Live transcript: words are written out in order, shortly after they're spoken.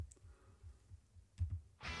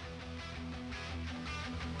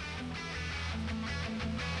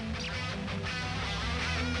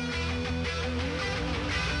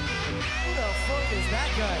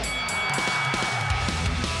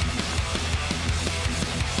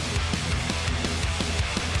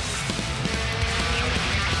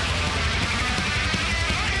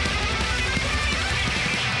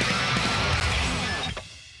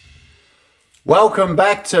Welcome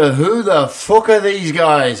back to Who the Fuck Are These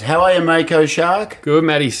Guys? How are you, Mako Shark? Good,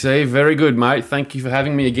 Matty C. Very good, mate. Thank you for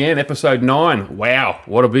having me again. Episode 9. Wow,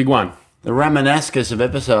 what a big one. The Ramanascus of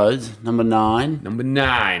episodes, number 9. Number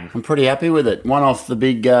 9. I'm pretty happy with it. One off the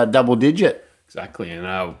big double digit. Exactly, and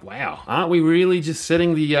wow, aren't we really just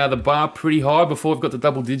setting the bar pretty high before we've got the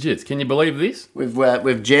double digits? Can you believe this?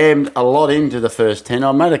 We've jammed a lot into the first 10.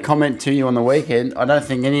 I made a comment to you on the weekend. I don't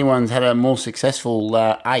think anyone's had a more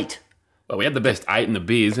successful 8. Well, we had the best 8 in the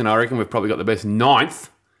biz, and I reckon we've probably got the best 9th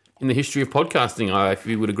in the history of podcasting, if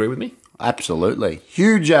you would agree with me. Absolutely.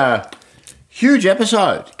 Huge episode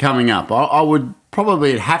coming up. I would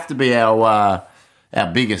probably have to be our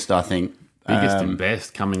biggest, I think. Biggest and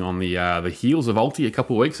best coming on the heels of Ulti a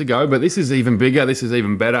couple of weeks ago, but this is even bigger, this is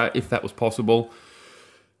even better, if that was possible.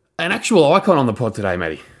 An actual icon on the pod today,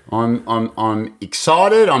 Matty. I'm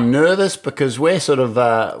excited. I'm nervous because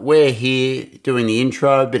we're here doing the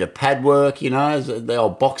intro, a bit of pad work, as the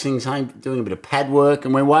old boxing saying, doing a bit of pad work,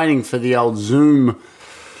 and we're waiting for the old Zoom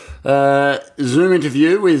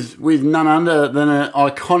interview with none other than an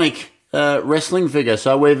iconic wrestling figure.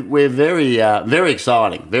 So we're very very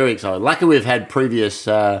exciting, very excited. Luckily, we've had previous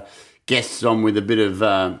guests on with a bit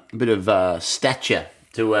of stature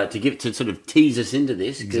to sort of tease us into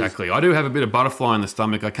this. Exactly. I do have a bit of butterfly in the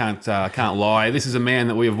stomach. I can't lie. This is a man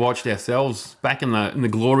that we have watched ourselves back in the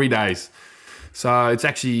glory days. So it's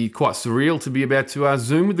actually quite surreal to be about to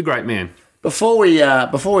Zoom with the great man. Before we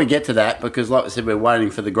get to that, because like I said, we're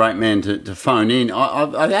waiting for the great man to phone in.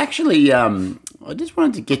 I actually I just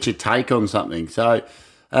wanted to get your take on something. So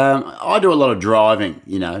I do a lot of driving,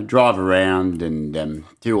 drive around and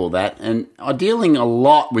do all that. And I'm dealing a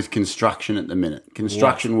lot with construction at the minute.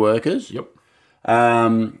 Construction workers. Yep.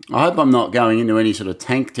 I hope I'm not going into any sort of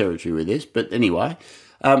tank territory with this. But anyway,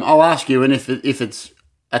 I'll ask you, and if it's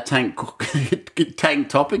a tank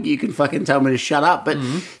topic, you can fucking tell me to shut up. But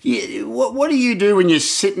what do you do when you're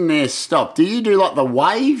sitting there stopped? Do you do like the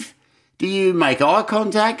wave? Do you make eye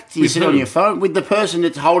contact? Do you sit on your phone with the person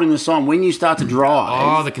that's holding the sign when you start to drive?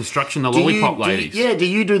 Oh, the construction, the lollipop ladies. Do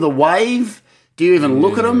you do the wave? Do you even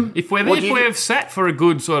look at them? If we've sat for a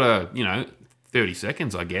good sort of, 30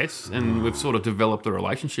 seconds, I guess, and we've sort of developed a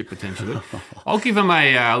relationship potentially, I'll give them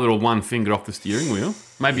a little one finger off the steering wheel.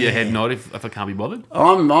 Maybe a head nod if I can't be bothered.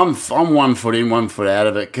 I'm 1 foot in, 1 foot out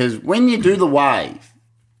of it, because when you do the wave,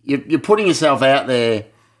 you're putting yourself out there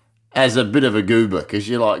as a bit of a goober, because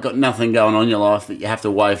you're like got nothing going on in your life that you have to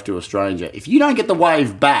wave to a stranger. If you don't get the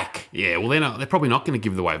wave back... Yeah, well, they're probably not going to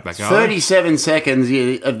give the wave back, 37 seconds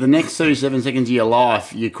of the next 37 seconds of your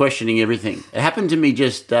life, you're questioning everything. It happened to me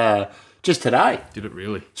just today. Did it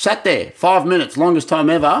really? Sat there, 5 minutes, longest time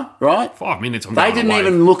ever, right? 5 minutes. They didn't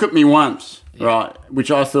even look at me once, right?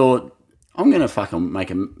 Which I thought, I'm going to fucking make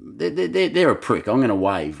them... They're a prick. I'm going to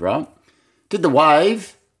wave, right? Did the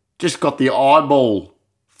wave, just got the eyeball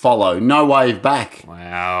follow, no wave back.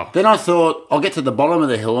 Wow. Then I thought, I'll get to the bottom of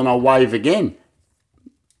the hill and I'll wave again.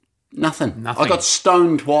 Nothing. I got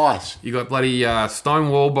stoned twice. You got bloody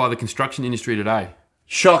stonewalled by the construction industry today.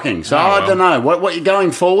 Shocking. So I don't know. What you're going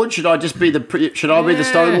forward? Should I just be be the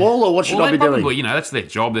stonewall, or what should I be doing? That's their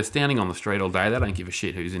job. They're standing on the street all day. They don't give a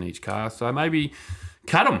shit who's in each car. So maybe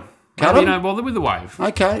cut them. Cut them? Don't bother with the wave.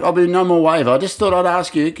 Okay, I'll be no more wave. I just thought I'd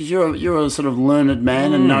ask you, because you're a sort of learned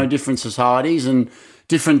man and know different societies and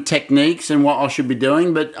different techniques and what I should be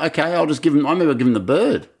doing. But okay, I'll just give them. I maybe I'll give them the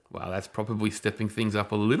bird. Well, that's probably stepping things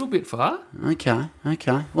up a little bit far. Okay.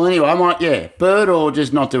 Well, anyway, I might, bird or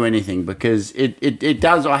just not do anything, because it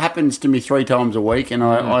does. It happens to me 3 times a week, and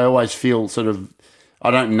I always feel sort of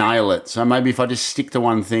I don't nail it. So maybe if I just stick to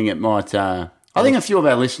one thing, it might. I think a few of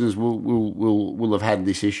our listeners will have had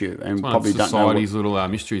this issue and probably don't know. Society's little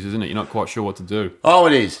mysteries, isn't it? You're not quite sure what to do. Oh,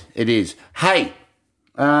 it is. It is. Hey,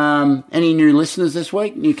 any new listeners this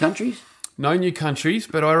week? New countries? No new countries,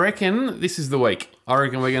 but I reckon this is the week. I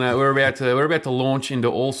reckon we're about to launch into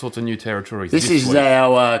all sorts of new territories. This is week.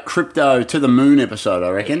 Our crypto to the moon episode. I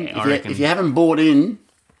reckon. Yeah, if you haven't bought in,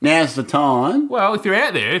 now's the time. Well, if you're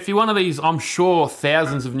out there, if you're one of these, I'm sure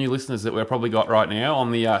thousands of new listeners that we've probably got right now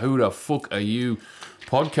on the Who the Fuck Are You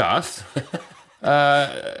podcast.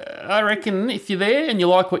 I reckon if you're there and you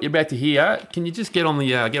like what you're about to hear, can you just get on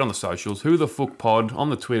the socials, Who the Fuck Pod, on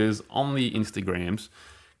the Twitters, on the Instagrams.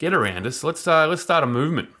 Get around us. Let's start a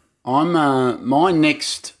movement. My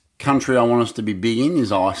next country I want us to be big in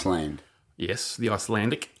is Iceland. Yes, the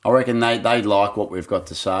Icelandic. I reckon they like what we've got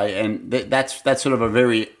to say, and that's sort of a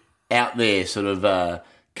very out there sort of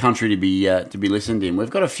country to be listened in. We've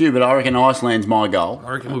got a few, but I reckon Iceland's my goal.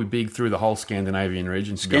 I reckon we'll be big through the whole Scandinavian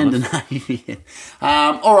region. Scandinavian.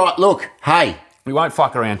 All right, look, hey, We won't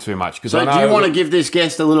fuck around too much because So, I know. do you want to give this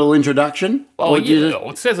guest a little introduction? Oh, Or do you yeah,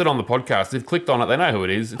 it says it on the podcast. They've clicked on it. They know who it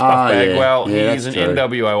is. It's Oh, Buff yeah. Bagwell. Yeah, He's an that's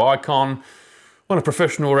true. NWO icon. One of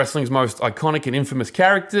professional wrestling's most iconic and infamous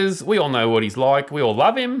characters. We all know what he's like. We all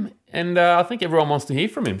love him. And I think everyone wants to hear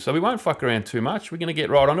from him. So we won't fuck around too much. We're going to get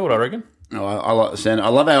right onto it, I reckon. Oh, I like the sound. I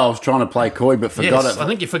love how I was trying to play coy, but forgot Yes, it. I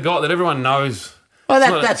think you forgot that everyone knows. Oh,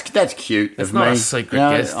 not- that's cute it's of not me. a secret You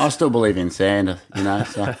know, guest. I still believe in Santa, you know.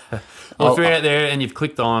 So. Well, if you're out there and you've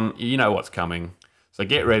clicked on, you know what's coming. So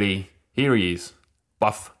get ready. Here he is,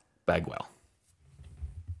 Buff Bagwell.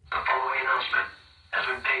 The following announcement has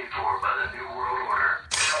been paid for by the New World Order.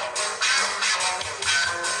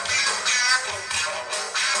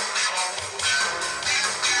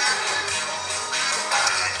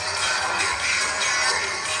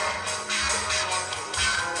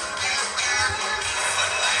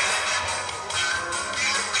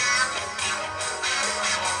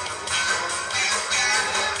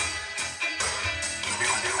 New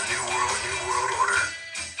World Order.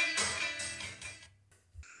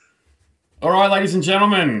 All right, ladies and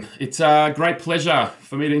gentlemen, it's a great pleasure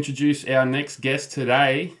for me to introduce our next guest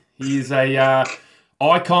today. He is a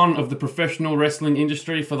icon of the professional wrestling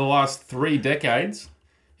industry for the last 3 decades.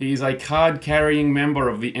 He is a card-carrying member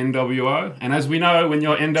of the NWO, and as we know, when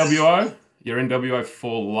you're NWO, you're NWO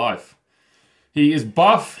for life. He is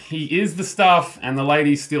Buff, he is the stuff, and the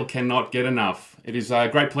ladies still cannot get enough. It is a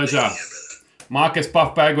great pleasure. Marcus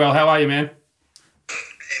Buff Bagwell, how are you, man?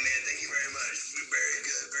 Hey man, thank you very much. Very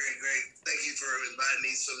good, very great. Thank you for inviting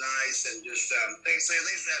me. So nice, and just thanks for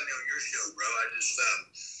having me on your show, bro. I just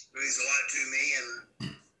it means a lot to me. And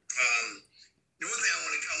the one thing I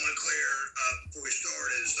want to clear before we start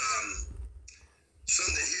is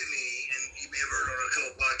something that hit me, and you may have heard on a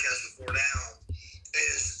couple podcasts before now,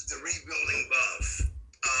 is the rebuilding Buff.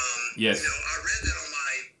 Yes. You know, I read that on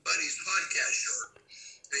my buddy's podcast shirt.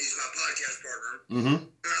 He's my podcast partner. Mm-hmm.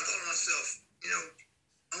 And I thought to myself, you know,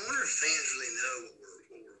 I wonder if fans really know what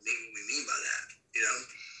we mean by that, you know?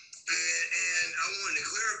 And I wanted to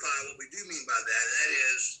clarify what we do mean by that, and that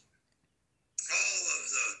is all of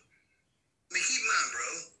the, I mean, keep in mind, bro,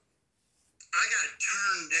 I got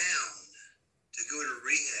turned down to go to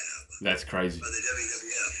rehab That's crazy. by the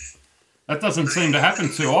WWF. That doesn't seem to happen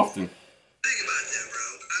too often. Think about that, bro.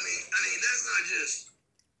 I mean, that's not just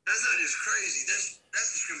crazy. That's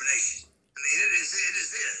discrimination. I mean, it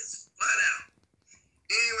is flat out.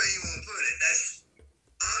 Any way you want to put it,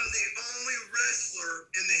 I'm the only wrestler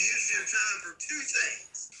in the history of time for 2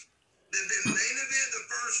 things. They've been main event the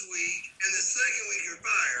first week, and the second week you're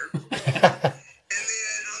fired. And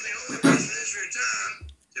then I'm the only person in the history of time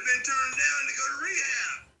that's been turned down to go to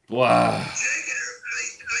rehab. Wow. Jake and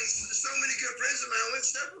so many good friends of mine went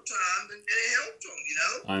several times, and it helped them, you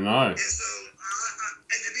know? I know. And so,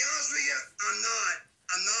 and to be honest with you, I'm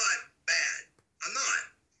not bad. I'm not.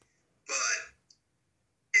 But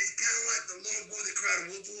it's kind of like the little boy that cried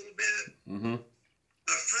wolf a little bit. Mm-hmm.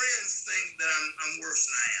 My friends think that I'm worse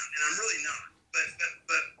than I am, and I'm really not.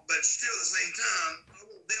 But still, at the same time, I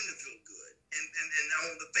want them to feel good, and I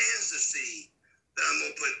want the fans to see that I'm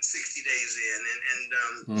gonna put 60 days in,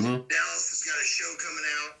 and Dallas has got a show coming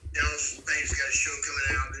out. Dallas Fame's got a show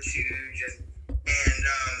coming out that's huge, and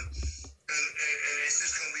it's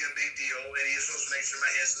just gonna be a big deal. And he's supposed to make sure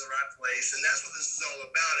my head's in the right place, and that's what this is all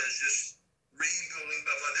about. Is just rebuilding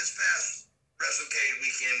Buffalo. This past WrestleCade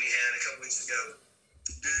weekend we had a couple weeks ago,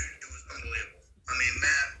 dude, it was unbelievable. I mean,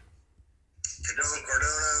 Matt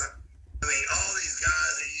Cardona. I mean, all these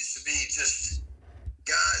guys that used to be just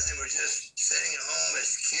guys that were just sitting at home as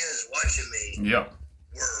kids watching me Yep.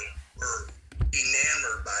 were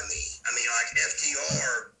enamored by me. I mean, like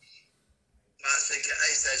FTR, I said,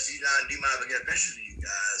 hey, do you mind if I get a picture of you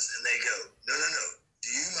guys? And they go, no. Do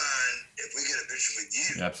you mind if we get a picture with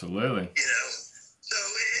you? Absolutely. You know? So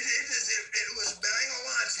it was, but I ain't gonna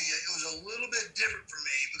lie to you, it was a little bit different for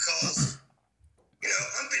me because, you know,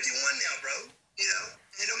 I'm 51 now, bro. You know?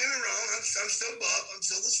 And don't get me wrong, I'm still buff, I'm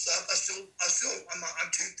still the stuff, I'm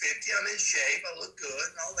 250, I'm in shape, I look good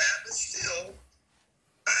and all that, but still,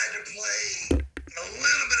 I had to play a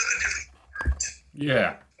little bit of a different part.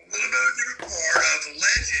 Yeah. A little bit of a different part of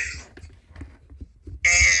legend,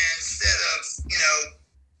 and instead of, you know,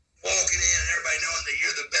 walking in and everybody knowing that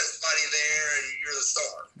you're the best body there and you're the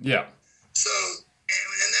star. Yeah. So,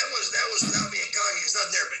 and that was not being cocky, because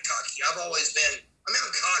I've never been cocky. I've always been, I mean,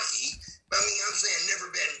 I'm cocky, but I mean, I'm saying never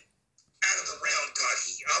been out of the realm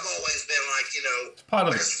cocky. I've always been like, you know, Part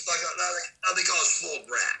of it. like how they call it spoiled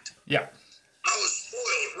brat. Yeah. I was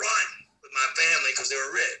spoiled rotten with my family because they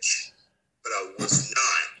were rich, but I was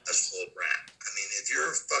not a spoiled brat. I mean, if your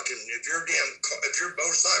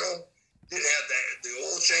motorcycle didn't have the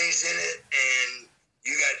oil changed in it, and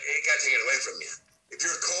it got taken away from you. If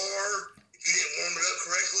your car, if you didn't warm it up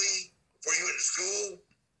correctly before you went to school,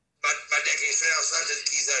 my dad came straight outside, took the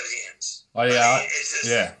keys out of his hands. Oh yeah,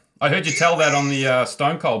 yeah. I heard you tell that on the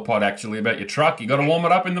Stone Cold pod actually about your truck. You got to warm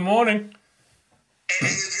it up in the morning. And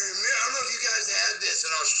if you remember, I don't know if you guys had this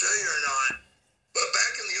in Australia or not, but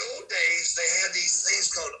back in the old days, they had these things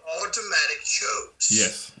called automatic chokes.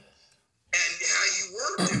 Yes. And how you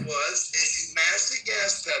worked it is you mashed the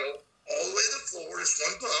gas pedal all the way to the floor, it's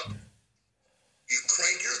one pump. You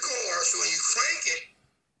crank your car, so when you crank it,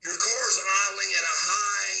 your car is idling at a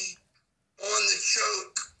high on the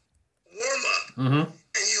choke warm up. Mm-hmm.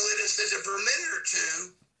 And you let it sit there for a minute or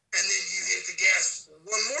two, and then you hit the gas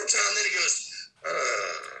one more time, then it goes,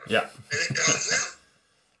 Yeah. and it comes out.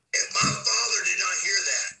 If my father did not hear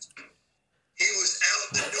that, he was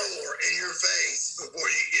out the door in your face before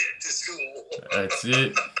you get to school. That's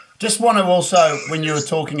it. Just want to also, when you were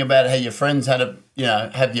talking about how your friends had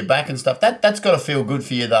have your back and stuff, that's got to feel good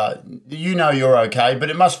for you though. You know you're okay,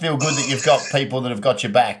 but it must feel good that you've got people that have got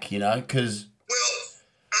your back, because... Well,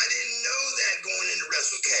 I didn't know that going into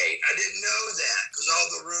WrestleCade. I didn't know that because all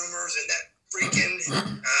the rumors and that freaking...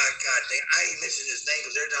 God dang, I ain't mentioning his name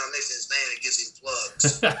because every time I mention his name, it gives him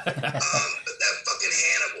plugs. But that fucking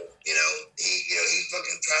Hannibal, he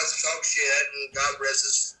fucking tries to talk shit, and God bless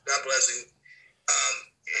him.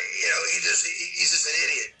 He's just an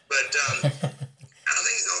idiot. But I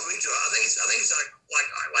think he's all into it. I think he's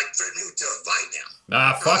like threatening to a fight now.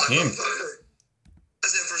 Nah, fuck him. I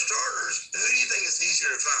said, for starters, who do you think is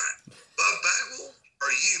easier to find? Buff Bagwell or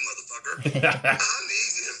you, motherfucker? I'm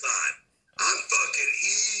easy to find. I'm fucking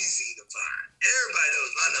easy to find. Everybody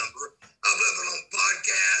knows my number. I've left it on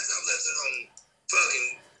podcasts. I've left it on fucking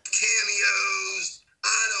cameos.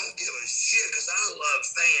 I don't give a shit because I love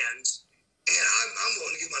fans. And I'm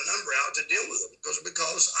willing to give my number out to deal with them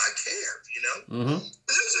because I care, Mm-hmm.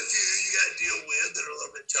 And there's a few you got to deal with that are a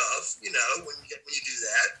little bit tough, when you do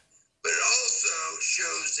that. But it also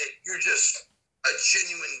shows that you're just a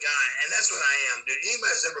genuine guy, and that's what I am, dude. Anybody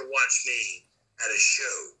that's ever watched me at a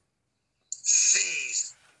show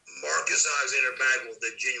sees Marcus Alexander Bagwell,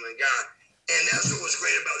 the genuine guy, and that's what was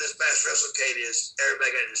great about this past WrestleCade is everybody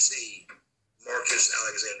got to see Marcus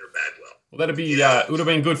Alexander Bagwell. Well, that'd be it would have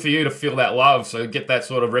been good for you to feel that love, so get that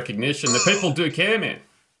sort of recognition. The people do care, man.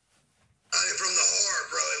 I mean, from the heart,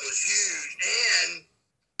 bro, it was huge. And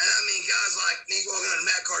I mean, guys like me walking on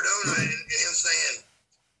Matt Cardona and him saying,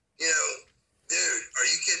 dude, are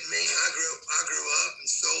you kidding me? I grew up and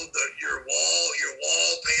sold your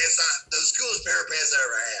wall pants. The coolest pair of pants I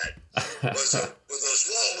ever had was with those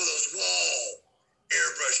wall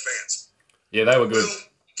airbrush pants. Yeah, they were good. Well,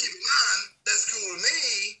 keep in mind, that's cool to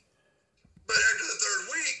me, but after the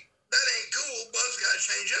third week, that ain't cool. Bub's got to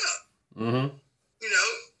change up. Mm-hmm.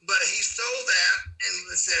 But he stole that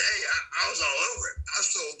and said, "Hey, I was all over it. I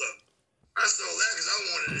stole that because I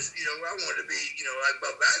wanted to be, like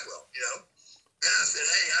Bob Bagwell, And I said,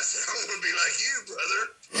 "Hey, I want to be like you, brother.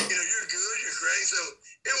 You're good, you're great." So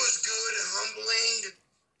it was good, humbling.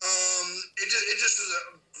 It just was a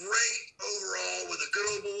great overall with the good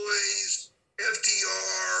old boys,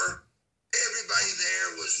 FTR. Everybody there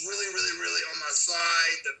was really, really, really on my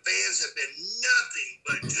side. The fans have been nothing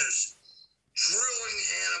but just drilling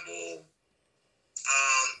Hannibal,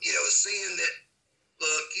 seeing that,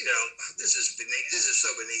 look, this is so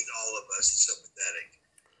beneath all of us. It's so pathetic.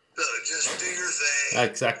 Look, just do your thing.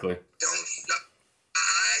 Exactly. I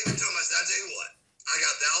even told myself, I'll tell you what, I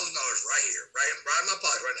got $1,000 right here, right in my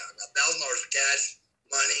pocket right now. I got $1,000 of cash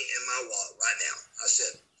money in my wallet right now. I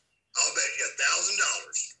said, I'll bet you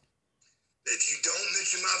 $1,000 that if you don't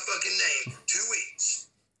mention my fucking name for 2 weeks,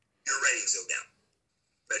 your ratings go down.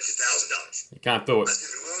 Bet you $1,000. You can't do it. I said,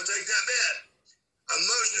 if you're willing to take that bet, I'm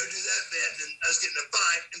more sure to do that bet than us getting in a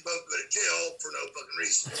fight and both go to jail for no fucking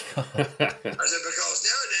reason. I said, because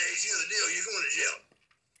nowadays, the deal, you're going to jail.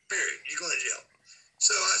 Period. You're going to jail.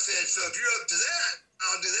 So I said, so if you're up to that,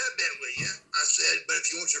 I'll do that bet with you. I said, but if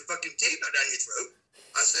you want your fucking teeth not down your throat,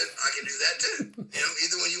 I said, I can do that too.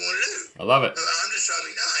 Either one you want to do. I love it. I'm just trying to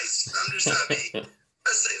be nice. I'm just trying to be,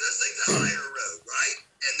 let's take the higher road, right?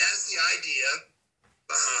 And that's the idea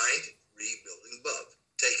behind rebuilding Bub.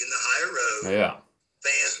 Taking the higher road. Yeah.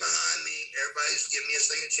 Fans behind me. Everybody's giving me a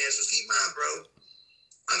second chance. So keep in mind, bro,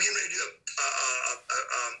 I'm getting ready to do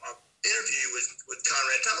a interview with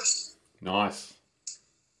Conrad Thompson. Nice.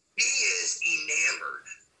 He is enamored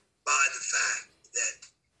by the fact that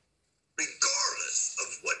regardless of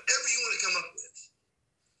whatever you want to come up with,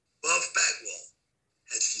 Buff Bagwell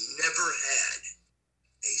has never had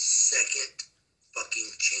a second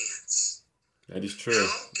fucking chance. That is true.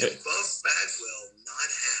 Now, can Buff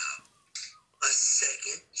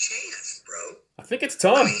think it's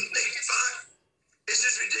I time. mean, 85. It's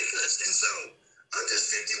just ridiculous. And so I'm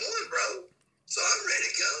just 51, bro. So I'm ready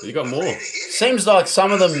to go. You got I'm more. ready to hit it. Seems like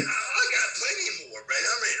some of them. I got plenty more, man.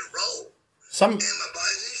 I'm ready to roll. Some. And my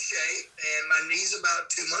body's in shape, and my knee's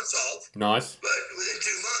about 2 months off. Nice. But within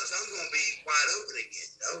 2 months, I'm going to be wide open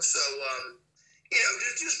again, you know? So,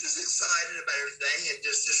 just excited about everything and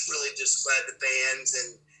just really just glad the fans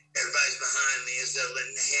and everybody's behind me instead of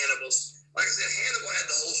letting Hannibal's. Like I said, Hannibal had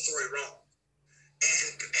the whole story wrong.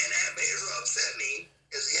 And it upset me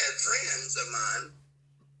because he had friends of mine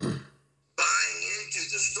buying into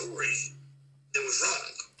the story that was wrong.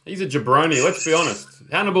 He's a jabroni, let's be honest.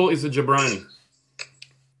 Hannibal is a jabroni.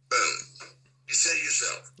 Boom. You said it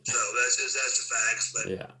yourself. So that's the facts.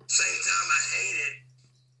 But Yeah. same time, I hate it.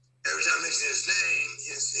 Every time I mention his name,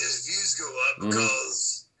 his views go up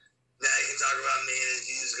because now you can talk about me and his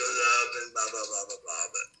views goes up and blah, blah, blah, blah, blah.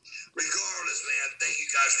 But regardless, man, thank you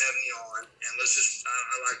guys for having me on. And let's just,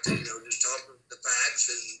 I like to, just talk the facts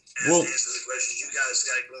and answer the questions you guys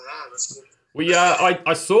got going on. That's cool.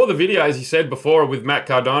 I saw the video, as you said before, with Matt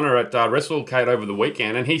Cardona at WrestleCade over the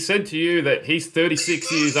weekend, and he said to you that he's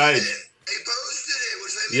 36 years age. He posted it,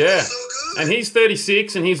 which made me feel so good. And he's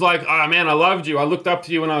 36, and he's like, oh, man, I loved you. I looked up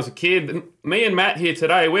to you when I was a kid. And me and Matt here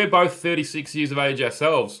today, we're both 36 years of age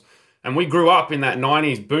ourselves, and we grew up in that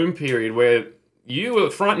 90s boom period where you were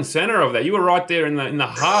front and center of that. You were right there in the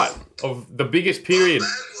heart of the biggest period.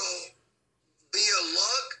 Bagwell, via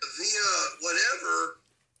luck, via whatever,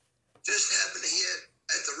 just happened to hit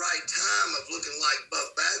at the right time of looking like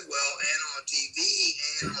Buff Bagwell and on TV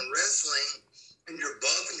and on wrestling, and you're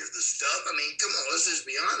buff and you're the stuff. I mean, come on, let's just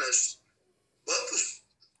be honest.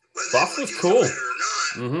 Buff was cool. Or not,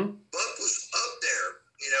 Buff was up there,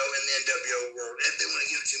 in the NWO world, if they want to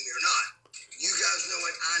give it to me or not. You guys know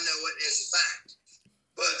it, I know it, it's a fact.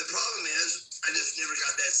 But the problem is, I just never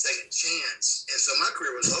got that second chance. And so my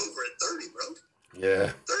career was over at 30, bro.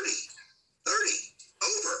 Yeah. 30,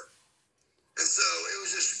 over. And so it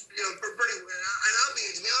was just, pretty weird. And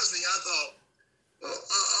to be honest with you, I thought, well,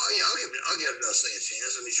 I'll give it another second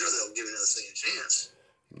chance. I mean, sure, they'll give it another second chance.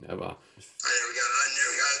 Never. I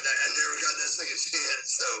never got that second chance.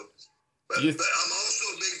 So, but I'm also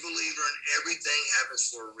a big believer in everything happens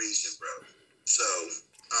for a reason, bro. So,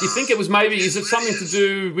 do you think it was is it something to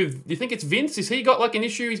do with, do you think it's Vince? Has he got like an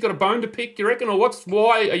issue? He's got a bone to pick, you reckon? Or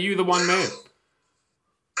why are you the one man?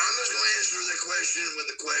 I'm just going to answer the question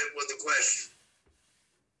with the question.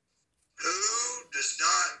 Who does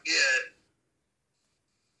not get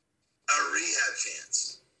a rehab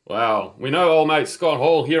chance? Wow. We know old mate Scott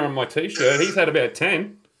Hall here on my T-shirt. He's had about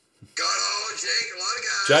 10. Scott Hall, Jake, a lot of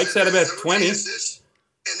guys. Jake's had about 20. Chances.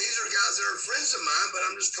 And these are guys that are friends of mine, but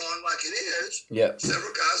I'm just calling it like it is. Yeah.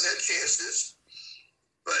 Several guys had chances,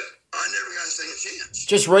 but I never got a second chance.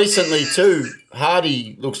 Just recently, too,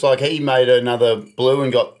 Hardy looks like he made another blue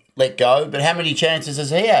and got let go. But how many chances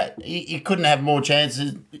has he had? He couldn't have more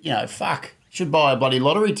chances. Fuck. Should buy a bloody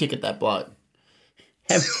lottery ticket, that bloke.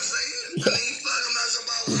 See what I'm saying? I mean,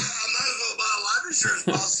 I might as well buy a life insurance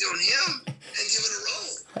policy on him and give it a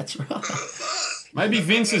roll. That's right. Fuck. Maybe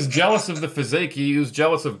Vince is jealous of the physique. He was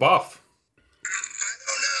jealous of Buff. I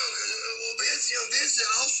don't know. Well, Vince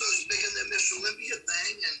also is big in the Miss Olympia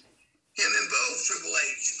thing, and him and both Triple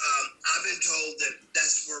H. I've been told that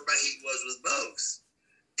that's where my heat was with both,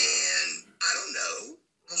 and I don't know.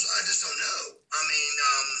 I just don't know. I mean,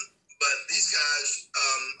 but these guys,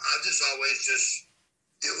 I just always just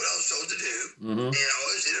did what I was told to do, and I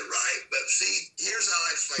always did it right. But see, here's how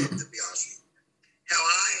I explain it, to be honest with you. How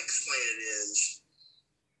I explain it is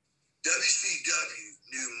WCW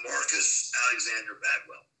knew Marcus Alexander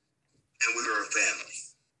Bagwell, and we were a family.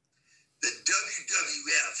 The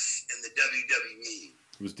WWF and the WWE,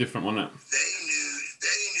 It was different, wasn't it? they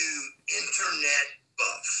knew internet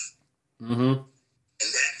Buff, and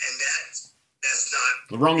that's not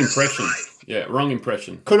The wrong that's not impression. right. Yeah, wrong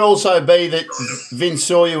impression. Could also be that Vince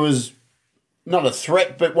Sawyer was not a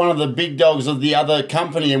threat, but one of the big dogs of the other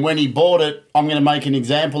company. And when he bought it, I'm going to make an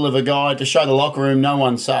example of a guy to show the locker room no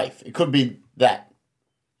one's safe. It could be that.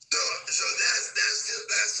 So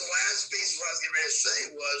that's the last piece what I was getting ready to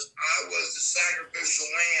say was I was the sacrificial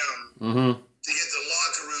lamb to get the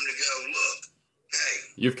locker room to go, look, hey.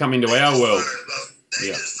 You've come into our world. They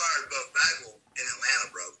just fired Buff Bagwell in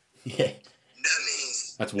Atlanta, bro. Yeah. That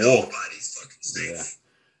means That's war. nobody's fucking safe. Yeah.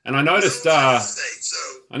 And I noticed, Nobody's safe. So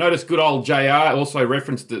I noticed good old JR also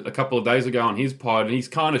referenced it a couple of days ago on his pod, and he's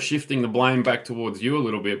kind of shifting the blame back towards you a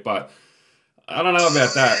little bit, but I don't know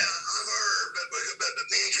about that. Yeah, I've heard, but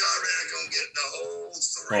me and Conrad are going to get the whole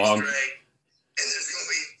story Well, straight, and there's going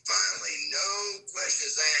to be finally no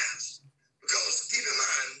questions asked. Because keep in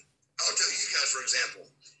mind, I'll tell you guys for example,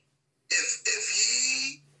 if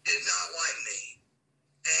he did not like me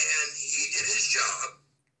and he did his job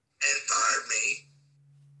and fired me,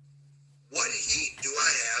 what heat do I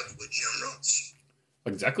have with Jim Ross?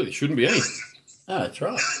 Exactly. There shouldn't be any. Oh, that's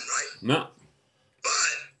right. None, right? No.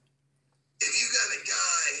 But if you got a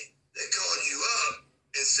guy that called you up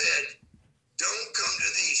and said, don't come to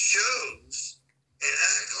these shows and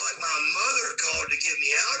act like my mother called to get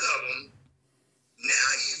me out of them, now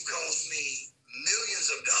you've cost me millions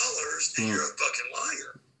of dollars and you're a fucking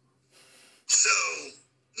liar. So,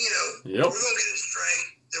 you know, Yep. we're going to get it straight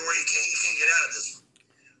to where you can't get out of this one.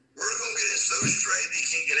 We're going to get it so straight that you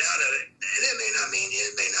can't get out of it. And it may not mean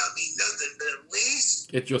nothing, but at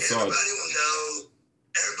least It's your side. everybody will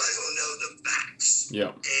know the facts.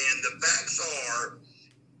 Yeah. And the facts are,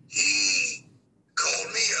 he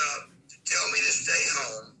called me up to tell me to stay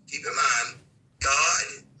home. Keep in mind, God,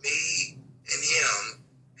 me, and him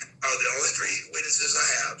are the only three witnesses I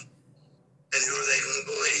have. And who are they going to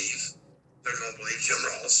believe? They're going to believe Jim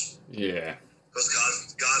Ross. Yeah. Because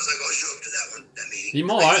God's not going to show up to that meeting. He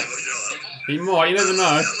might. He's not gonna show up. He might. You never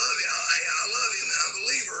know. I love him. I love him, and I'm a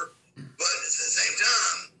believer. But at the same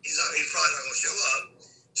time, he's probably not going to show up.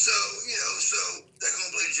 So, you know, they're going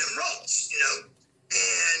to believe Jim Ross, you know.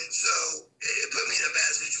 And so it put me in a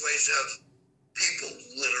bad situation of people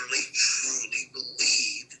literally, truly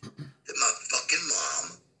believed that my fucking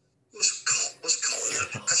mom was calling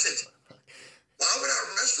up. I said, why would I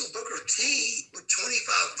wrestle Booker T with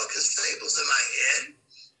 25 fucking staples in my head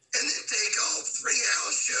and then take all 3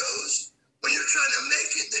 house shows when you're trying to make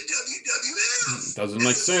it the WWF? Doesn't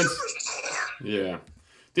make It's a sense. superstar. Yeah.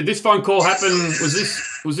 Did this phone call happen? Was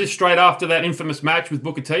this straight after that infamous match with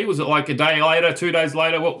Booker T? Was it like a day later, 2 days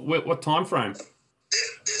later? What time frame? This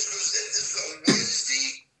was on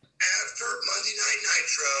Wednesday after Monday Night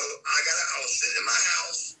Nitro. I was sitting in my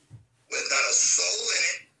house with not a soul in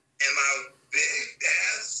it and my big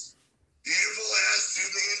ass, beautiful ass $2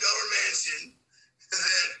 million mansion.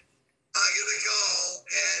 That I get a call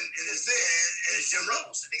and it's Jim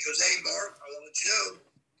Ross. And he goes, hey Mark, I want to let you know,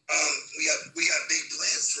 we got big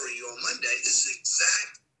plans for you on Monday. This is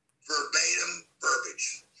exact verbatim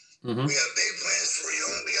verbiage. Mm-hmm. We got big plans for you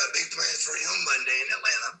on Monday in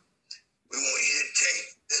Atlanta. We want you to take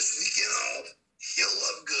this weekend off, heal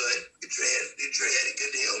up good, get your head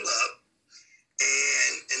good to heal up,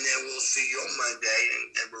 and then we'll see you on Monday,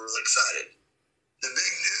 and we're really excited. The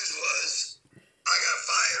big news was I got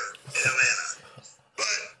fired in Atlanta.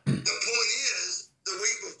 But the point is, the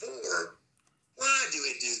week before, why do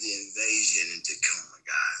we do the invasion in Tacoma,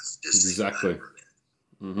 guys? Just think about Exactly. it for a minute.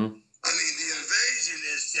 Mm-hmm. I mean, the invasion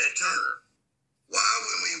is Ted Turner. Why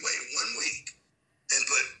wouldn't we wait 1 week and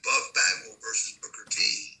put Buff Bagwell versus Booker T?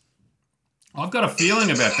 I've got a feeling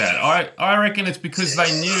about that. I reckon it's because they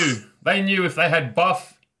knew if they had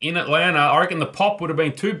Buff in Atlanta, I reckon the pop would have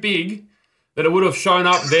been too big that it would have shown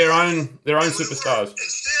up their own superstars.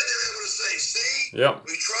 Instead, they were able to say, see, Yep.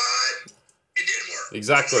 we tried, it didn't work.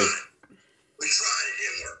 Exactly. We tried, it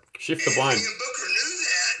didn't work. Shift the And blame. me and Booker knew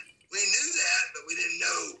that. We knew that, but we didn't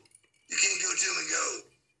know. You can't go to him and go,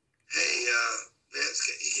 hey, Vince,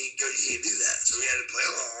 you can't do that. So we had to play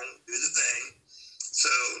along, do the thing.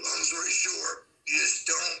 So, long story short, you just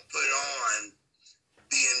don't put on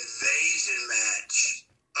the invasion match,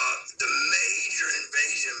 the major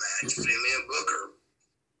invasion match between me and Booker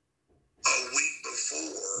a week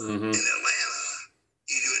before Mm-hmm. in Atlanta.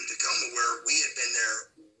 You do it in Tacoma where we had been there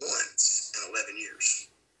once in 11 years.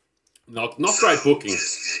 Not great booking. It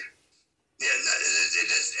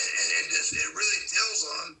really tells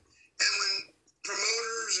on. And when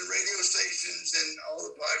promoters and radio stations and all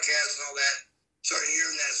the podcasts and all that started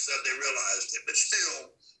hearing that stuff, they realized it. But still,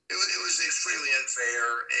 it was extremely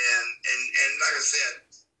unfair. And like I said,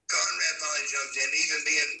 Conrad finally jumped in, even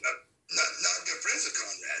being not good friends with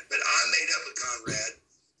Conrad. But I made up with Conrad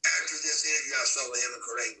after this interview I saw with him and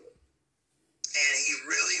Kurt Angle. And he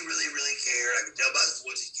really, really, really cared. I could tell by his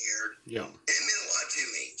voice he cared. Yeah. It meant a lot to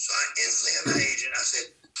me. So I instantly had my agent. I said,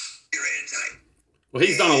 "Get ready to type." Well,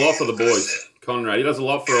 he's done a lot for the boys, Conrad. He does a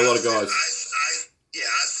lot for a lot of guys.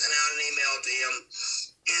 I sent out an email to him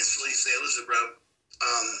instantly saying, "Listen, bro,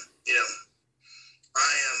 I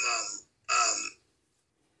am,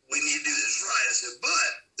 we need to do this right." I said, "But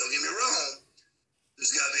don't get me wrong,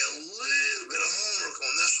 there's got to be a little bit of homework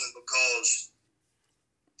on this one because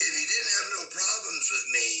if he didn't have no problems with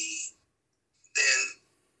me, then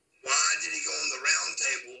why did he go on the round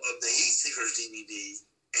table of the Heat Seekers DVD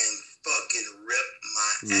and fucking rip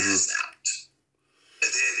my ass out? If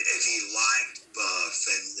he liked Buff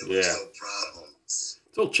and there was no problems."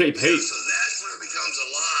 It's all cheap heat. So that's where it becomes a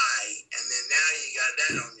lie, and then now you got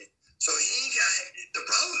that on you. So he ain't got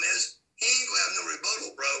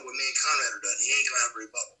Conrad are done. He ain't gonna have a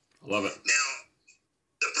rebuttal. I love it. Now,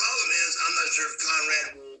 the problem is, I'm not sure if Conrad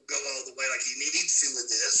will go all the way like he needs to with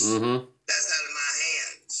this. Mm-hmm. That's out of my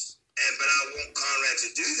hands. But I want Conrad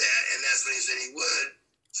to do that, and that's what he said he would.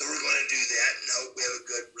 So we're going to do that, and hope we have a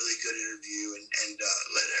really good interview, and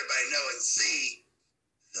let everybody know and see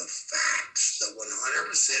the facts, the 100%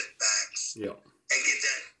 facts, Yeah. and get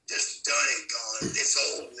that just done and gone. It's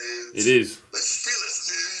old news. It is. But still, it's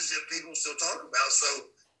news that people still talk about. So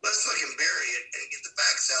let's fucking bury it and get the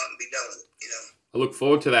facts out and be done with it, you know? I look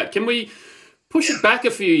forward to that. Can we push it back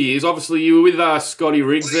a few years? Obviously, you were with Scotty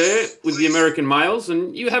Riggs there with the American Males,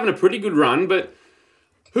 and you were having a pretty good run, but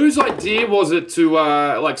whose idea was it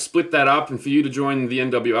to split that up and for you to join the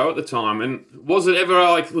NWO at the time? And was it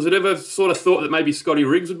ever sort of thought that maybe Scotty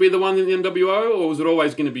Riggs would be the one in the NWO, or was it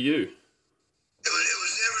always going to be you? It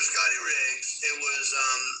was never Scotty Riggs. It was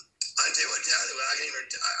I tell you what, I can even.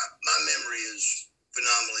 My memory is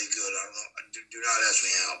phenomenally good. I don't know. Do not ask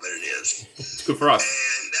me how, but it is. It's good for us.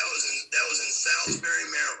 And that was in Salisbury,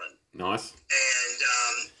 Maryland. Nice. And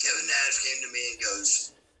Kevin Nash came to me and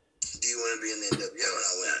goes, "Do you want to be in the NWO?" And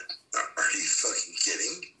I went, "Are you fucking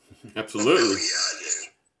kidding?" Absolutely. Oh, yeah, I do.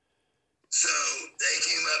 So they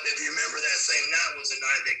came up. If you remember, that same night was the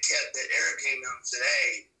night that Eric came out and said,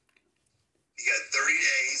 "Hey, you got 30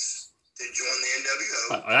 days to join the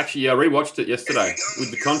NWO." I actually rewatched it yesterday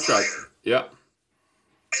with the contract. Yeah.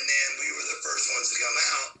 And then we were the first ones to come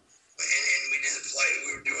out, and then we did the play.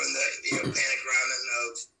 We were doing the panic rhyming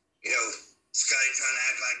of Scotty trying to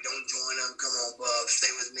act like, "Don't join them, come on, Buff, stay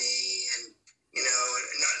with me," and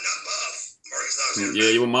not Buff. Marcus Knox. Yeah,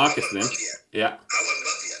 you were Marcus then. Yeah. I wasn't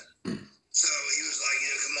Buff yet. So he was like,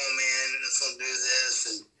 "Come on, man, let's do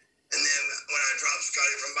this." And then when I dropped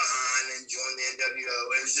Scotty from behind and joined the NWO,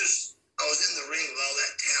 it was just I was in the ring with all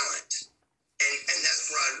that talent. And that's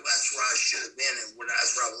where I should have been, and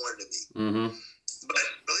that's where I wanted to be. Mm-hmm. But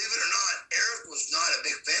believe it or not, Eric was not a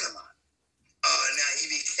big fan of mine. Now he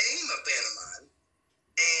became a fan of mine,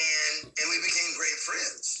 and we became great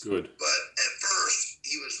friends. Good. But at first,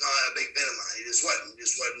 he was not a big fan of mine. He just wasn't.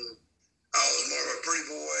 I was more of a pretty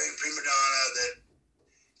boy, prima donna. But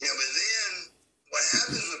then what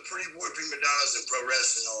happens with pretty boy prima donnas in pro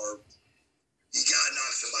wrestling are you gotta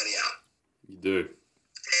knock somebody out. You do.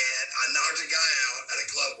 And I knocked a guy out at a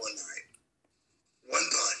club one night. One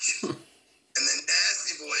punch. And the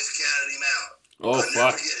Nasty Boys counted him out. Oh, I'll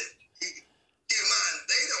fuck. never get it. Keep in mind,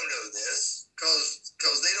 they don't know this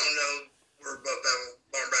because they don't know where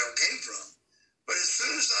Barn Battle came from. But as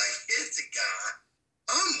soon as I hit the guy,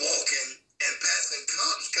 I'm walking and passing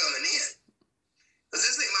cops coming in. Because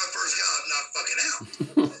this ain't my first guy I'm not fucking out.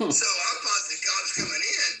 So I'm passing cops coming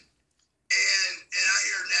in, and I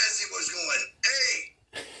hear Nasty Boys going, 8,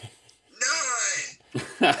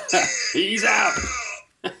 9, 10. He's out.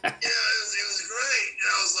 It was great. And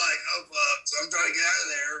I was like, oh, fuck. So I'm trying to get out of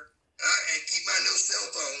there and keep my no cell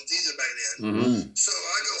phones either back then. Mm-hmm. So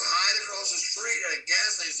I go hide across the street at a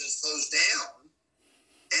gas station that's closed down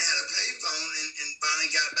and had a payphone and finally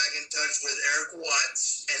got back in touch with Eric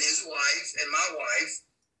Watts and his wife and my wife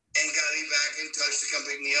and got me back in touch to come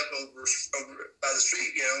pick me up over by the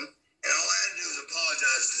street, And all I had to do was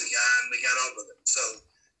apologize to the guy and we got on with it. So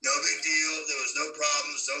no big deal. There was no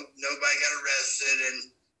problems. Nobody got arrested, and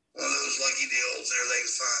one of those lucky deals.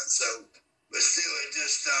 Everything's fine. So, but still, it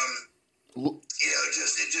just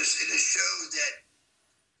it just showed that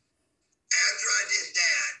after I did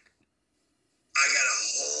that, I got a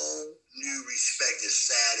whole new respect, as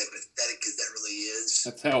sad and pathetic as that really is.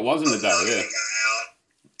 That's how it was in the day, yeah.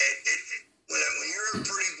 When you're a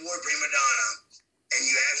pretty boy prima donna and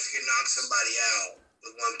you actually can knock somebody out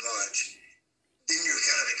with one punch, then you're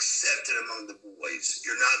kind of accepted among the boys.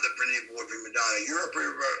 You're not the pretty boy prima donna. You're a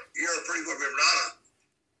pretty boy prima donna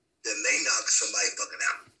that may knock somebody fucking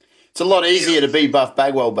out. It's a lot easier to be Buff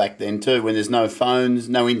Bagwell back then too, when there's no phones,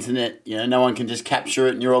 no internet. No one can just capture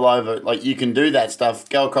it, and you're all over. Like, you can do that stuff,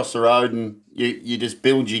 go across the road, and you just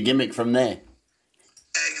build your gimmick from there.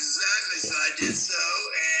 Exactly. So I did so,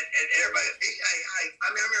 and everybody.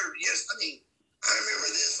 I remember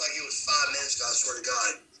this like it was 5 minutes ago. I swear to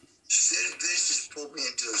God. Sid Vicious just pulled me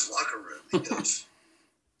into his locker room. He goes,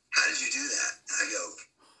 "How did you do that?" And I go,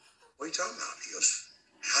 "What are you talking about?" He goes,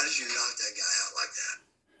 "How did you knock that guy out like that?"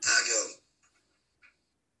 And I go,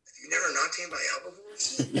 "You never knocked anybody out before?"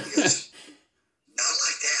 He goes, "Not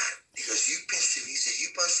like that." He goes, "You pinched him." He said, "You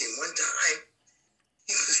punched him one time.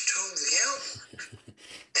 He was totally out."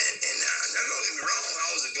 And don't get me wrong,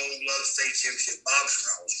 I was a Golden Glove state championship boxer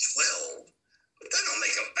when I was 12. But that don't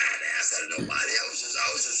make a badass out of nobody. I was just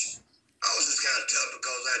kind of tough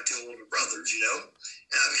because I had 2 older brothers, and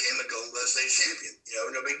I became a Golden Glove state champion,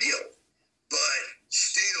 no big deal. but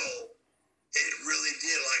still, it really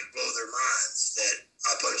did like blow their minds that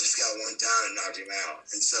I punched this guy one time and knocked him out.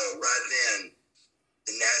 And so right then,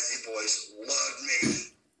 the Nasty Boys loved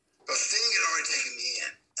me. But Sting had already taken me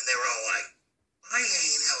in, and they were all like, "Why are you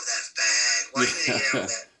hanging out with that fag? Why are you hanging out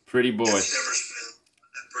with that?" Pretty boy. That's never been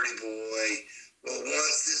a pretty boy. Well,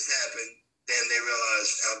 once this happened, then they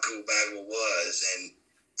realized how cool Bagwell was, and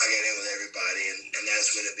I got in with everybody, and that's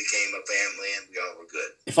when it became a family, and we all were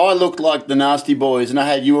good. If I looked like the Nasty Boys and I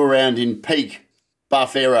had you around in peak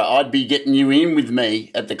Buff era, I'd be getting you in with me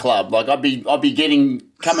at the club. Like I'd be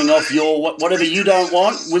coming off your whatever you don't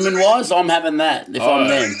want, women wise. I'm having that if I'm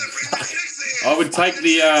them. I would take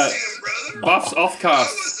the Buff's offcast,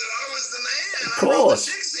 I was the man. Of course.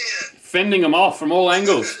 fending them off from all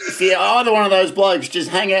angles. If you're either one of those blokes, just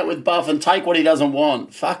hang out with Buff and take what he doesn't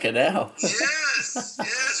want. Fuck it out. Yes.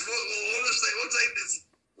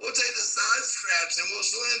 We'll take the side straps and we'll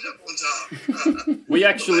still end up on top. We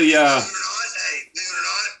actually, Believe it or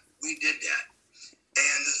not, we did that.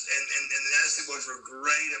 And the Nasty Boys were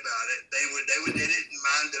great about it. They didn't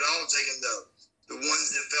mind at all taking the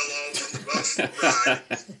ones that fell off from the bus ride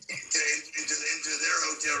into their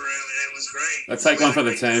hotel room, and it was great. Let's take one for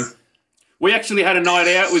the team. We actually had a night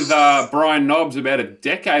out with Brian Nobbs about a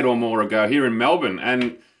decade or more ago here in Melbourne,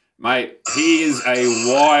 and mate, he is a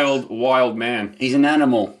wild man. He's an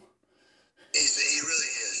animal. He really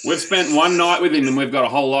is. We've spent one night with him, and we've got a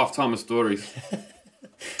whole lifetime of stories.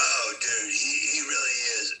 Oh, dude, he really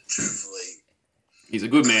is. Truthfully, He's a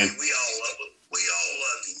good man. We all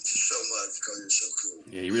loved him so much because he was so cool.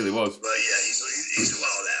 Yeah, he really was. But yeah, he's a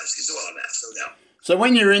wild ass. He's a wild ass, no doubt. So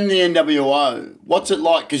when you're in the NWO, what's it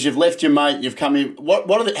like? Because you've left your mate, you've come in.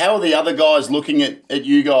 How are the other guys looking at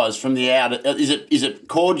you guys from the out? Is it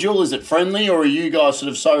cordial? Is it friendly? Or are you guys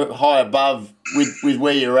sort of so high above with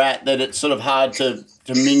where you're at that it's sort of hard to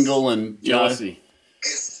mingle and Jealousy.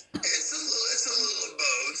 It's a little of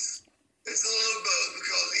both. It's a little of both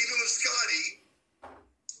because even with Scotty,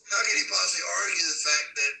 how can he possibly argue the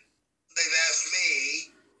fact that they've asked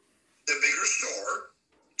me, the bigger star,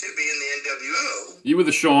 to be in the NWO? You were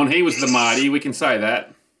the Sean, he was the Marty. We can say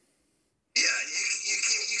that. Yeah, you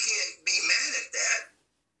can't be mad at that.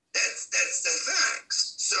 That's the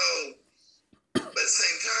facts. So, but at the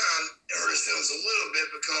same time, it hurt his feelings a little bit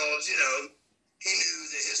because he knew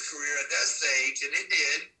that his career at that stage, and it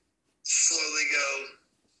did slowly go.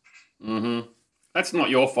 Mm-hmm. That's not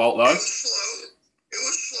your fault, though. It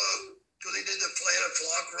was slow because he did the Flat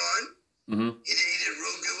Flock run. Mm-hmm. He did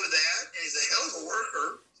real good with that, and he's a hell of a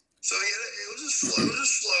worker. So it was a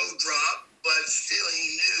slow drop, but still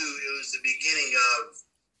he knew it was the beginning of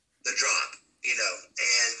the drop, and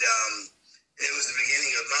it was the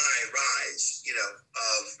beginning of my rise,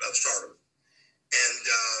 of stardom. And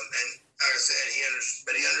like I said, he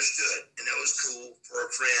understood, and it was cool for a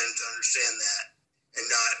friend to understand that and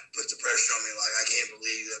not put the pressure on me like, I can't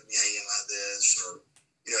believe that me hanging like this, or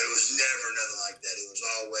it was never nothing like that. It was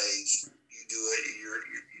always, you do it,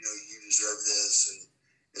 you deserve this, and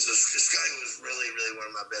so Scotty was really, really one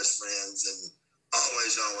of my best friends, and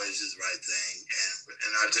always did the right thing.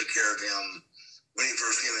 And I took care of him when he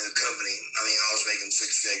first came in the company. I mean, I was making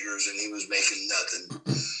six figures, and he was making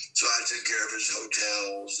nothing. So I took care of his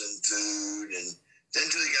hotels and food, and then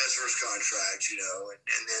until he got his first contract,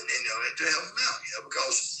 and then to help him out,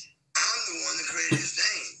 because I'm the one that created his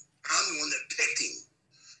name. I'm the one that picked him.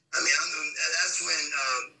 I mean, that's when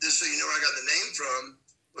just so you know where I got the name from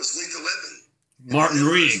was Lethal Weapon. Martin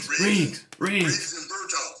Riggs and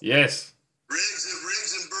Berthold. Yes.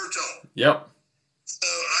 Riggs and Berthold. Yep. So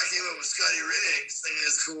I came up with Scotty Riggs, thinking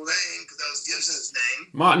it's a cool name because that was Gibson's name.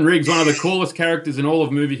 Martin Riggs, one of the coolest characters in all of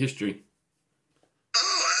movie history.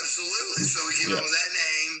 Oh, absolutely. So we came up with that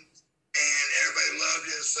name, and everybody loved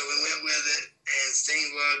it, so we went with it, and Sting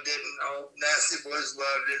loved it, and all Nasty Boys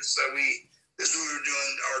loved it. So this is what we were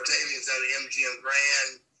doing our tapings out of MGM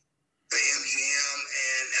Grand, the MGM,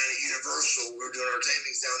 and at Universal. We were doing our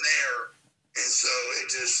tapings down there, and so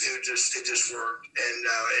it just worked, and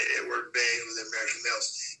it worked big with the American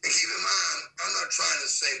Males. And keep in mind, I'm not trying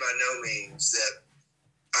to say by no means that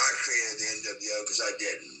I created the NWO because I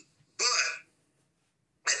didn't, but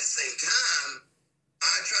at the same time,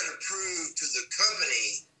 I try to prove to the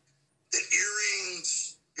company that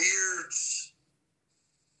earrings, beards,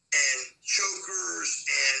 and chokers,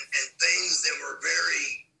 and things that were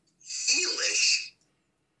very heelish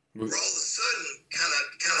were all of a sudden kind of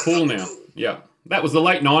Cool now. Cool. Yeah. That was the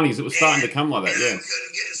late 90s. It was starting to come like that, yeah.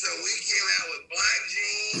 So we came out with black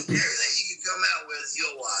jeans, everything you could come out with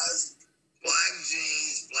heel-wise. Black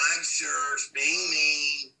jeans, black shirts, being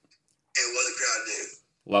mean, and what the crowd do.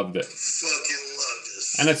 Loved it. Fucking loved us.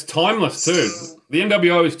 And it's timeless too. The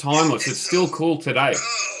NWO is timeless. It's still cool today.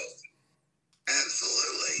 Oh,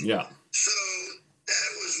 absolutely. Yeah. So that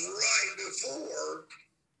was right before,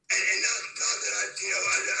 and not that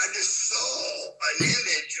I just saw an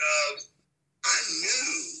image of, I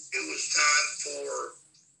knew it was time for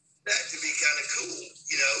that to be kind of cool,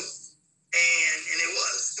 and it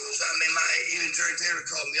was. I mean, even Terry Taylor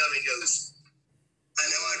called me up and he goes, I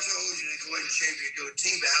know I told you to go ahead and shave your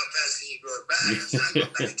goatee, but how fast can you grow it back? I said, I go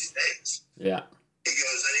back in 2 days. Yeah. He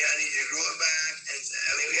goes, I need you to grow it back. And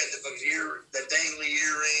I mean, we had the fucking the dangly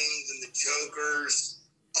earrings and the chokers,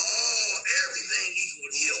 everything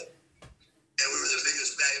equaled heel. And we were the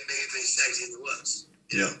biggest babyface tag team there was.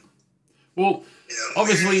 Yeah. Well,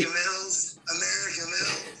 obviously.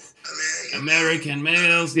 American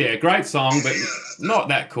Males. Yeah, great song, but not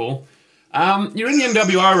that cool. You're in the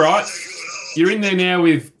NWO, right? You're in there now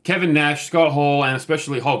with Kevin Nash, Scott Hall, and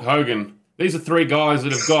especially Hulk Hogan. These are 3 guys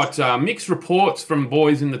that have got mixed reports from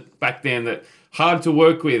boys in the back then that hard to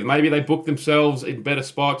work with. Maybe they booked themselves in better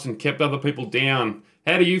spots and kept other people down.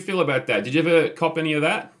 How do you feel about that? Did you ever cop any of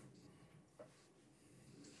that?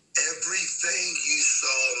 Everything you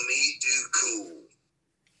saw me do cool,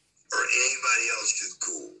 or anybody else do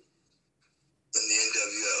cool in the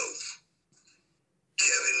NWO,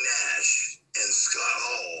 Kevin Nash and Scott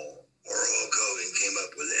Hall or Hulk Hogan came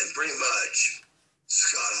up with it, and pretty much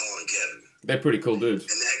Scott Hall and Kevin. They're pretty cool dudes.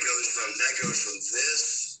 And that goes from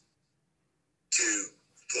this to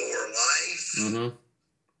For Life Mm-hmm.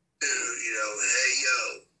 to hey yo,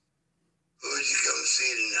 who would you come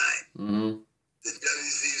see tonight? Mm-hmm. The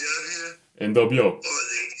WCW NWO. or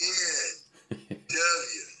the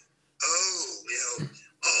NWO?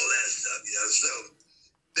 All that stuff. So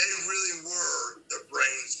they really were the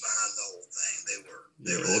brains behind the whole thing. They were.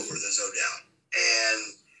 They really were. There's no doubt.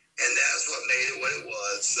 And that's what made it what it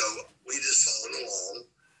was. So we just followed along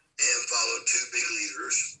and followed 2 big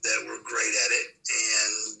leaders that were great at it,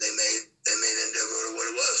 and they made NWO what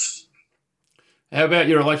it was. How about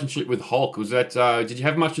your relationship with Hulk? Was that did you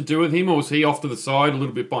have much to do with him, or was he off to the side a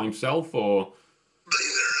little bit by himself, or?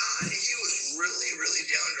 Believe it or not, he was really, really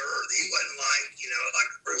down to earth. He wasn't like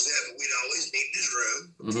for example, we'd always meet in his room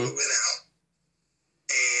before we went out,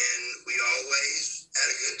 and we always had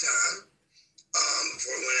a good time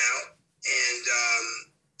before we went out, and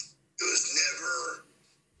it was never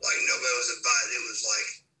like nobody was invited. It was like,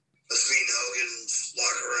 let's meet in Hogan's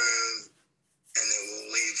locker room, and then we'll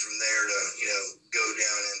leave from there to go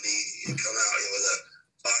down and come out with a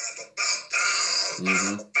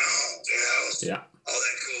Yeah. all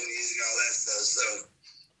that cool music, all that stuff. So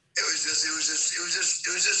it was just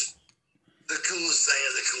the coolest thing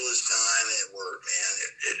at the coolest time, and it worked, man.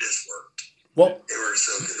 It just worked. It worked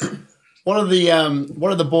so good. What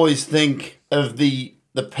do the boys think of the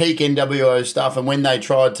peak NWO stuff, and when they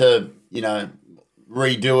tried to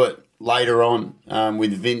redo it later on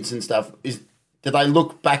with Vince and stuff? Did they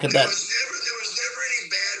look back at that? There was never any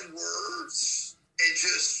bad words. It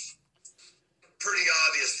just pretty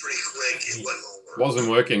obvious, pretty quick. It wasn't gonna work. Wasn't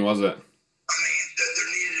working, was it? I mean, there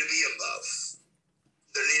needed to be a buff.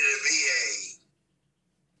 There needed to be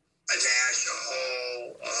a Nash, a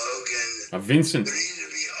Hall, a Hogan. A Vincent. There needed to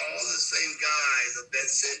be all the same guys, a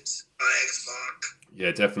Vincent, an X-Pac.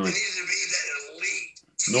 Yeah, definitely. There needed to be that elite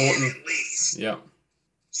Norton. at least. Yeah.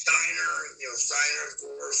 Steiner, of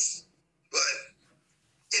course. But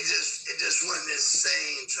it just wasn't the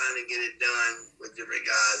same trying to get it done with different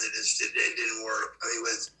guys. It didn't work. I mean,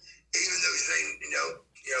 even though Shane,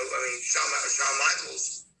 Shawn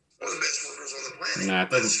Michaels, one of the best workers on the planet. Nah,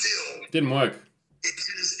 but still, didn't work.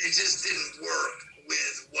 it just didn't work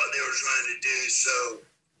with what they were trying to do. So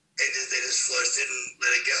they just flushed it and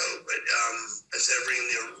let it go. But instead of bringing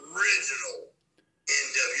the original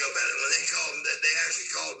NWO back, when they actually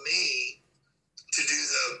called me to do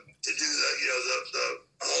the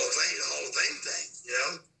Hall of Fame thing.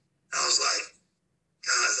 I was like,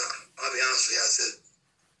 guys, I'll be honest with you. I said,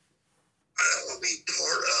 I don't want to be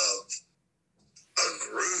part of a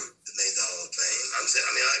group that made the Hall of Fame. I'd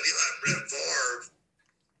be like Brett Favre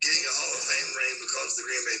getting a Hall of Fame ring because of the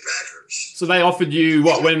Green Bay Packers. So they offered you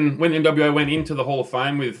what when NWO went into the Hall of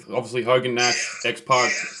Fame with obviously Hogan, Nash,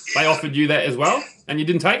 X-Pac. They offered you that as well, and you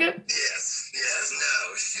didn't take it? Yes,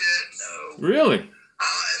 no, shit, no. Really?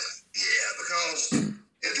 Because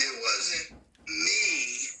if it wasn't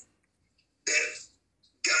me that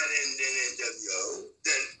got in NWO,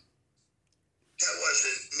 then that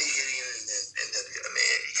wasn't me getting in NWO. I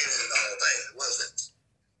mean, getting in the Hall of Fame. It wasn't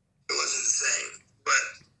the same. But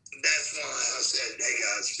that's why I said, hey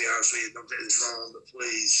guys, to be honest with you, don't take this wrong, but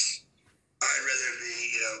please, I'd rather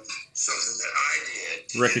be something that I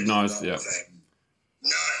did. Recognized, yeah. Not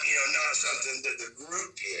something that the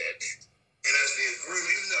group did, and as being a group,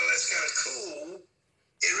 even though that's kind of cool,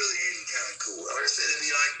 it really isn't kind of cool. Like I said, it'd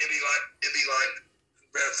be like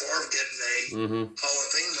Brett Favre getting a Hall of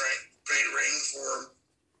Fame ring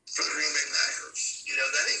for the Green Bay Packers. You know,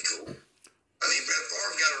 that ain't cool. I mean, Brett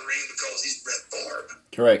Favre got a ring because he's Brett Favre.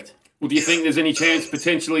 Correct. Well, do you think there's any chance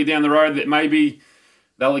potentially down the road that maybe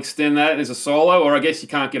they'll extend that as a solo? Or I guess you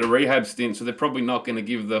can't get a rehab stint, so they're probably not going to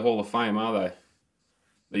give the Hall of Fame, are they?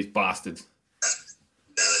 These bastards. Not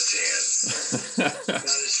a chance. Not a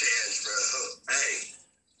chance, bro. Hey,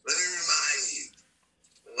 let me remind you,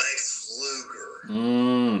 Lex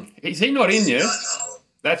Luger. Is he not in yet? Not all,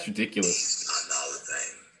 That's ridiculous. he's not all the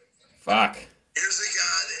thing. Fuck. Here's the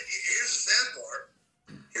sad part.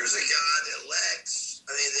 Here's a guy that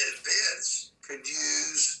Vince could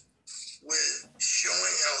use with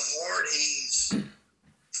showing how hard he's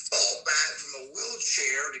fought back from a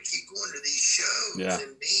wheelchair to keep going to these shows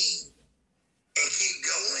and keep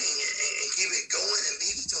going and keep it going and be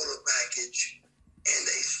the total package, and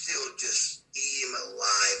they still just eat him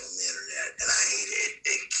alive on the internet, and I hate it.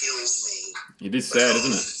 It kills me. It is sad,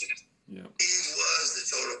 isn't it? Yeah. He was the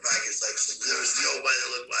total package. Like, there was nobody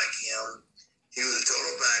that looked like him. He was a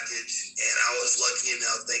total package, and I was lucky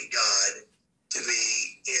enough, thank God, to be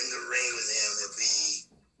in the ring with him and be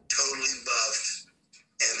totally buffed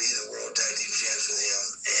and be the world tag team champs with him,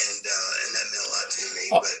 and that meant a lot to me.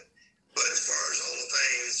 But as far as Hall of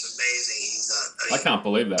Fame, it's amazing. He's not. I can't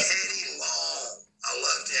believe that. Teddy Long, I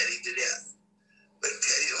love Teddy to death, but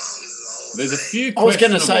Teddy Long is in the Hall of There's a Fame. few I was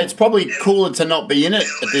going to say questionable- it's probably cooler to not be in it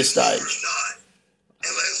at this stage.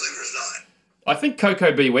 And Lex Luger's not. I think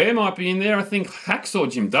Coco Beware might be in there. I think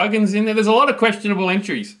Hacksaw Jim Duggan's in there. There's a lot of questionable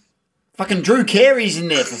entries. Fucking Drew Carey's in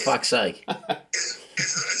there, for fuck's sake. It's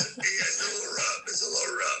a little rough. It's a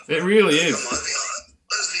little rough. It really is. Come on,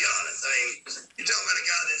 let's be honest. I mean, you're talking about a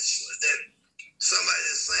guy that somebody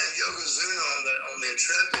that slammed Yokozuna on the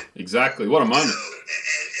Intrepid. Exactly. What a You moment. know,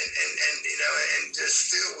 and just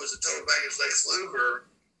still was a total package Lex Luger,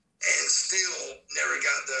 and still never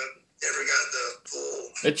got the full.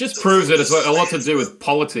 It just proves that it's a lot to do with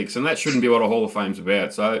politics, and that shouldn't be what a Hall of Fame's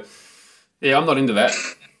about. So, yeah, I'm not into that.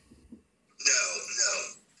 No,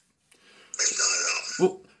 it's not at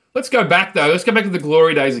all. Well, let's go back, though. Let's go back to the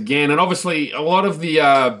glory days again. And obviously, a lot of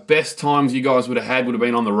the best times you guys would have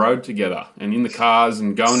been on the road together and in the cars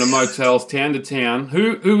and going to motels, town to town.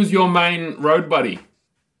 Who was your main road buddy?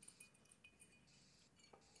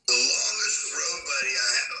 The longest road buddy I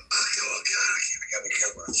have. Oh God, I gotta be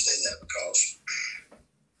careful when I say that because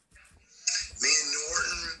me and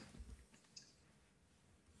Norton,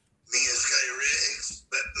 me and Scotty Riggs,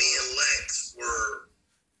 but me and Lex were,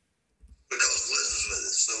 because Liz was with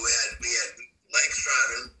us, so we had Lex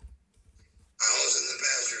driving. I was in the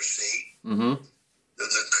passenger seat. Mm-hmm.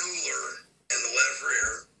 There's a cooler in the left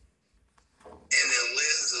rear, and then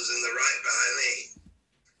Liz was in the right behind me.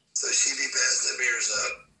 So she'd be passing the beers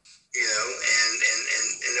up, you know, and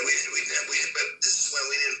but this is when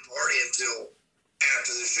we didn't party until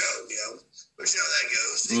after the show, you know. But you know how that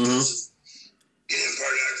goes. Because you didn't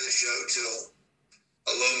party after the show till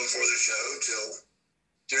a little before the show, till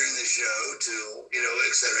during the show, till, you know,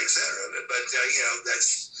 et cetera, et cetera. But you know,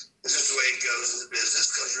 that's just the way it goes in the business,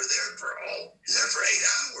 because you're there for 8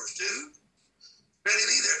 hours, dude. Ready to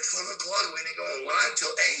be there at 12 o'clock. We didn't go live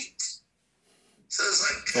till 8. So it's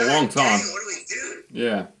like, A long time. dang, what do we do?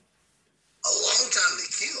 Yeah. A long time to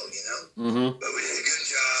kill, you know. Mm-hmm. But we did a good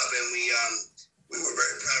job, and we were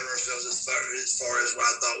very proud of ourselves as far as what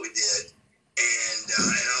I thought we did, and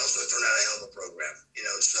also turned out a hell of a program, you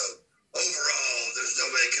know. So overall, there's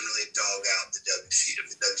nobody can really dog out the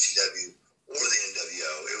WCW or the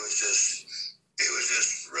NWO. It was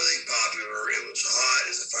just really popular. It was hot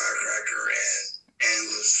as a firecracker, and it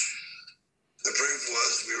was. The proof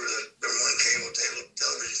was we were the number one cable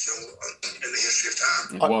television show in the history of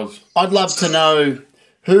time. It was. I'd love to know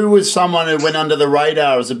who was someone who went under the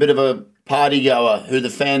radar as a bit of a party goer, who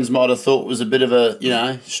the fans might have thought was a bit of a, you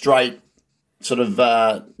know, straight sort of,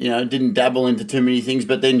 you know, didn't dabble into too many things,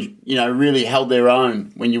 but then, you know, really held their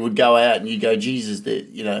own when you would go out and you go, Jesus,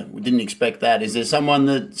 you know, we didn't expect that. Is there someone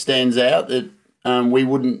that stands out that we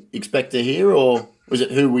wouldn't expect to hear, or was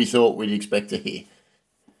it who we thought we'd expect to hear?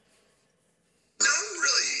 No,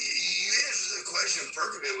 really, you answered the question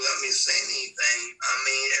perfectly without me saying anything. I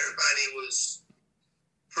mean, everybody was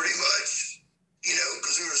pretty much, you know,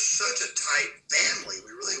 because we were such a tight family,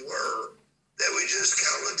 we really were, that we just kind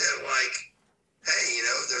of looked at it like, hey, you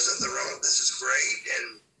know, if there's nothing wrong, this is great,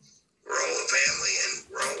 and we're all a family, and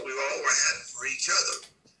we all were happy for each other.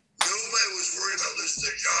 Nobody was worried about losing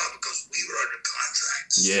their job because we were under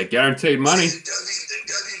contracts. Yeah, guaranteed money. The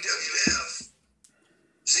WWF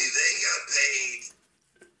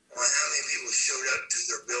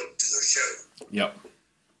Yep.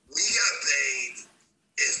 We got paid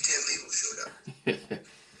if 10 people showed up.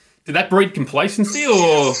 Did that breed complacency or? We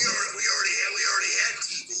already had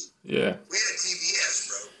TV. Yeah. We had TBS,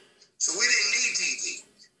 bro. So we didn't need TV.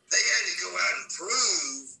 They had to go out and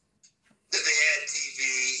prove that they had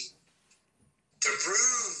TV to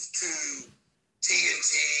prove to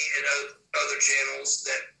TNT and other channels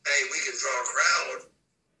that, hey, we can draw a crowd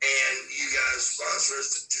and you guys sponsor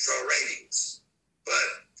us to draw ratings.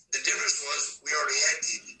 But the difference was we already had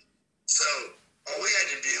TV. So all we had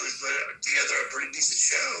to do was put together a pretty decent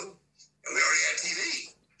show, and we already had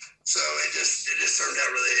TV. So it just turned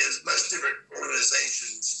out really as much different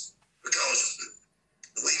organizations because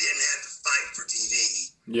we didn't have to fight for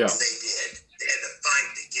TV. Yeah. And they did. They had to fight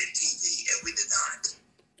to get TV, and we did not.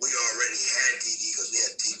 We already had TV because we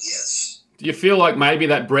had TBS. Do you feel like maybe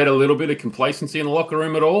that bred a little bit of complacency in the locker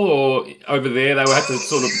room at all, or over there they would have to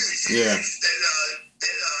sort of, yeah.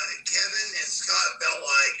 Kevin and Scott felt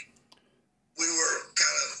like we were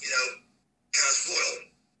kind of spoiled.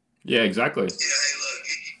 Yeah, exactly. Hey, look,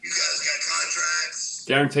 you guys got contracts.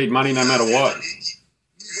 Guaranteed money no matter what.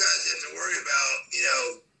 You guys have to worry about,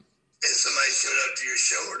 if somebody showed up to your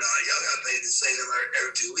show or not. Y'all got paid the same number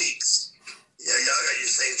every 2 weeks. Y'all got your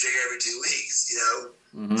same check every 2 weeks,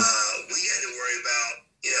 Mm-hmm. We had to worry about,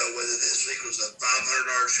 whether this week was a $500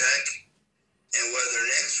 check and whether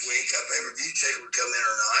next week a pay-per-view check would come in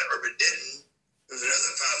or not, or if it didn't, it was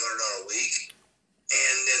another $500 week.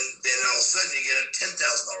 And then all of a sudden you get a $10,000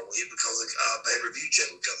 week because a pay-per-view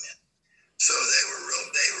check would come in. So they were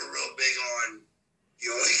real big on,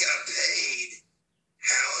 you only got paid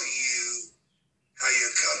how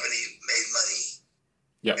your company made money.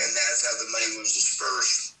 Yep. And that's how the money was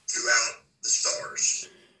dispersed throughout the stars.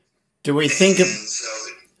 Do we think of... And so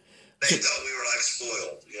they thought we were like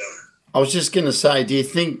spoiled, I was just going to say, do you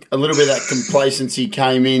think a little bit of that complacency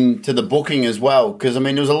came into the booking as well? Because, I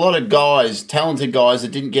mean, there was a lot of guys, talented guys,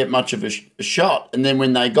 that didn't get much of a shot. And then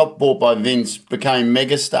when they got bought by Vince, became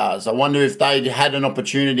megastars. I wonder if they'd had an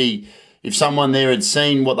opportunity, if someone there had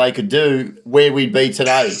seen what they could do, where we'd be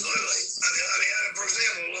today. Absolutely. I mean, for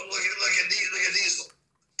example, look at Diesel.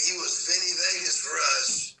 He was Vinny Vegas for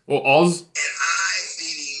us, Or Oz. and I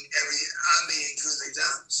beat him 2 or 3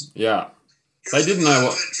 times. Yeah. They didn't know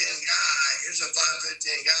what... Here's a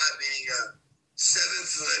 5'10" guy being a 7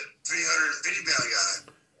 foot, 350-pound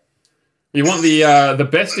guy. You want the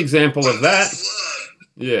best example of that?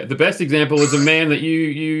 Yeah, the best example is a man that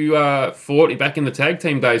you fought back in the tag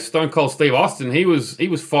team days, Stone Cold Steve Austin. He was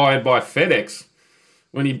fired by FedEx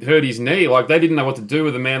when he hurt his knee. Like, they didn't know what to do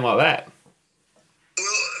with a man like that. Well,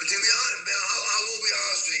 to be honest, Ben, I will be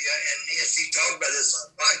honest with you, and Steve talked about this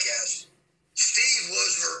on the podcast. Steve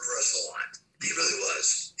was hurt for us a lot. He really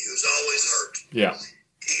was. He was always hurt. Yeah.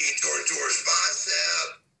 He tore his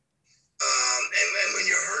bicep. And when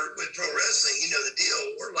you're hurt with pro wrestling, you know the deal.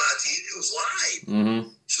 We're live. It was live.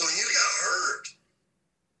 Mm-hmm. So when you got hurt,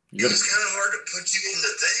 You it was kind of hard to put you in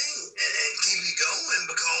the thing and keep you going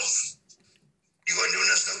because you weren't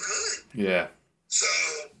doing us no good. Yeah. So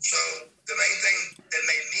the main thing that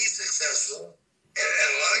made me successful and a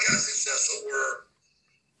lot of guys successful were,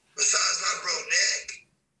 besides my broke neck,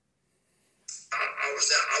 I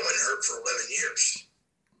wasn't hurt for 11 years.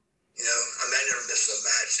 I never missed a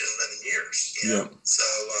match in 11 years. Yeah. So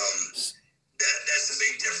that's a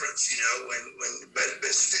big difference.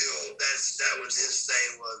 But still, that was his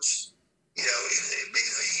thing. Was he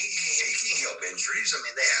can help injuries. I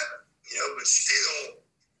mean, they happen. But still,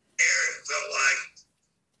 Eric felt like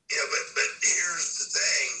But here's the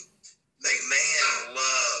thing: McMahon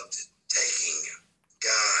loved taking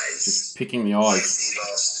guys Just picking the like eyes. Steve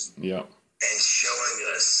Austin Yeah. and showing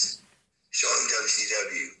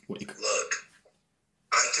WCW, look,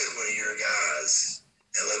 I took one of your guys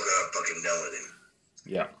and look what I fucking done with him.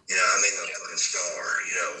 Yeah. I made him a fucking star,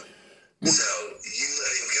 So you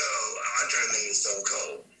let him go. I'm trying to make him Stone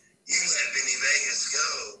Cold. You let Vinny Vegas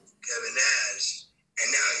go, Kevin Nash, and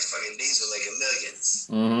now he's fucking Diesel making millions.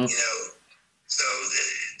 Mm-hmm. So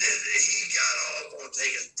he got off on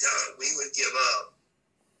taking talent we would give up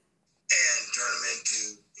and turn them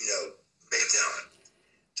into, big talent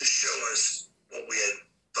to show us what we had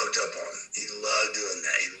fucked up on. He loved doing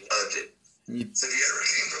that. He loved it. So if you ever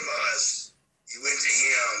came from us, you went to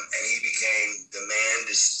him and he became the man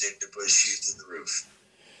to push you to the roof.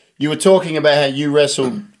 You were talking about how you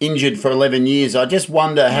wrestled injured for 11 years. I just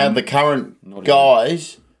wonder how the current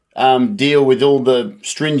guys deal with all the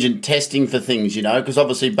stringent testing for things, because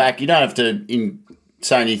obviously back, you don't have to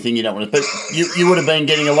say anything you don't want to, but you would have been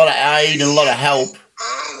getting a lot of aid and a lot of help.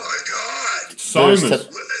 Oh, my God. Somas. We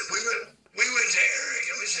went to Eric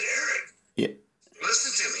and we said, Eric, Yeah.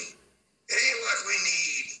 listen to me. It ain't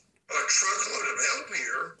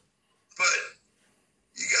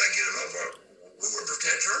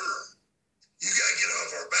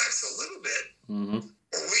Mm-hmm.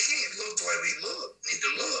 Or we can't look the way we need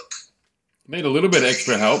to look. Need a little bit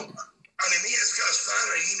extra help. I mean, me and Scott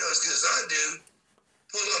Steiner, you know as good as I do,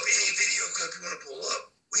 pull up any video clip you want to pull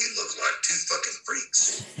up. We look like two fucking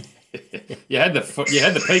freaks. You had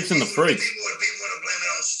the peaks and the freaks. People want to blame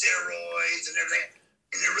it on steroids and everything.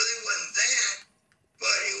 And it really wasn't that,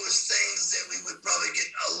 but it was things that we would probably get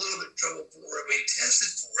a little bit in trouble for if we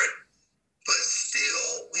tested for it. But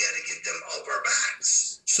still, we had to get them off our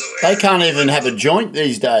backs. So They can't even have a joint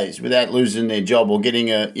these days without losing their job or getting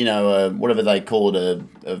whatever they call it,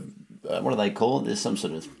 what do they call it? There's some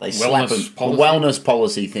sort of slap Wellness a policy. wellness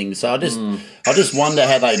policy thing. So I just wonder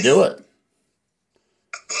how they do it. Well, let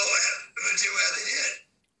me tell you how they did.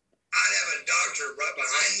 I'd have a doctor right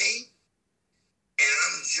behind me, and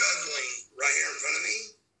I'm juggling right here in front of me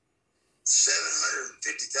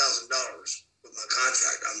 $750,000 with my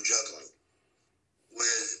contract. I'm juggling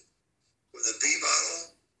with a pee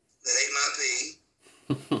bottle that ate my pee,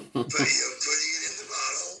 putting it in the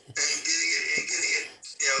bottle and getting it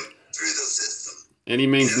through the system. Any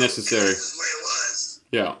means necessary. That's the way it was.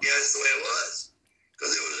 Yeah. Yeah, that's the way it was.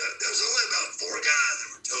 Because there was only about 4 guys that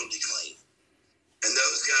were totally clean. And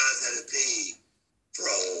those guys had to pee for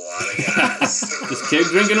a lot of guys. Just keep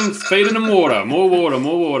drinking them, feeding them water. More water,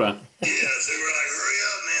 more water. Yeah, so we're like, hurry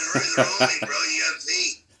up, man. Hurry the rolling, bro. You got to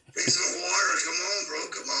pee. Drink some water. Come on, bro.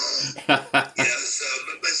 Come on.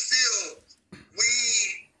 But still, we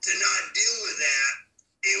did not deal with that.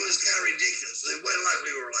 It was kind of ridiculous. It wasn't like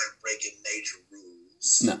we were like breaking major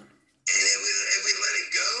rules. No. And if we let it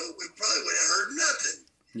go, we probably would have heard nothing.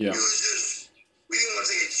 Yeah. It was just, we didn't want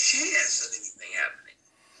to take a chance of anything happening.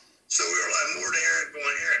 So we were like, more to Eric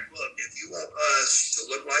going, Eric, look, if you want us to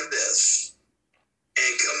look like this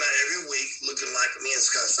and come out every week looking like me and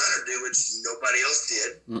Scott Steiner do, which nobody else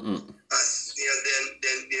did, then you got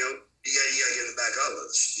to get him back off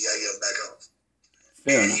of us. You got to get him back off.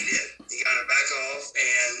 Fair And enough. he did. He got him back off,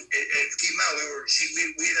 and keep in mind,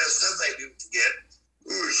 we that's another thing people forget.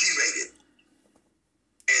 We were G-rated,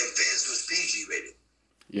 and Vince was PG-rated.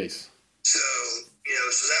 Yes. So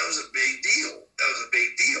that was a big deal.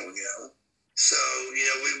 So,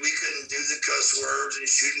 we couldn't do the cuss words and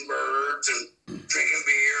shooting birds and drinking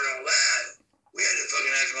beer and all that. We had to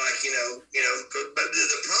fucking act like, but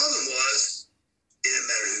the problem was, it didn't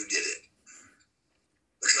matter who did it.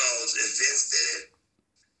 Because if Vince did it,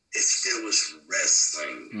 it still was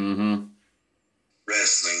wrestling. Mm-hmm.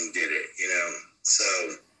 Wrestling did it, So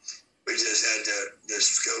we just had to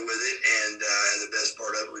just go with it and have the best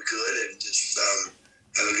part of it we could and just have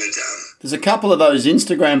a good time. There's a couple of those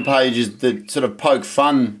Instagram pages that sort of poke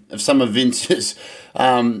fun of some of Vince's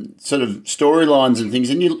sort of storylines and things,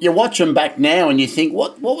 and you watch them back now and you think,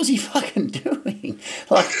 what was he fucking doing?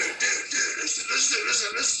 Like, Dude,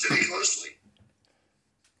 listen to me closely.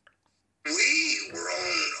 We were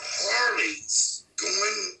on Harleys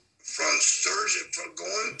going from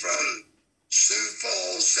Sioux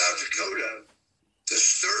Falls, South Dakota to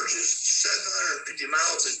Sturgis, 750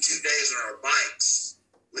 miles in 2 days on our bikes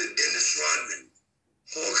with Dennis Rodman,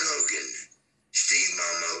 Hulk Hogan, Steve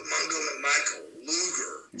Mongo McMichael,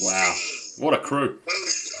 Luger, Wow. Sting, What a crew.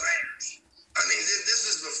 Ghost Riders. I mean, this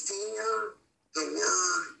is before the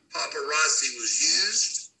word paparazzi was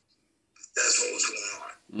used. That's what was going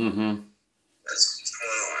on. Mm-hmm. That's what's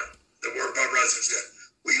going on. The word paparazzi was good.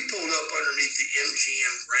 We pulled up underneath the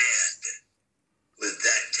MGM brand with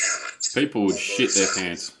that talent. People would on shit their both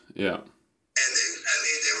pants. sides. Yeah. And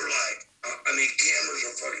they were like, cameras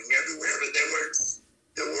are fucking everywhere, but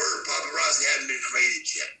the word paparazzi hadn't been created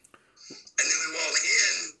yet. And then we walk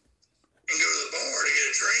in and go to the bar to get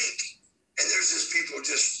a drink, and there's just people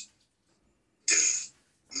just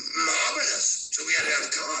mobbing us. So we had to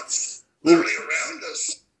have cops literally around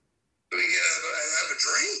us so we could have a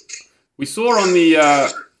drink. We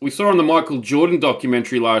saw on the Michael Jordan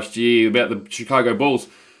documentary last year about the Chicago Bulls,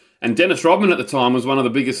 and Dennis Rodman at the time was one of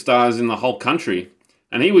the biggest stars in the whole country.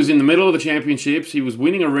 And he was in the middle of the championships, he was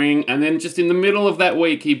winning a ring, and then just in the middle of that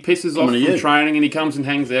week, he pisses off from training and he comes and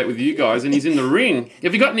hangs out with you guys, and he's in the ring.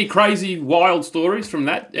 Have you got any crazy, wild stories from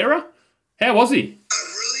that era? How was he? I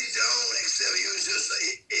really don't, except he was just,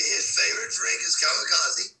 his favorite drink is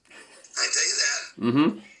kamikaze. I tell you that.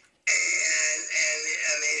 Mm-hmm. And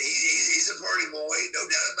I mean, he's a party boy, no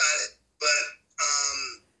doubt about it. But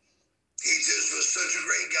he just was such a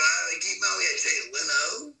great guy. Like, keep in mind, we had Jay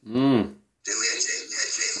Leno. Dude, we had Jay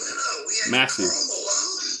Leno. We had Massive. Karl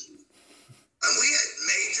Malone. And we had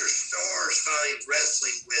major stars finally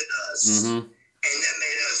wrestling with us. Mm-hmm. And that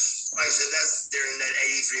made us, like I said, that's during that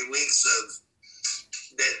 83 weeks of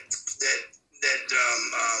that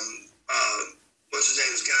what's his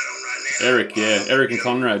name's got on right now? Eric and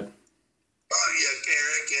Conrad.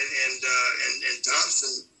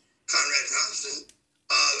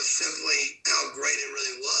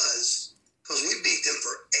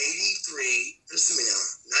 listen to me now,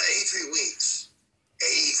 not 83 weeks,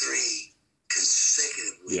 83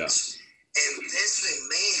 consecutive weeks. And Vince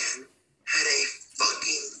McMahon had a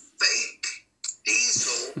fucking fake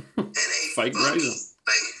Diesel and a Fake fucking Razor.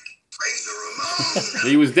 fake Razor Ramon.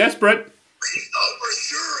 He was desperate. Oh, for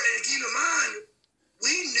sure. And keep in mind,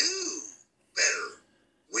 we knew better.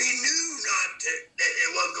 We knew that it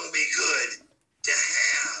wasn't going to be good to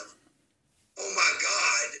have. Oh my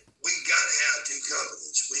God, we got to have two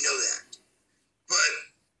companies. We know that. But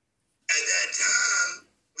at that time,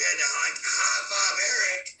 we had to like high five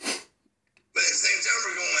Eric. But at the same time,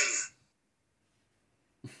 we're going,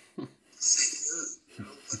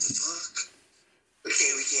 what the fuck? We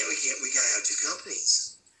gotta have two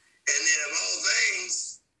companies. And then of all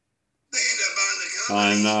things, they end up buying the company.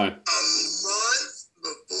 I know. A month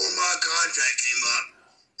before my contract came up,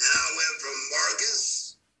 and I went from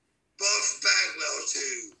Marcus Buff Bagwell to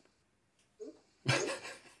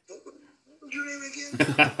what was your name again?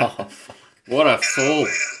 What a fool.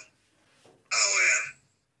 I went,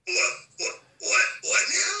 what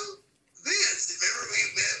now? Vince, remember we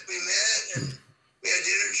met and we had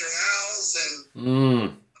dinner at your house and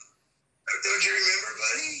don't you remember,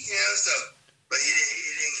 buddy? You know, so, but he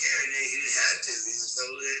didn't care. He didn't have to.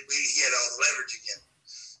 He had all the leverage again.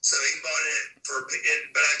 So he bought it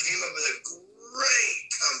but I came up with a great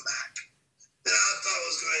comeback that I thought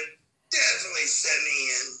was going to definitely set me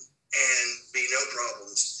in and be no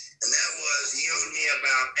problems. And that was, he owed me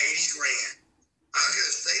about 80 grand. I could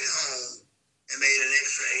have stayed home and made an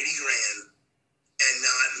extra 80 grand and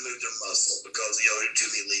not moved a muscle because he owed it to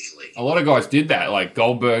me legally. A lot of guys did that, like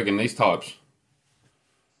Goldberg and these types.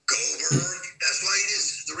 Goldberg, that's why you did.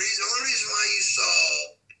 The only reason why you saw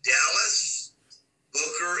Dallas,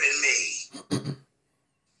 Booker, and me,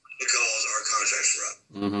 because our contracts were up.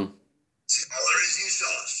 Mm-hmm. It's the only reason you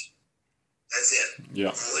saw us. That's it.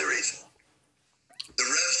 Yeah. Only reason. The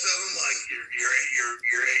rest of them, like your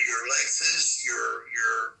Lexus, your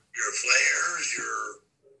Flares,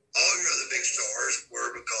 all your other big stars,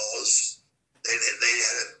 were because they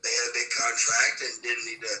had a big contract and didn't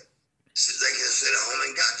need to. They could have sit at home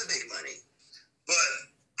and got the big money. But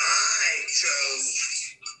I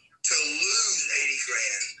chose to lose 80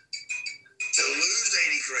 grand. To lose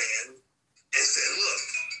 80 grand and said, look,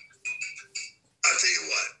 I'll tell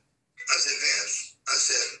you what. I said, Vince, I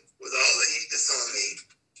said, with all the heat that's on me,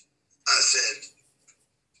 I said,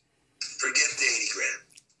 forget the 80 grand.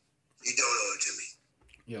 You don't owe it to me.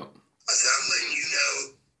 Yeah. I said, I'm letting you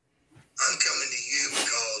know I'm coming to you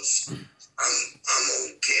because I'm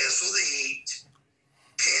going to cancel the heat,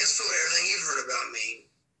 cancel everything you've heard about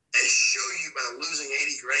me, and show you by losing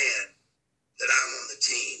 80 grand that I'm on the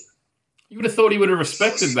team. You would have thought he would have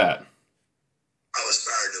respected that. I was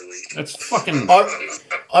fired in a week. That's fucking...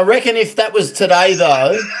 I reckon if that was today,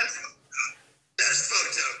 though, That's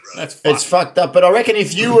fucked up, bro. That's it's fucked up. But I reckon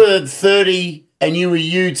if you were 30 and you were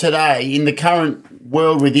you today in the current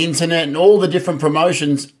world with internet and all the different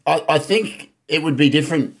promotions, I think it would be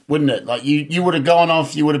different, wouldn't it? Like you would have gone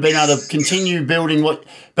off, you would have been able to continue building what,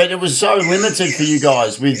 but it was so limited for you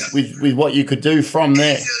guys with what you could do from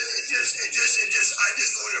there. I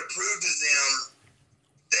just wanted to prove to them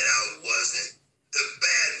that I wasn't the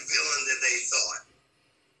bad villain that they thought.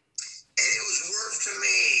 And it was worth to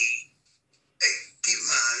me, hey, keep in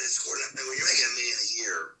mind, when you're making $1 million a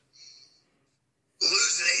year,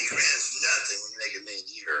 losing 80 grand is nothing when you make $1 million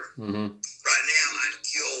a year. Mm-hmm. Right now, I'd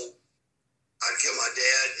kill my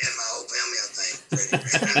dad and my whole family, I think.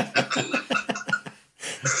 I'm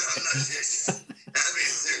not serious. I'm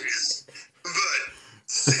being serious. But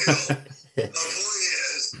still,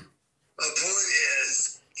 the point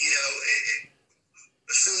is, you know,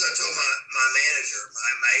 as soon as I told my manager,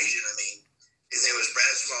 my agent, his name was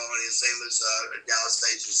Brad Small, and his name was Dallas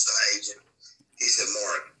Stage's agent, he said,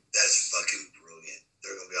 Mark, that's fucking brilliant.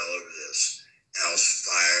 They're going to be all over this. And I was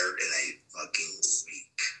fired in a fucking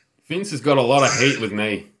week. Vince has got a lot of heat with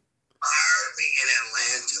me. Fired me in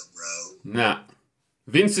Atlanta, bro. Nah.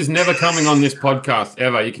 Vince is never coming on this podcast,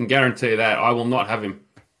 ever. You can guarantee that. I will not have him.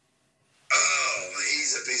 Oh,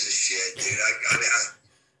 he's a piece of shit, dude. I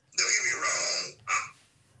don't get me wrong.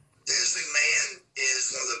 Vince McMahon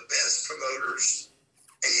is one of the best promoters,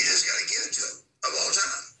 and you just got to give it to him of all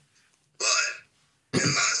time. But in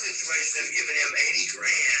my situation, I've given him 80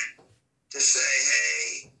 grand to say,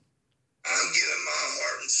 hey, I'm giving my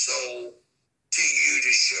heart and soul to you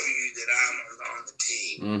to show you that I'm on the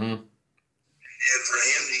team. Mm-hmm. And for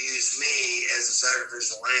him to use me as a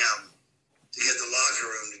sacrificial lamb to get the locker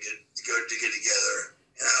room to get together,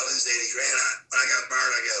 and I lose 80 grand. When I got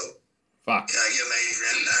fired, I go, Fuck. can I give him 80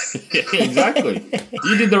 grand back? Exactly.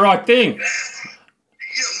 You did the right thing. You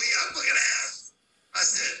know me, I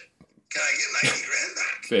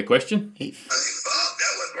Fair question. He, I think, fuck,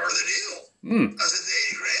 that wasn't part of the deal. I said, the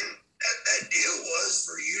 80 grand, that deal was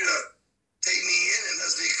for you to take me in and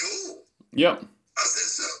us be cool. Yep. I said,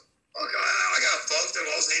 so, okay, I got fucked. I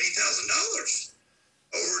lost $80,000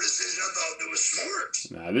 over a decision I thought that was smart.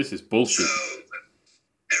 Nah, this is bullshit. So,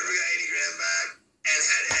 every got 80 grand back and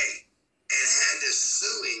had to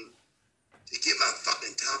sue him to get my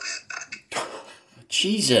fucking top hat back.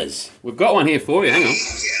 Jesus. We've got one here for you. Hang on. He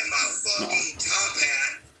got my fucking top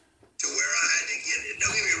hat to where I had to get it.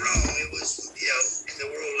 Don't get me wrong, it was, in the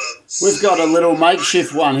world of... We've got a little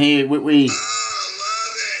makeshift one here. We I love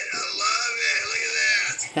it. Look at that.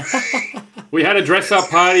 It's great. We had a dress-up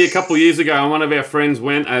party a couple of years ago, and one of our friends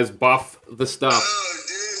went as Buff the Stuff. Oh, dude,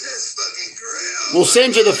 that's fucking great. We'll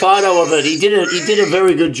send you the photo of it. He did a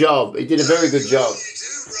very good job. He did a very good job. You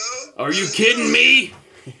too, bro. Are you kidding me?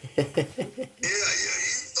 Yeah, you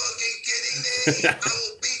fucking kidding me? I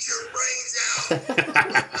will beat your brains out.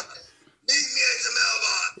 Meet me at the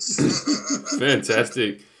mailbox.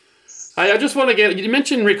 Fantastic. Hey, I just want to you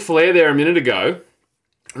mentioned Ric Flair there a minute ago.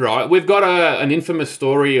 Right, we've got an infamous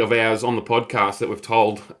story of ours on the podcast that we've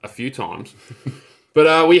told a few times.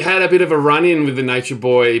 But we had a bit of a run-in with the Nature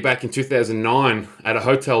Boy back in 2009 at a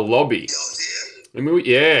hotel lobby.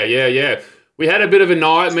 Yeah. We had a bit of a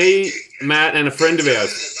night, me, Matt, and a friend of ours. I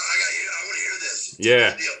want to hear this.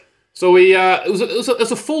 Yeah. Deal. So it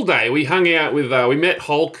was a full day. We hung out with, we met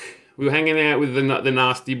Hulk. We were hanging out with the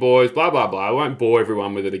Nasty Boys, blah, blah, blah. I won't bore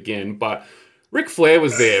everyone with it again, but Ric Flair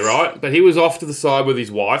was there, right? But he was off to the side with his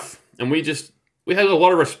wife, and we had a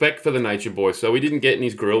lot of respect for the Nature Boy, so we didn't get in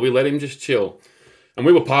his grill. We let him just chill. And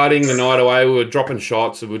we were partying the night away. We were dropping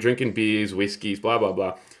shots. We were drinking beers, whiskeys, blah, blah,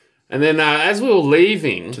 blah. And then as we were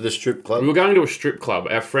leaving... To the strip club. We were going to a strip club.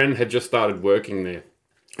 Our friend had just started working there.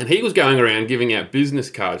 And he was going around giving out business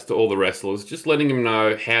cards to all the wrestlers, just letting them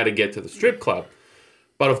know how to get to the strip club.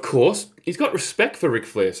 But of course, he's got respect for Ric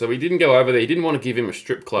Flair, so he didn't go over there. He didn't want to give him a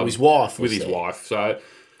strip club His wife with was his there. wife. So I was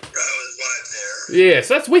right there. yeah,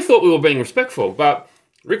 so we thought we were being respectful, but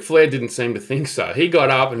Ric Flair didn't seem to think so. He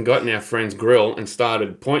got up and got in our friend's grill and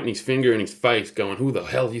started pointing his finger in his face, going, "Who the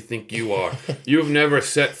hell do you think you are? You've never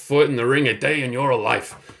set foot in the ring a day in your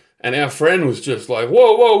life." And our friend was just like,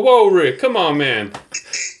 "Whoa, whoa, whoa, Rick, come on, man."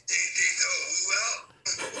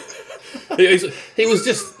 He was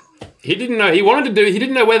just... He didn't know. He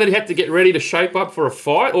didn't know whether he had to get ready to shape up for a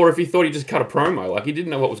fight or if he thought he just cut a promo. Like, he didn't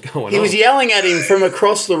know what was going on. He was yelling at him from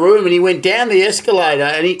across the room, and he went down the escalator,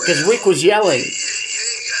 and because Rick was yelling. You ain't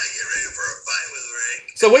got to get ready for a fight with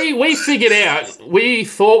Rick. So we figured out, we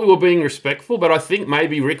thought we were being respectful, but I think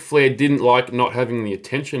maybe Ric Flair didn't like not having the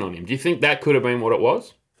attention on him. Do you think that could have been what it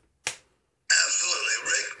was? Absolutely.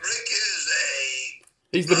 Rick is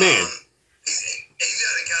He's the man. he's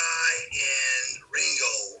got a guy in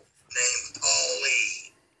Ringo named Paul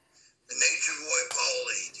Lee. The Nature Boy Paul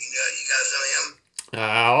Lee. Do you guys know him?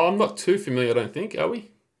 I'm not too familiar, I don't think, are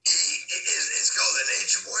we? It's called the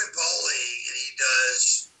Nature Boy Paul Lee, and he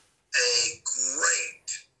does a great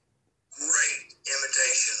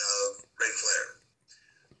imitation of Ric Flair.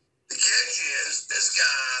 The catch is, this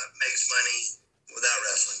guy makes money without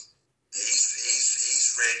wrestling.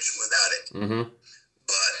 He's rich without it. Mm-hmm.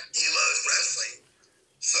 But he loves wrestling.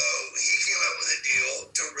 So he came up with a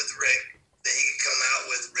deal with Rick that he could come out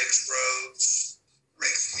with Rick's robes,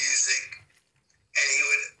 Rick's music, and he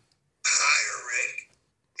would hire Rick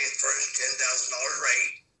for his $10,000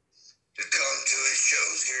 rate to come to his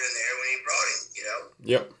shows here and there when he brought him,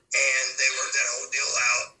 Yep. And they worked that whole deal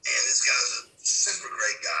out, and this guy's a super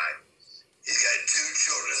great guy. He's got 2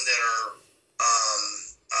 children that are,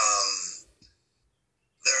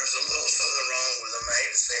 there's a little something wrong with them. I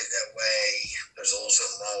hate to say it that way. There's a little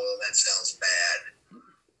something wrong with them. That sounds bad.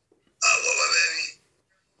 What, baby?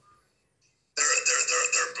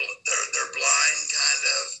 They're blind, kind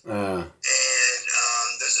of. And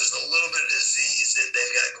there's just a little bit of disease that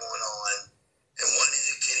they've got going on. And one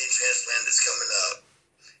needs a kidney transplant that's coming up.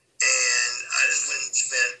 And I just went and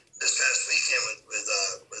spent this past weekend with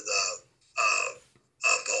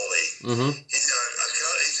Paulie. Mm-hmm. He's got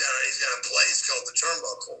a place called the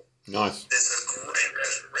Turnbuckle. Nice. It's a great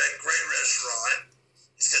restaurant.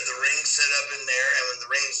 He's got the ring set up in there, and when the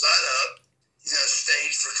ring's not up, he's got a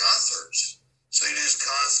stage for concerts. So he does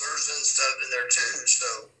concerts and stuff in there too.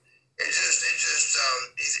 So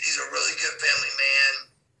he's a really good family man.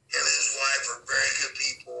 Him and his wife are very good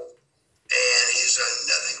people, and he's done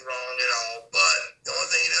nothing wrong at all. But the only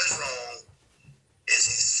thing he does wrong is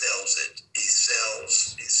he sells it. He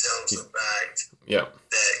sells the fact Yep.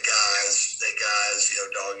 that guys,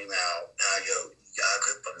 dog him out. And I go, you gotta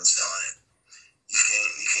quit fucking selling it. You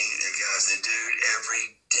can't, that guy's the dude every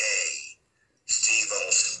day. Steve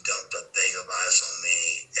Austin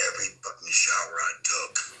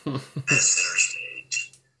at center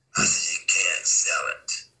stage. I said, you can't sell it.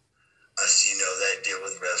 I said, you know that deal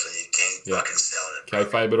with wrestling, you can't fucking sell it.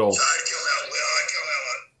 Kayfabe it all. So I come out,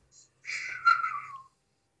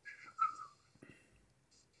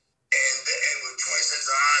 and with 20 cents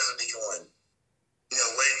of eyes, I'd be going,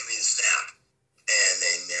 waiting for me to snap. And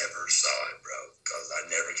they never saw it, bro, because I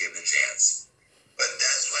never gave it a chance. But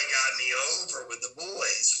that's what got me over with the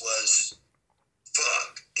boys was,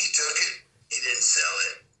 fuck, he took it, he didn't sell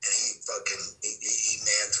it, and he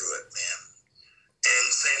man through it, man. And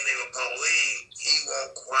same thing with Paul Lee, he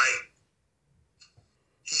won't quite,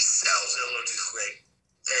 he sells it a little too quick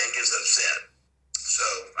and gets upset. So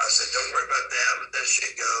I said, don't worry about that, let that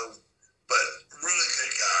shit go. But really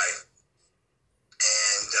good guy.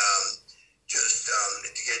 And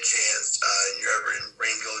if you get a chance, you're ever in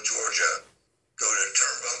Greenville, Georgia, go to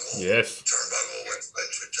Turnbuckle. Yes. Turnbuckle, which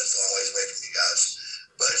is just a long ways away from you guys.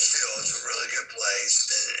 But still, it's a really good place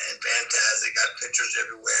and fantastic. Got pictures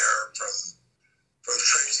everywhere from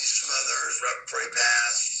Tracy Smothers right before he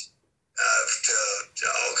passed to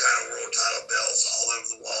all kind of world title belts all over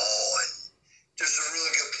the wall. And just a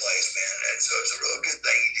really good place, man. And so it's a real good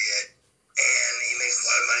thing he did. And he makes a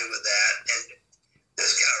lot of money with that. And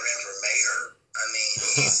this guy ran for mayor. I mean,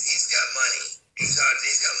 he's got money. He's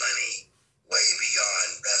got money way beyond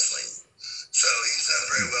wrestling. So he's done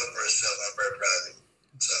very well for himself. I'm very proud of him.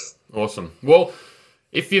 So Awesome. Well,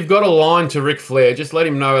 if you've got a line to Ric Flair, just let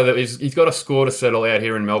him know that he's got a score to settle out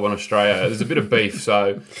here in Melbourne, Australia. There's a bit of beef,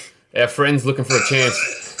 so our friend's looking for a chance.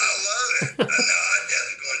 I love it. I'm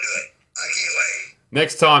definitely going to do it. I can't wait.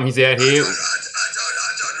 Next time he's out here, I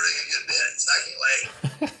told Rick a good bit. So I can't wait.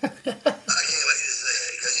 I can't wait to say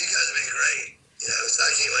it because you guys have been great. So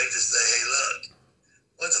I can't wait to say, hey, look,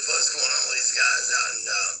 what the fuck's going on with these guys out in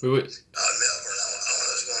Melbourne? I want to know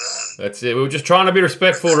what's going on. that's it. We were just trying to be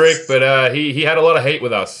respectful, Rick, but he had a lot of heat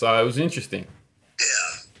with us, so it was interesting. Yeah.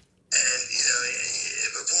 And,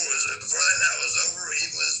 before that night was over,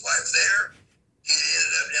 even with his wife there, he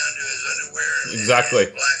ended up down to his underwear and Exactly.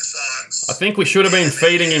 and black socks. I think we should have been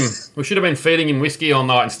feeding him. We should have been feeding him whiskey all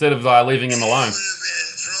night instead of leaving him alone. He would have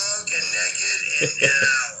been drunk and naked in an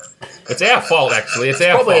hour. It's our fault, actually. It's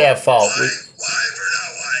our Probably our fault. fault. Wife or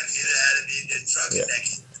not wife, he'd have had to be drunk and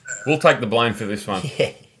naked. We'll take the blame for this one.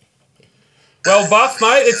 Yeah. Well, Buff,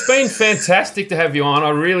 mate, it's been fantastic to have you on. I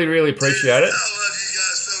really, really appreciate it. I love you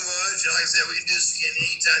guys so much. Like I said, we can do this again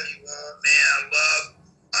anytime you want, man.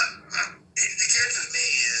 The catch with me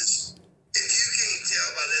is, if you can't tell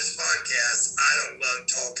by this podcast, I don't love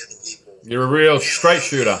talking to people. You're a real straight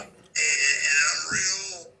shooter. And I'm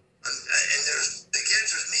real. And there's the catch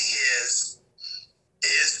with me is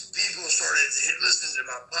people started listening to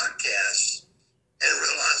my podcast and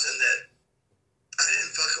realizing that I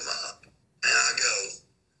didn't fuck them up. And I go,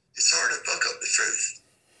 it's hard to fuck up the truth.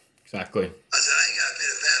 Exactly. I said, I ain't got to pay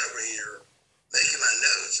the fat over here making my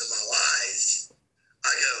notes and my lies.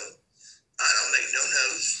 I go, I don't make no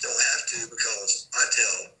notes, don't have to, because I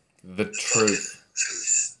tell The the truth. fucking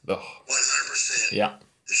truth. The 100%. yeah.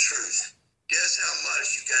 The truth. Guess how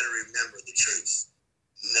much you got to remember the truth?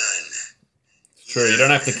 None. True. You don't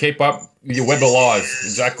have to keep up your web alive.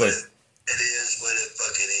 Exactly. It is what it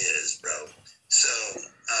fucking is, bro. So,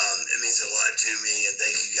 it means a lot to me, and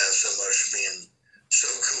thank you guys so much for being so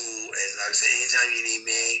cool. And like I said, anytime you need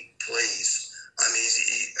me, please. I mean,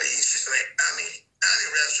 how many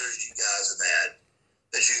wrestlers you guys have had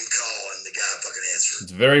that you can call and the guy fucking answers?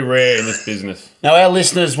 It's very rare in this business. Now, our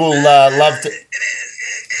listeners will love to. And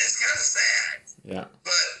it's kind of sad, Yeah.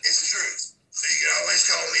 but it's the truth. So you can always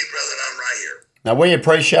call me, brother, and I'm right here. Now, we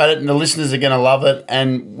appreciate it, and the listeners are going to love it.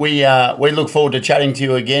 And we look forward to chatting to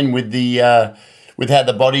you again with the with how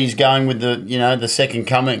the body's going with the second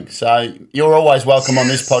coming. So you're always welcome on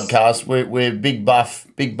this podcast. We're big buff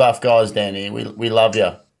guys down here. We love you.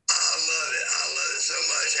 I love it so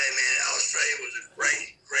much. Hey, man, Australia was a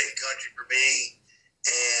great country for me,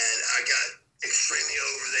 and I got extremely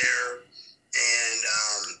over there, and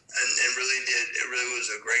it really was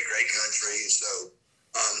a great country. So,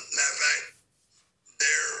 matter of fact,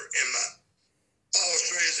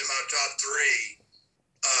 Australia's in my top 3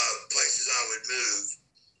 places I would move.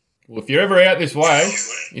 Well, if you're ever out this way,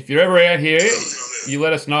 if you're ever out here, you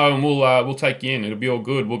let us know and we'll take you in. It'll be all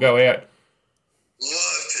good. We'll go out.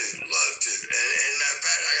 Love to. And matter of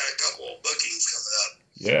fact, I got a couple of bookings coming up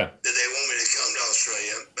Yeah. that they want me to come to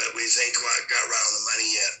Australia, but we just ain't quite got right on the money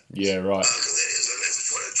yet. Yeah, right. Because it's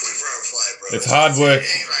a 24-hour flight, bro. It's hard work. It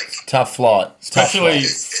ain't like, Tough flight.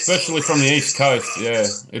 Especially from the East Coast. Yeah.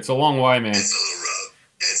 It's a long way, man. it's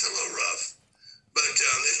a little rough. But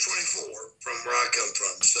it's 24 from where I come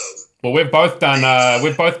from. So Well, we've both done.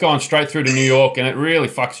 We've both gone straight through to New York, and it really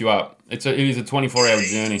fucks you up. It is a 24-hour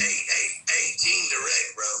journey. 18 direct,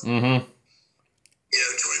 bro. Mm-hmm. 24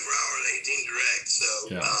 hours, 18 direct. So,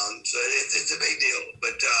 Yeah. so it's a big deal.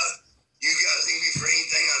 But you guys need me for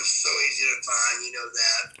anything. I'm so easy to find. You know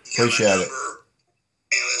that. You got my Appreciate it. number,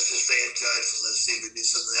 and let's just stay in touch. And let's see if we do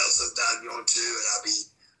something else sometime you want to. And I'll be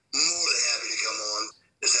more than happy to come on.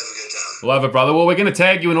 Just have a good time. Love it, brother. Well, we're going to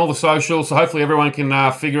tag you in all the socials, so hopefully everyone can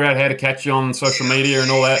figure out how to catch you on social media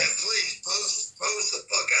and all that. Yeah, please post the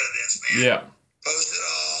fuck out of this, man. Yeah. Post it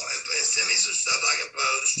all and send me some stuff I can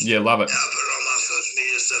post. Yeah, love it. And I'll put it on my social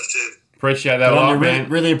media stuff too. Appreciate that a lot, really, man.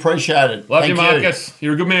 really appreciate it. Love Thank you, Marcus.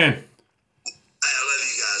 You're a good man. I love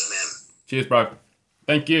you guys, man. Cheers, bro.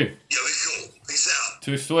 Thank you. Yeah, we cool. Peace out.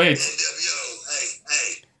 Too sweet. NWO.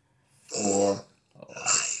 Hey. Or-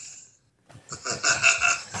 All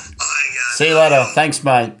right, guys. See you later. Thanks,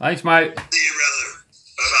 mate. Thanks, mate. See you, brother.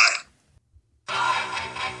 Bye-bye.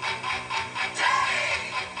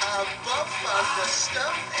 I'm buff on the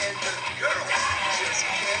stuff and the girls just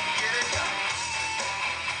can't get enough.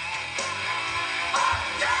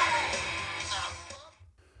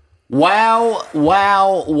 Wow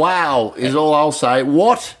is all I'll say.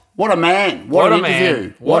 What a man. What What an a man.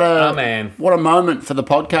 interview. What a man. What a moment for the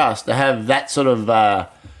podcast to have that sort of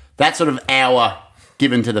hour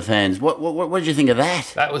given to the fans. What did you think of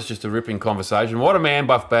that? That was just a ripping conversation. What a man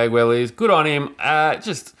Buff Bagwell is. Good on him.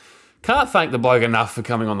 Just can't thank the bloke enough for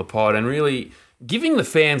coming on the pod and really giving the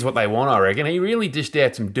fans what they want, I reckon. He really dished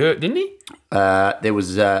out some dirt, didn't he? There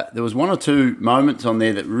was one or two moments on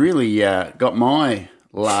there that really got my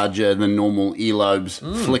larger than normal earlobes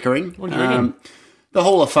flickering. What do you reckon? The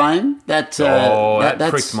Hall of Fame. That That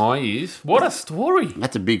pricked my ears. What a story.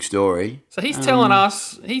 That's a big story. So he's telling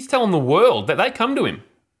the world that they come to him.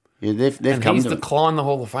 Yeah, they've And come he's to it. declined the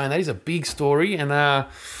Hall of Fame. That is a big story and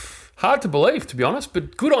hard to believe, to be honest.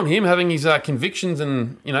 But good on him having his convictions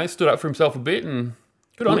and, stood up for himself a bit and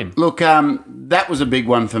good on him. Look, that was a big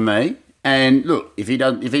one for me. And look, if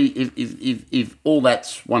all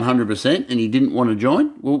that's 100% and he didn't want to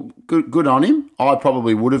join, well, good on him. I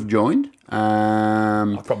probably would have joined.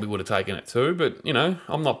 I probably would have taken it too, but,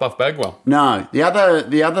 I'm not Buff Bagwell. No, the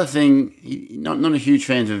other thing, not a huge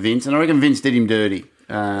fan of Vince, and I reckon Vince did him dirty.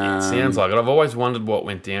 Sounds like it. I've always wondered what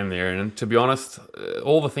went down there. And to be honest,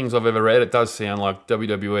 all the things I've ever read, it does sound like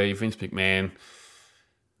WWE, Vince McMahon,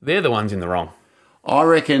 they're the ones in the wrong. I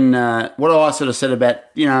reckon what I sort of said about,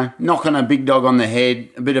 knocking a big dog on the head,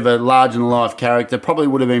 a bit of a larger-than-life character, probably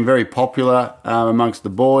would have been very popular amongst the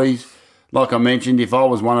boys. Like I mentioned, if I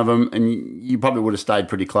was one of them, and you probably would have stayed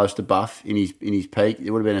pretty close to Buff in his peak,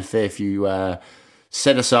 there would have been a fair few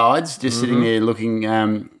set-asides just sitting there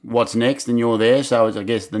looking what's next, and you're there, so it's, I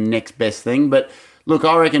guess, the next best thing. But look,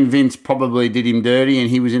 I reckon Vince probably did him dirty, and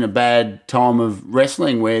he was in a bad time of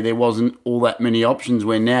wrestling where there wasn't all that many options,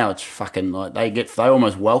 where now it's fucking like they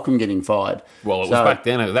almost welcome getting fired. Well, it was back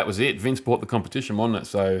then. That was it. Vince bought the competition, wasn't it?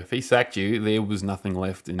 So if he sacked you, there was nothing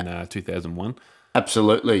left in 2001.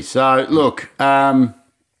 Absolutely. So, look, can't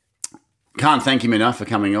thank him enough for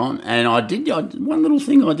coming on. And one little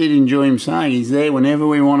thing I did enjoy him saying, he's there whenever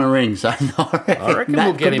we want to ring. So I reckon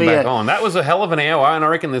we'll get him back on. That was a hell of an hour, and I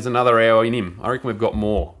reckon there's another hour in him. I reckon we've got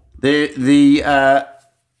more. The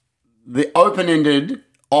open-ended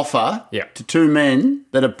offer to two men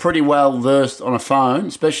that are pretty well versed on a phone,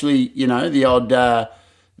 especially, the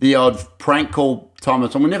odd prank call time.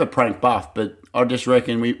 We never prank Buff, but I just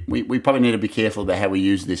reckon we probably need to be careful about how we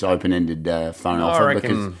use this open-ended phone offer,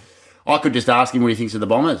 because I could just ask him what he thinks of the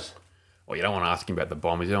Bombers. Well, you don't want to ask him about the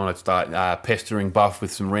Bombers. You don't want to start pestering Buff with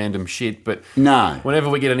some random shit. But no, whenever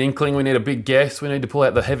we get an inkling, we need a big guest. We need to pull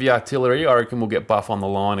out the heavy artillery. I reckon we'll get Buff on the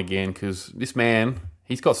line again, because this man,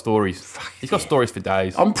 he's got stories. He's got stories for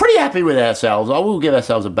days. I'm pretty happy with ourselves. I will give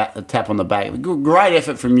ourselves a tap on the back. Great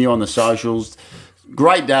effort from you on the socials.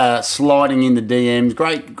 Great sliding in the DMs.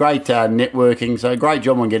 Great networking. So great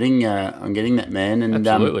job on getting that man. And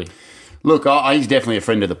absolutely. Look, he's definitely a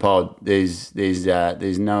friend of the pod. There's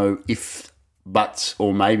no if, buts,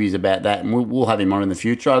 or maybes about that, and we'll have him on in the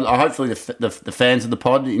future. Hopefully the fans of the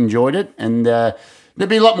pod enjoyed it, and there'll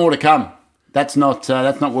be a lot more to come. That's not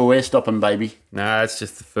where we're stopping, baby. Nah, it's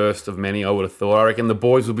just the first of many. I would have thought. I reckon the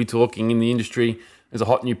boys will be talking in the industry. There's a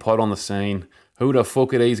hot new pod on the scene. Who the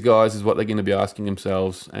fuck are these guys is what they're going to be asking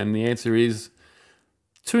themselves. And the answer is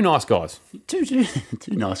two nice guys. Two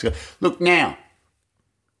nice guys. Look, now,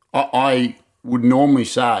 I would normally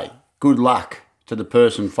say good luck to the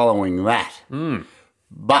person following that.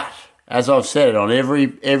 But, as I've said it on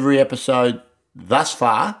every episode thus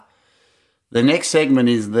far, The next segment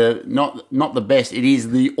is not the best. It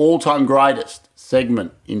is the all-time greatest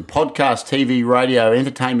segment in podcast, TV, radio,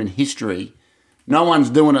 entertainment history. No one's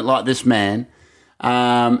doing it like this man.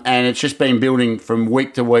 And it's just been building from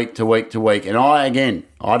week to week to week to week. And I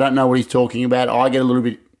don't know what he's talking about. I get a little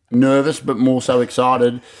bit nervous, but more so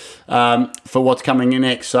excited for what's coming in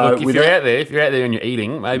next. So Look, if you're out there and you're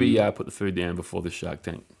eating, maybe put the food down before the Shark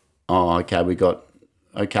Tank. Oh, okay.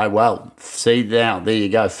 Well, see now, there you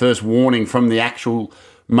go. First warning from the actual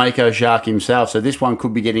Mako Shark himself. So this one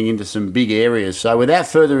could be getting into some big areas. So without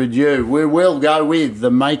further ado, we will go with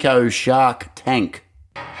the Mako Shark Tank.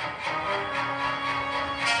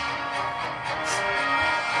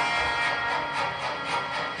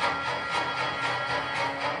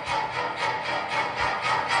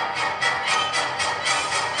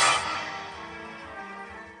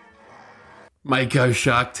 Mako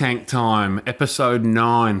Shark Tank time, episode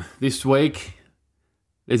 9. This week,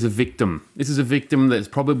 there's a victim. This is a victim that's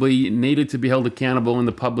probably needed to be held accountable in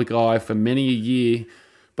the public eye for many a year,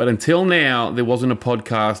 but until now, there wasn't a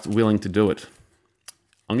podcast willing to do it.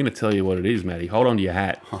 I'm going to tell you what it is, Matty. Hold on to your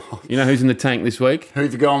hat. You know who's in the tank this week?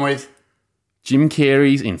 Who've you gone with? Jim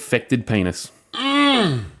Carrey's infected penis.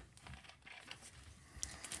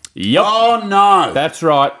 Yep. Oh, no. That's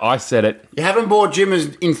right. I said it. You haven't brought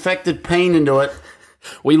Jim's infected peen into it.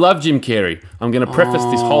 We love Jim Carrey. I'm going to preface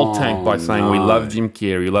this whole tank by saying we love Jim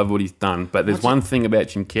Carrey. We love what he's done. But there's one thing about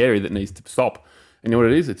Jim Carrey that needs to stop. And you know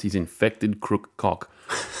what it is? It's his infected crook cock.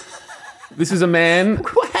 This is a man...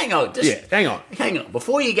 Hang on. Hang on. Hang on.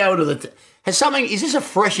 Before you go into the... is this a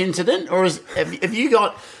fresh incident? Or have you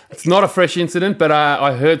got... It's not a fresh incident, but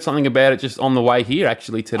I heard something about it just on the way here,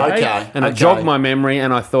 actually, today. Okay. And it jogged my memory,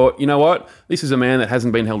 and I thought, you know what? This is a man that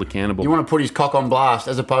hasn't been held accountable. You want to put his cock on blast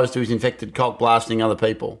as opposed to his infected cock blasting other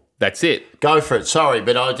people. That's it. Go for it. Sorry,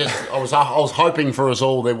 but I was hoping for us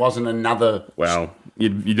all there wasn't another... Well,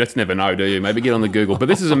 you just never know, do you? Maybe get on the Google. But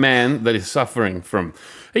this is a man that is suffering from...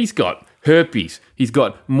 He's got herpes. He's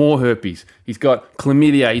got more herpes. He's got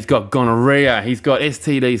chlamydia. He's got gonorrhea. He's got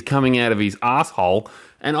STDs coming out of his asshole.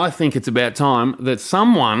 And I think it's about time that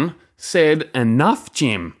someone said, enough,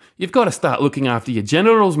 Jim. You've got to start looking after your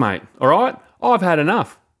genitals, mate. All right? I've had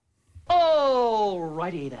enough.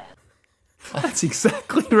 Alrighty then. That's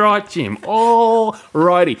exactly right, Jim.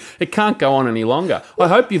 Alrighty. It can't go on any longer. I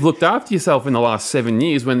hope you've looked after yourself in the last 7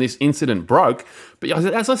 years when this incident broke. But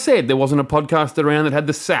as I said, there wasn't a podcast around that had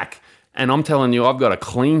the sack. And I'm telling you, I've got a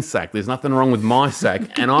clean sack. There's nothing wrong with my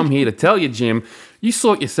sack. And I'm here to tell you, Jim, you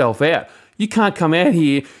sort yourself out. You can't come out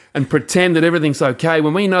here and pretend that everything's okay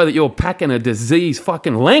when we know that you're packing a disease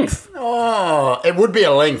fucking length. Oh, it would be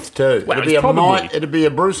a length too. Well, It'd be a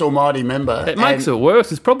Bruce Almighty member. It makes it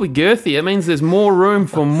worse. It's probably girthy. It means there's more room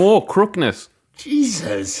for more crookness.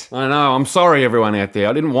 Jesus. I know. I'm sorry, everyone out there.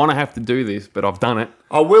 I didn't want to have to do this, but I've done it.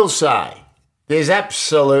 I will say, there's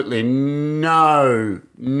absolutely no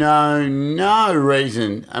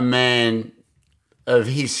reason a man of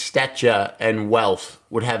his stature and wealth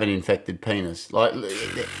would have an infected penis. Like,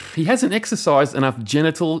 He hasn't exercised enough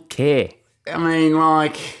genital care. I mean,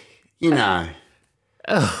 like, you know,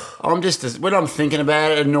 when I'm thinking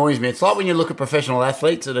about it, it annoys me. It's like when you look at professional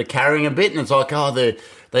athletes that are carrying a bit, and it's like, oh,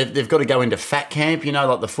 they've got to go into fat camp, you know,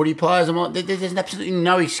 like the footy players. I'm like, there's absolutely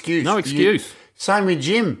no excuse. No excuse. Same with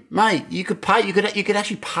Jim, mate. You could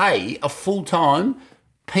actually pay a full-time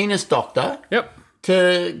penis doctor. Yep.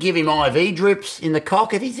 To give him IV drips in the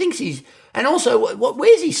cock if he thinks he's... And also,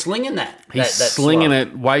 where's he slinging that? He's slinging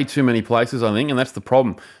it way too many places, I think, and that's the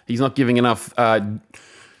problem. He's not giving enough...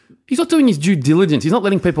 he's not doing his due diligence. He's not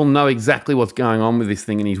letting people know exactly what's going on with this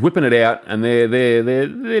thing, and he's whipping it out, and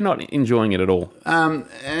they're not enjoying it at all. And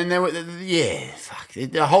fuck.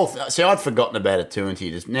 The whole... See, I'd forgotten about it too until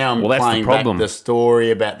you just... Now I'm playing back the story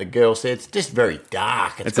about the girl. See, it's just very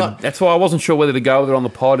dark. That's why I wasn't sure whether to go with it on the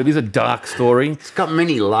pod. It is a dark story. It's got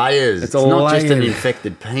many layers. It's not just an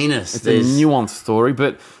infected penis. It's a nuanced story,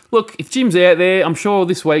 but... Look, if Jim's out there, I'm sure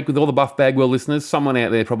this week with all the Buff Bagwell listeners, someone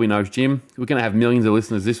out there probably knows Jim. We're going to have millions of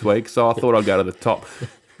listeners this week, so I thought I'd go to the top.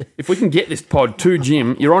 If we can get this pod to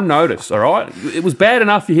Jim, you're on notice, all right? It was bad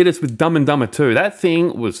enough you hit us with Dumb and Dumber 2. That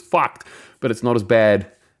thing was fucked, but it's not as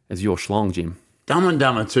bad as your schlong, Jim. Dumb and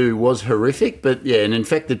Dumber 2 was horrific, but yeah, an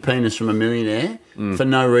infected penis from a millionaire for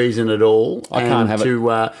no reason at all. I can't have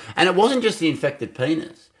it. And it wasn't just the infected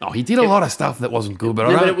penis. Oh, he did a lot of stuff that wasn't good, but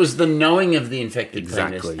but it was the knowing of the infected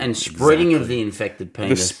penis and spreading of the infected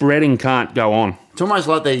penis. The spreading can't go on. It's almost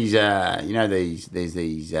like these, there's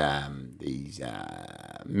these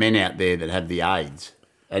men out there that have the AIDS,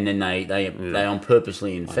 and then they on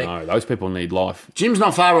purposely infect. No, those people need life. Jim's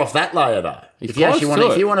not far off that layer though. He's close to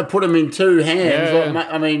it. If you want to put him in two hands, Yeah.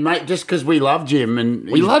 like, I mean, mate, just because we love Jim and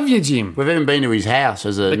We love you, Jim. we've even been to his house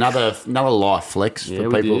as another life flex Yeah, for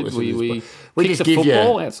we people. did. listening to We this. We kicked just the give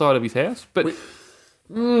football you. outside of his house. But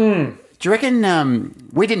Do you reckon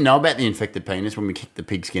we didn't know about the infected penis when we kicked the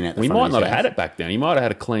pigskin out the we front might of not his have house? had it back then. He might have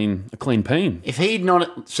had a clean peen. If he'd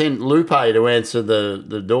not sent Lupe to answer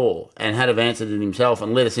the door and had have answered it himself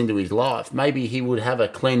and let us into his life, maybe he would have a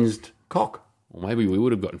cleansed cock. Or maybe we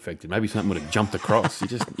would have got infected. Maybe something would have jumped across. You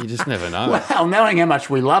just never know. Well, knowing how much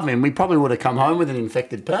we love him, we probably would have come home with an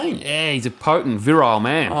infected peen. Yeah, he's a potent, virile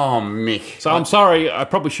man. Oh, Mick. So I'm sorry, I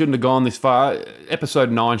probably shouldn't have gone this far.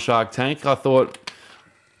 Episode 9 Shark Tank, I thought,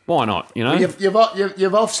 why not, you know?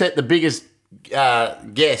 You've offset the biggest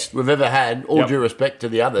guest we've ever had, all Yep. due respect to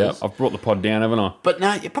the others. Yep, I've brought the pod down, haven't I? But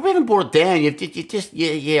no, you probably haven't brought it down. You just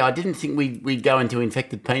I didn't think we'd go into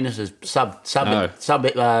infected penises sub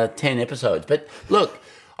No. 10 episodes. But look,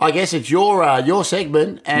 I guess it's your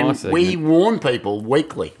segment, and My segment. we warn people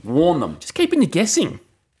weekly. Warn them. Just keeping you guessing.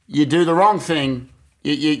 You do the wrong thing.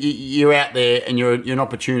 You're out there, and you're an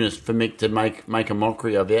opportunist for Mick to make a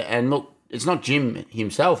mockery of you. And look, it's not Jim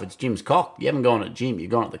himself; it's Jim's cock. You haven't gone at Jim; you've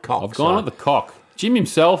gone at the cock. I've gone at the cock. Jim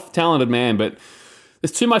himself, talented man, but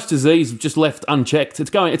there's too much disease just left unchecked.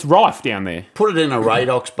 It's rife down there. Put it in a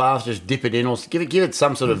Radox bath, just dip it in, or give it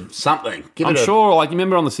some sort of something. I'm sure, like, you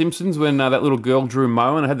remember on The Simpsons when that little girl drew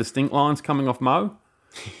Mo and it had the stink lines coming off Mo?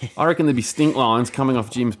 I reckon there'd be stink lines coming off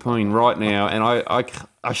Jim's peen right now, and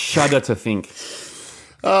I shudder to think.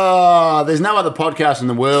 Oh, there's no other podcast in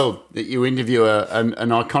the world that you interview an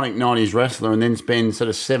iconic 90s wrestler and then spend sort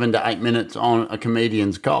of 7 to 8 minutes on a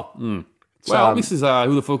comedian's cock. Well, this is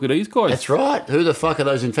Who the Fuck Are These Guys? That's right. Who the fuck are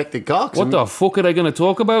those infected cocks? What the fuck are they going to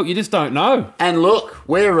talk about? You just don't know. And look,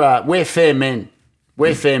 we're fair men.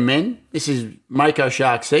 We're fair men. This is Mako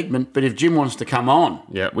Shark segment, but if Jim wants to come on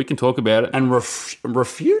Yeah, we can talk about it. and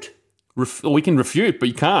refute? We can refute, but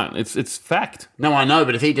you can't. It's fact. No, I know,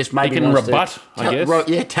 but if he just maybe can wants rebut, to I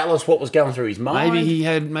guess. tell us what was going through his mind.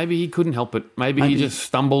 Maybe he couldn't help it. Maybe he just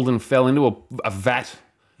stumbled and fell into a vat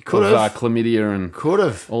could of have. chlamydia and Could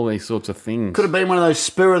have. all these sorts of things. Could have been one of those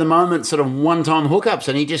spur of the moment sort of one-time hookups,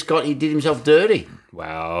 and he did himself dirty.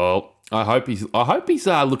 Well, I hope he's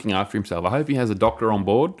looking after himself. I hope he has a doctor on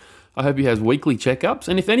board. I hope he has weekly checkups.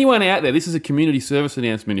 And if anyone out there, this is a community service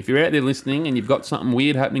announcement. If you're out there listening and you've got something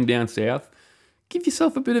weird happening down south, give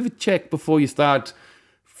yourself a bit of a check before you start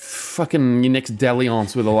fucking your next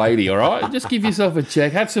dalliance with a lady, all right? Just give yourself a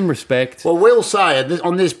check. Have some respect. Well, we'll say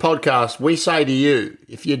on this podcast, we say to you,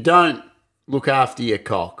 if you don't look after your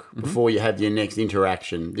cock before you have your next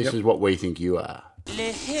interaction, this is what we think you are.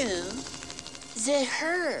 Le who, the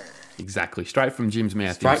her. Exactly. Straight from Jim's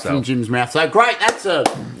mouth Straight himself. from Jim's mouth. So great, that's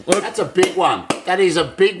a big one. That is a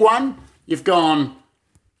big one. You've gone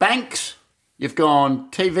banks, you've gone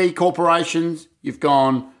TV corporations, you've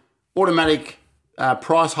gone automatic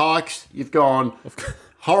price hikes, you've gone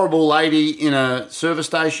horrible lady in a service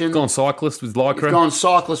station, Gone cyclist with Lycra. you've gone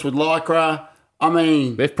cyclist with Lycra. I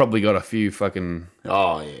mean, They've probably got a few fucking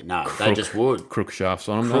oh yeah, no, they just would. crook shafts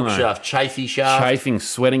on them, Crook don't they? shaft, chafy shaft. Chafing,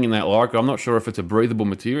 sweating in that Lycra. I'm not sure if it's a breathable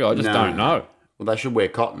material. I just No. don't know. Well, they should wear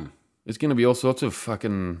cotton. There's going to be all sorts of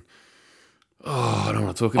fucking... Oh, I don't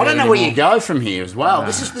want to talk about I don't it know where you anymore. go from here as well.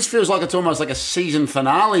 This feels like it's almost like a season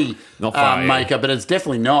finale Not far, yeah. maker, but it's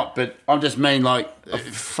definitely not. But I just mean like,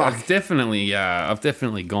 fuck, I've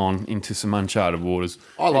definitely gone into some uncharted waters.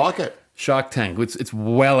 I like it. Shark Tank, it's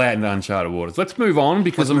well out into uncharted waters. Let's move on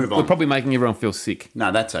because Let's move on. we're probably making everyone feel sick.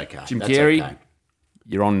 No, that's okay. Jim That's Carrey. okay.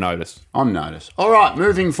 You're on notice. On notice. All right,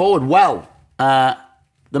 moving forward. Well,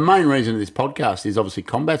 the main reason of this podcast is obviously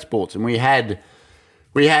combat sports, and we had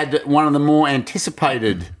one of the more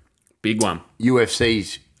anticipated Big one.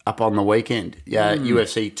 UFCs up on the weekend.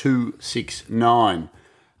 UFC 269.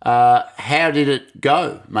 How did it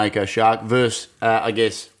go, Mako Shark? Versus, I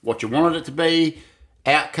guess, what you wanted it to be,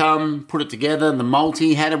 outcome, put it together, the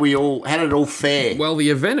multi. How did it all fare? Well, the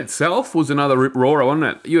event itself was another rip roarer, wasn't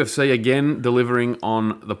it? UFC again delivering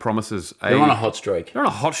on the promises. They're on a hot streak. They're on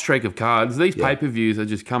a hot streak of cards. These pay-per-views are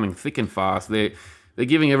just coming thick and fast. They're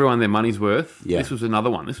giving everyone their money's worth. Yeah. This was another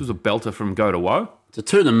one. This was a belter from Go to Woe. It's a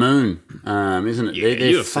to the moon, isn't it? Yeah,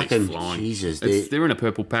 they're UFC's fucking flying. Jesus. They're in a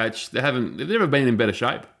purple patch. They've never been in better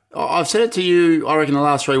shape. I've said it to you. I reckon the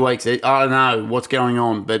last 3 weeks. I don't know what's going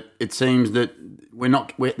on, but it seems that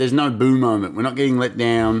there's no boo moment. We're not getting let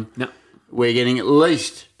down. No. We're getting at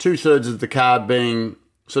least 2/3 of the card being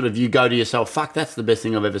sort of, you go to yourself, fuck, that's the best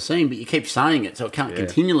thing I've ever seen, but you keep saying it, so it can't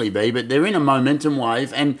continually be. But they're in a momentum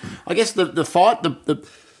wave, and I guess the fight, the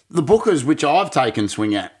the bookers, which I've taken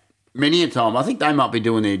swing at many a time, I think they might be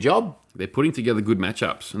doing their job. They're putting together good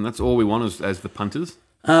matchups, and that's all we want as the punters.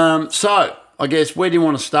 So, I guess, where do you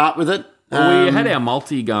want to start with it? Well, we had our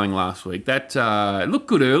multi going last week. That looked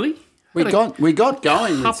good early. We got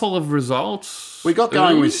going. A couple of results. We got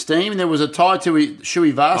going with steam. There was a tie to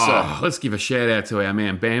Shui Vasa. Oh, let's give a shout out to our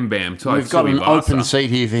man Bam Bam. We've got an open seat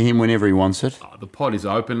here for him whenever he wants it. Oh, the pod is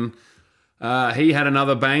open. He had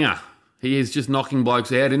another banger. He is just knocking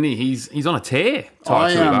blokes out, isn't he? He's on a tear.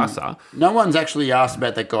 Tai Tuivasa. No one's actually asked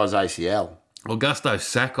about that guy's ACL. Augusto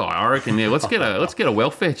Sakai, I reckon. Yeah, let's get a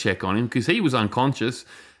welfare check on him because he was unconscious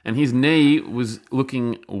and his knee was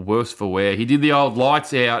looking worse for wear. He did the old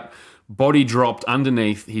lights out, body dropped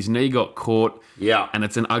underneath, his knee got caught. Yeah, and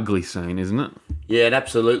it's an ugly scene, isn't it? Yeah, it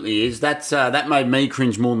absolutely is. That made me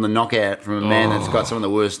cringe more than the knockout from a man that's got some of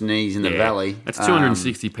the worst knees in the valley. That's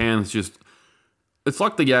 260 pounds. Just it's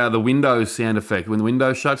like the Windows sound effect when the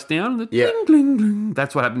Windows shuts down. The ding, ding, ding.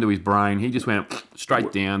 That's what happened to his brain. He just went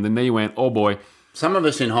straight down. The knee went, oh boy. Some of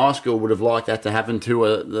us in high school would have liked that to happen to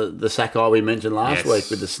the Sakai we mentioned last week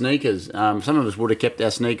with the sneakers. Some of us would have kept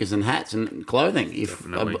our sneakers and hats and clothing if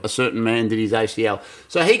a certain man did his ACL.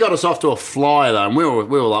 So he got us off to a flyer though, and we were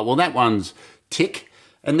like, well, that one's tick.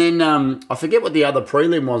 And then I forget what the other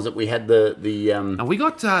prelim was that we had And we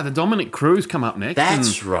got the Dominic Cruz come up next.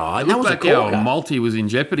 That's right. It That looked was like a our corker. multi was in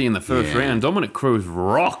jeopardy in the first round. Dominic Cruz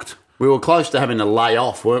rocked. We were close to having to lay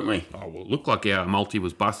off, weren't we? Oh, well, it looked like our multi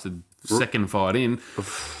was busted second fight in.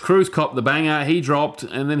 Cruz copped the banger. He dropped,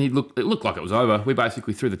 and then it looked like it was over. We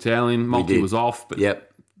basically threw the towel in. Multi did. was off. But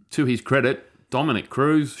Yep. to his credit, Dominic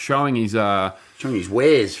Cruz showing his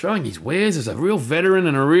wares as a real veteran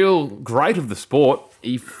and a real great of the sport.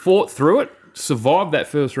 He fought through it, survived that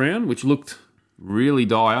first round, which looked really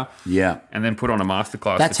dire. Yeah. And then put on a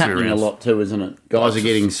masterclass. That's for 2 happening rounds. a lot too, isn't it? Guys are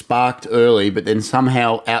getting sparked early, but then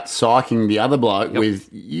somehow out-psyching the other bloke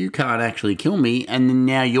with, you can't actually kill me, and then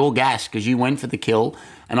now you're gassed because you went for the kill,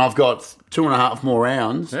 and I've got 2.5 more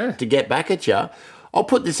rounds to get back at you. I'll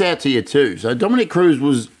put this out to you too. So Dominic Cruz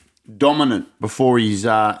was dominant before his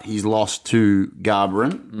loss to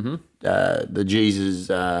Garbrandt, the Jesus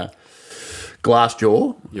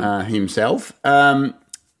Glassjaw himself.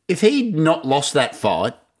 If he'd not lost that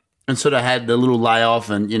fight and sort of had the little layoff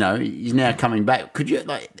and, he's now coming back,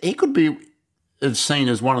 he could be seen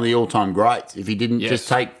as one of the all-time greats if he didn't just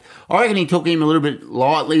take... I reckon he took him a little bit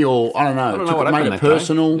lightly or, I don't know, made it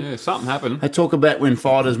personal. Yeah, something happened. They talk about when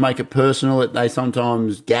fighters make it personal that they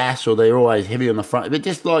sometimes gas or they're always heavy on the front. But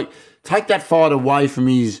just take that fight away from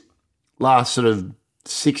his last sort of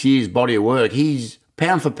 6 years body of work. He's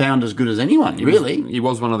pound for pound as good as anyone, really. He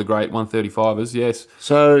was one of the great 135ers, yes.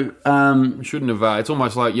 So... we shouldn't have... it's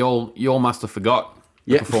almost like y'all must have forgot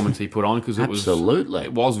the performance he put on because it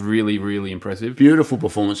was really, really impressive. Beautiful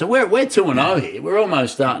performance. So we're 2-0 here. We're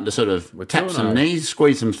almost starting to sort of tap some knees,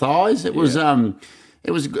 squeeze some thighs. It was a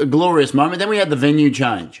glorious moment. Then we had the venue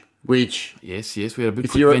change, which... Yes, we had a bit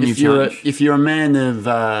of venue change. If you're a man of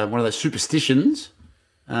one of those superstitions...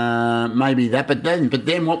 maybe that, but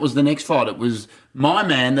then what was the next fight? It was my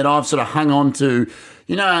man that I've sort of hung on to.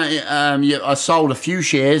 I sold a few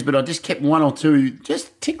shares, but I just kept one or two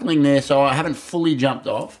just tickling there, so I haven't fully jumped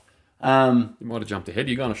off. You might have jumped ahead.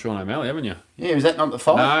 You're going to Sean O'Malley, haven't you? Yeah, was that not the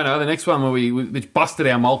fight? No. The next one which busted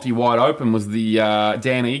our multi wide open was the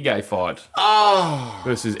Dan Ige fight.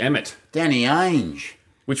 Versus Emmett. Danny Ainge,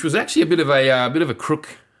 which was actually a bit of a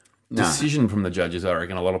crook. Decision from the judges, I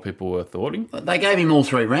reckon a lot of people were thoughting. They gave him all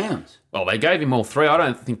 3 rounds. Well, they gave him all 3. I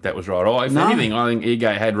don't think that was right. If anything, I think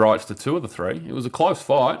Ige had rights to 2 of the 3. It was a close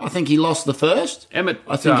fight. I think he lost the first. Emmett,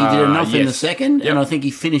 I think he did enough in the second, and I think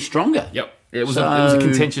he finished stronger. Yep. It was a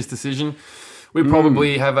contentious decision. We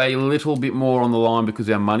probably have a little bit more on the line because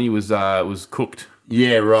our money was cooked.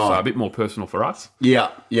 Yeah, right. So a bit more personal for us.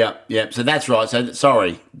 Yeah. So that's right. So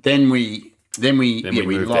sorry. Then we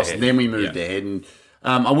lost. Ahead. Then we moved ahead, and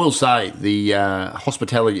I will say the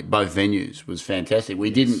hospitality at both venues was fantastic. We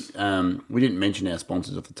didn't mention our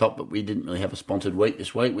sponsors off the top, but we didn't really have a sponsored week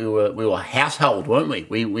this week. We were household, weren't we?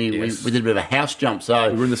 We did a bit of a house jump.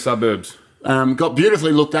 So we were in the suburbs. Got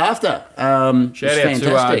beautifully looked after. Shout out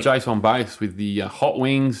to Jason Bass with the hot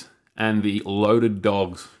wings and the loaded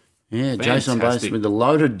dogs. Yeah, Jason Bass with the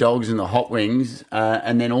loaded dogs and the hot wings,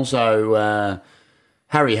 and then also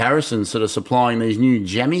Harry Harrison sort of supplying these new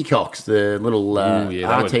jammy cocks, the little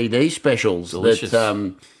RTD specials. Delicious.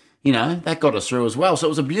 That got us through as well. So it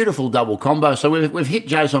was a beautiful double combo. So we've hit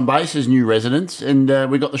Jason Bass's new residence, and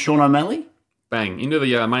we got the Sean O'Malley. Bang. Into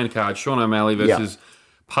the main card, Sean O'Malley versus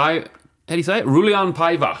how do you say it? Rulian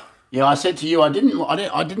Paiva. Yeah, I said to you, I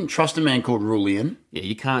didn't trust a man called Rulian. Yeah,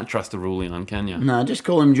 you can't trust a Rulian, can you? No, just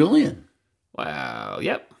call him Julian. Well,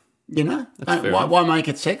 yep. You know, fair why make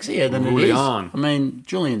it sexier than it is? Rulian. I mean,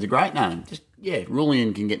 Julian's a great name. Just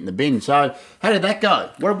Rulian can get in the bin. So, how did that go?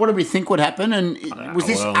 What did we think would happen? And was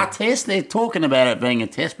this a test? They're talking about it being a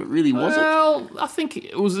test, but really was it? Well, I think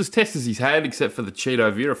it was as test as he's had, except for the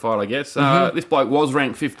Cheeto Vera fight, I guess. This bloke was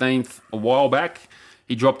ranked 15th a while back.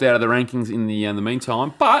 He dropped out of the rankings in the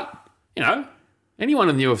meantime. But, you know, anyone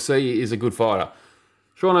in the UFC is a good fighter.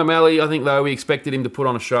 Sean O'Malley, I think, though, we expected him to put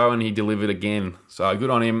on a show and he delivered again. So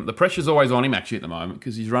good on him. The pressure's always on him, actually, at the moment,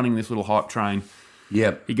 because he's running this little hype train.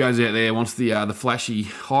 Yep. He goes out there, wants the flashy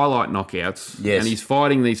highlight knockouts, Yes. and he's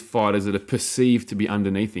fighting these fighters that are perceived to be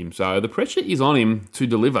underneath him. So the pressure is on him to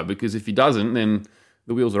deliver, because if he doesn't, then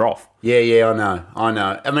the wheels are off. Yeah, I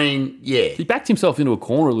know. I mean, yeah. He backed himself into a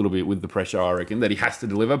corner a little bit with the pressure, I reckon, that he has to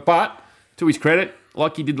deliver. But to his credit,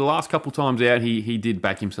 like he did the last couple times out, he did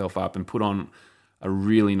back himself up and put on a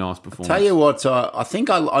really nice performance. Tell you what, I think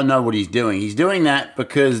I know what he's doing. He's doing that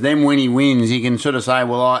because then when he wins, he can sort of say,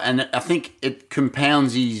 and I think it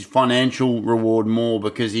compounds his financial reward more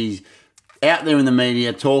because he's out there in the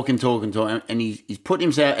media talking, and he's put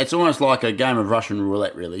himself. It's almost like a game of Russian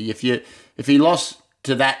roulette, really. If he lost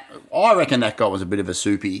to that, I reckon that guy was a bit of a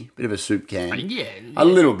soup can. Yeah. A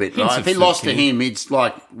little bit, Hints right? of If he soup lost to can. him, it's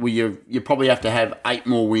like you probably have to have 8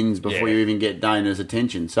 more wins before Yeah. you even get Dana's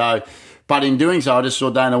attention. So, but in doing so, I just saw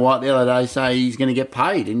Dana White the other day say he's going to get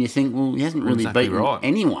paid, and you think, well, he hasn't really Exactly beaten right.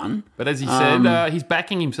 anyone. But as he said, he's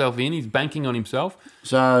backing himself in. He's banking on himself.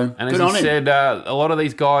 So, And good as on he him. said, a lot of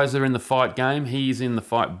these guys are in the fight game. He's in the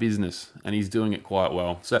fight business, and he's doing it quite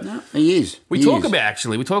well. So He is. we talk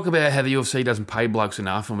about how the UFC doesn't pay blokes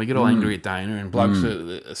enough, and we get all angry at Dana, and blokes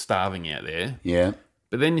are starving out there. Yeah.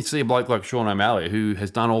 But then you see a bloke like Sean O'Malley, who has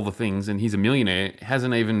done all the things, and he's a millionaire,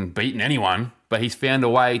 hasn't even beaten anyone, but he's found a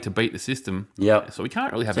way to beat the system. Yep. So we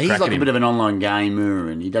can't really have So a he's crack like at a him. bit of an online gamer,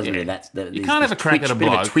 and he doesn't do that. You can't have a crack at a bit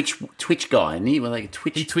of bloke. Twitch guy, isn't he? Well, like a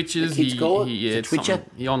Twitch. He twitches. the kids call it? Yeah, He's a it's Twitcher.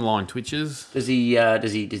 something- He online twitches, Does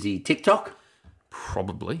he TikTok?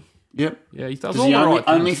 probably. Yep. Yeah, he does Does all he the right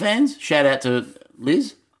things. OnlyFans? Shout out to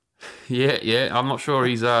Liz. Yeah. I'm not sure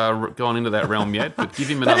he's gone into that realm yet, but give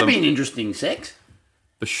him That'd another. be an interesting sex.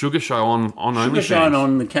 The Sugar Show on Sugar OnlyFans. Shine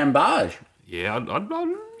on the Cambage. Yeah, I'd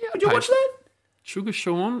Would you watch that? Sugar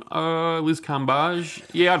Sean, Liz Cambage.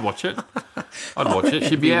 Yeah, I'd watch it. I'd watch it.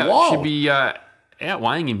 She'd be be wild. She'd be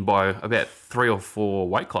outweighing him by about 3 or 4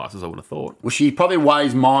 weight classes, I would have thought. Well, she probably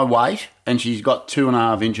weighs my weight, and she's got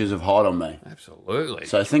 2.5 inches of height on me. Absolutely.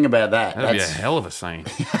 So think about that. That'd be a hell of a scene.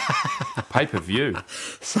 Pay-per-view.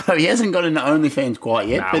 So he hasn't got into OnlyFans quite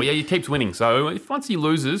yet. No, but yeah, he keeps winning. So once he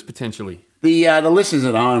loses, potentially. the listeners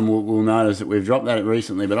at home will notice that we've dropped that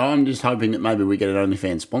recently. But I'm just hoping that maybe we get an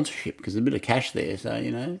OnlyFans sponsorship because there's a bit of cash there. So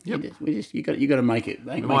you got to make it.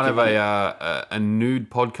 We might have a nude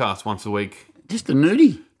podcast once a week, just a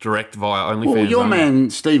nudie. direct via OnlyFans. Well, your only. man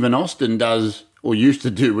Stephen Austin does or used to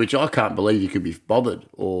do, which I can't believe you could be bothered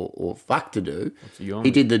or fucked to do. he on? He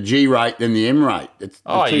did the G rate then the M rate.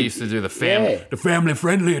 Oh, he used to do the family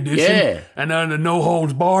friendly edition. Yeah. And then the no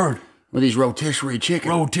holds barred. with his rotisserie chicken.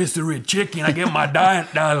 Rotisserie chicken. I get my diet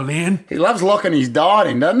dialed in. He loves locking his diet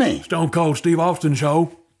in, doesn't he? Stone Cold Steve Austin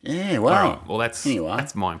show. Yeah, wow. All right. Well, that's Anyway.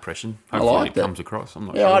 my impression. Hopefully like it that. comes across. I'm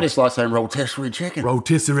not Yeah, sure. I just like saying rotisserie chicken.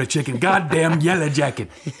 Rotisserie chicken. Goddamn yellow jacket.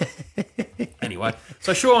 Anyway,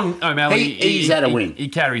 so Sean O'Malley, He's had a win. He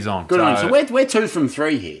carries on. Good on him. So we're 2 from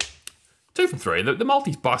 3 here. 2 from 3. The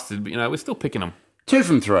multi's busted, but we're still picking them. 2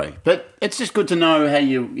 from 3. But it's just good to know how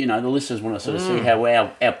the listeners want to sort of see how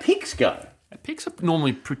our picks go. Our picks are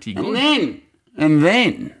normally pretty good. And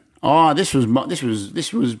then, this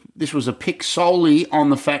was a pick solely on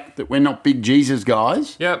the fact that we're not big Jesus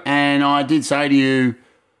guys. Yep. And I did say to you,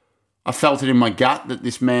 I felt it in my gut that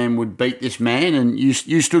this man would beat this man, and you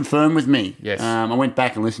stood firm with me. Yes. I went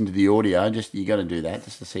back and listened to the audio. You got to do that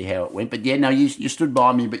just to see how it went. But yeah, no, you stood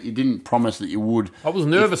by me, but you didn't promise that you would. I was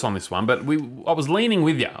nervous on this one, but I was leaning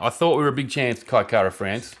with you. I thought we were a big chance, Kai Kara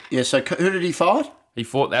France. Yeah. So who did he fight? He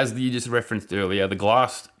fought, as you just referenced earlier, the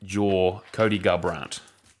glass jaw Cody Garbrandt.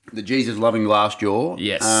 The Jesus loving glass jaw.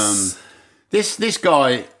 Yes. This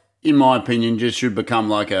guy, in my opinion, just should become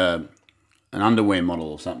like an underwear model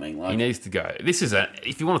or something. He Like needs to go.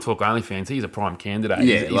 If you want to talk OnlyFans, he's a prime candidate.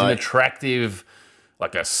 Yeah, he's an attractive,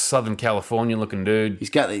 like a Southern Californian looking dude. he's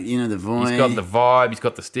got the voice. He's got the vibe. He's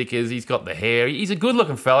got the stickers. He's got the hair. He's a good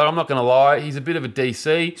looking fella. I'm not going to lie. He's a bit of a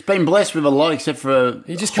DC. He's been blessed with a lot, except for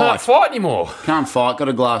He just height. can't fight anymore. Can't fight. Got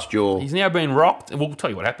a glass jaw. He's now been rocked. And we'll tell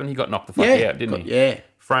you what happened. He got knocked the fuck out, didn't he? Yeah.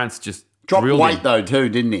 France just Dropped drilled weight him. though too,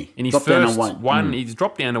 didn't he? In his Dropped down first on weight. one, he's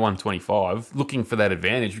dropped down to 125, looking for that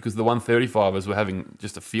advantage because the 135ers were having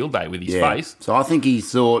just a field day with his face. So I think he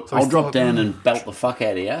thought, I'll he's drop thought, down and belt the fuck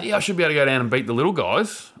out of you. Yeah, I should be able to go down and beat the little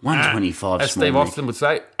guys. 125 As small, Steve Mick. Austin would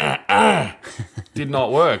say, did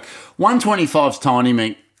not work. 125's tiny,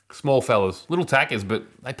 Mick. Small fellas, little tackers, but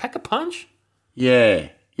they pack a punch. Yeah.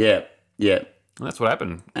 And that's what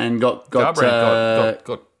happened. And got Garbrandt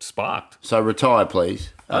got sparked. so retire, please.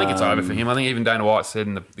 I think it's over for him. I think even Dana White said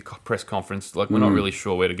in the press conference, like, we're not really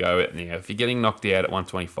sure where to go at now. If you're getting knocked out at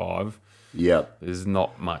 125, Yep. there's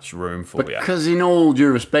not much room for you. Because in all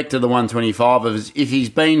due respect to the 125, if he's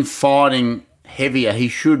been fighting heavier, he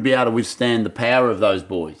should be able to withstand the power of those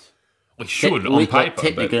boys. We should on paper.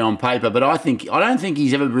 Technically on paper, but I don't think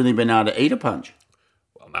he's ever really been able to eat a punch.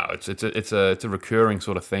 Well, no, it's a recurring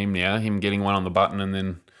sort of theme now. Him getting one on the button and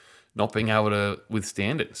then not being able to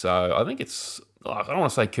withstand it. So I think it's. I don't want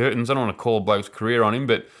to say curtains. I don't want to call a bloke's career on him,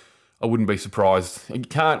 but I wouldn't be surprised. You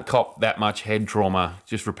can't cop that much head trauma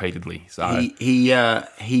just repeatedly. So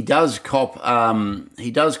He does cop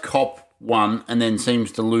one and then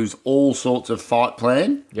seems to lose all sorts of fight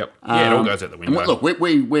plan. Yep. Yeah, it all goes out the window. And look,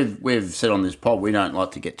 we've said on this pod we don't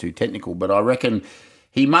like to get too technical, but I reckon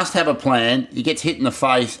he must have a plan. He gets hit in the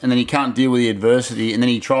face and then he can't deal with the adversity and then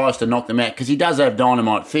he tries to knock them out because he does have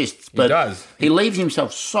dynamite fists. But does. He leaves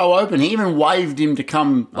himself so open. He even waved him to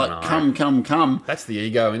come, come. That's the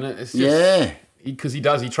ego, isn't it? It's just, Yeah. Because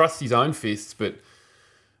he trusts his own fists, but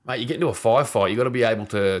mate, you get into a firefight, you got to be able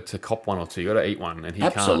to cop one or two. You got to eat one, and he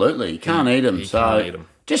Absolutely. can't. He can't eat them. He So can't eat 'em.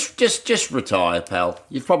 just retire, pal.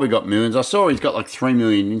 You've probably got millions. I saw he's got like 3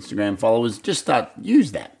 million Instagram followers. Just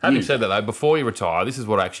use that. Having Use said that, though, before you retire, this is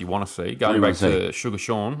what I actually want to see. Going do you back wanna to Sugar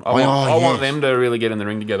Sean, Oh, I want yes. them to really get in the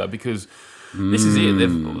ring together because this is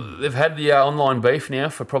it. They've had the online beef now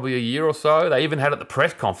for probably a year or so. They even had at the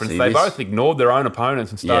press conference. See They this? both ignored their own opponents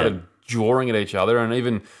and started jawing at each other and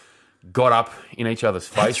even got up in each other's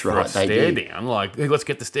face That's for right, a they stare did. down. Like, hey, let's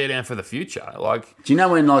get the stare down for the future. Like, Do you know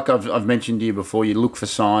when, like I've mentioned to you before, you look for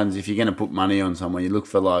signs if you're going to put money on someone. You look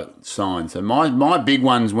for like signs. So my big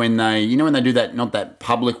ones when they do that, not that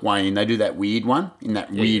public way, and they do that weird one in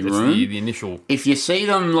that weird it's room. the initial. If you see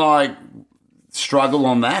them like struggle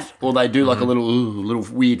on that, or they do like a little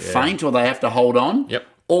weird feint, or they have to hold on. Yep.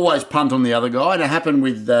 Always punt on the other guy. And it happened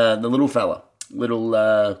with the little fella,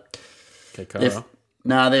 Kekara.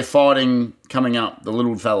 they're fighting coming up. The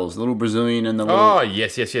little fellas, the little Brazilian and the little. Oh,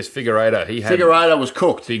 yes. Figueiredo. He had Figueiredo was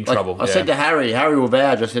cooked. Big Like, trouble, I said to Harry will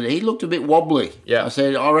vouch, I said, he looked a bit wobbly. Yeah. I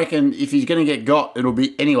said, I reckon if he's going to get got, it'll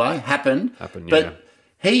be, anyway, happened. Happened, But yeah.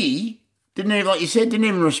 he didn't even, like you said, didn't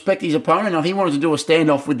even respect his opponent enough. He wanted to do a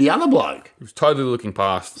standoff with the other bloke. He was totally looking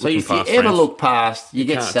past. So if you ever look past, you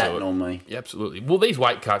get can't sat do it. on me. Yeah, absolutely. Well, these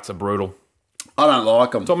weight cuts are brutal. I don't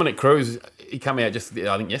like them. Dominic Cruz, he came out just,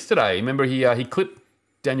 I think, yesterday. Remember, he clipped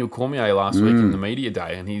Daniel Cormier last week in the media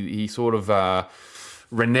day, and he sort of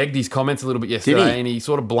reneged his comments a little bit yesterday, and he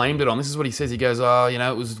sort of blamed it on, this is what he says, he goes,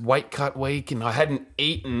 it was weight cut week, and I hadn't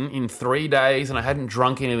eaten in 3 days, and I hadn't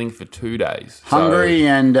drunk anything for 2 days. Hungry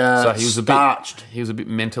and so he was starched. He was a bit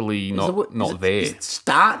mentally not Is there. it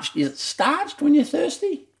starched? Is it starched when you're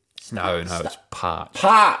thirsty? No, it's parched.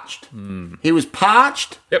 Parched. He was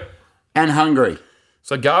parched Yep. and hungry.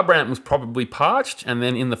 So Garbrandt was probably parched, and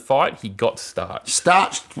then in the fight, he got starched.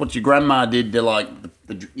 Starched what your grandma did to like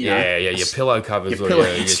Your pillow covers your or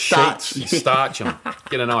pillow- your starch. sheets. You starch them.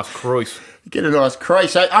 Get a nice crease. get a nice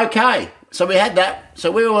crease. So okay, so we had that.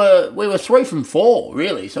 So we were 3 from 4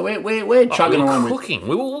 really. So we're chugging we were along with. cooking.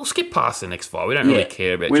 We'll skip past the next fight. We don't really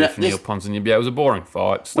care about We don't- Jeff Neal this- Ponzinibbio. It was a boring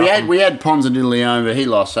fight. We had Ponzinibbio Leone, but he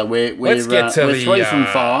lost. So we're Let's get to we're the 3 from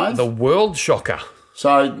 5. the world shocker.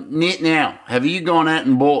 So now, have you gone out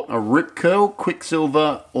and bought a Rip Curl,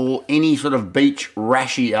 Quicksilver, or any sort of beach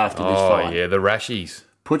rashi after this Oh fight? yeah, the rashies.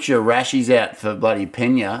 Put your rashis out for bloody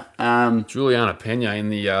Pena. Juliana Pena in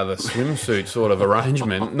the swimsuit sort of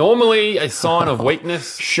arrangement. Normally a sign of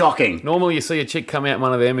weakness. Shocking. Normally you see a chick come out in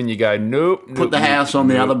one of them and you go, nope. Put the house on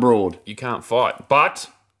the other broad. You can't fight. But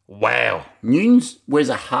wow. Nunes wears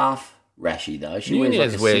a half rashi though. She Nunez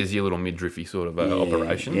wears like a wears your little midriffy sort of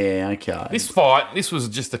operation. Yeah, okay. This fight, this was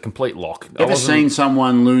just a complete lock. I Ever wasn't- seen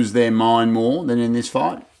someone lose their mind more than in this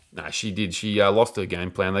fight? No, she did. She lost her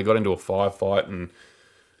game plan. They got into a firefight, and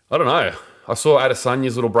I don't know. I saw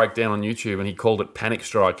Adesanya's little breakdown on YouTube, and he called it panic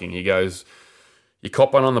striking. He goes, you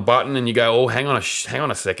cop one on the button, and you go, oh, hang on a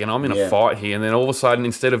second, I'm in a fight here. And then all of a sudden,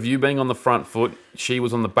 instead of you being on the front foot, she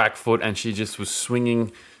was on the back foot, and she just was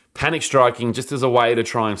swinging, panic striking, just as a way to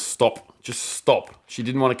try and stop. Just stop. She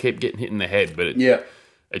didn't want to keep getting hit in the head, but it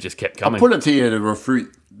just kept coming. I'll put it to you to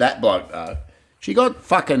refute that bloke though. She got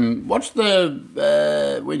fucking. Watch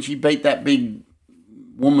the when she beat that big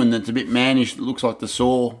woman that's a bit mannish that looks like the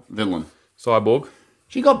Saw villain. Cyborg.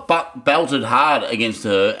 She got belted hard against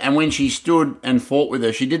her, and when she stood and fought with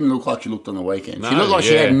her, she didn't look like she looked on the weekend. She No, looked like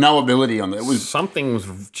she yeah. had no ability on it. It was Something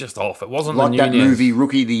was just off. It wasn't like the that Nunez. movie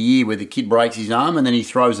Rookie of the Year where the kid breaks his arm and then he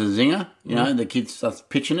throws a zinger. You know, the kid starts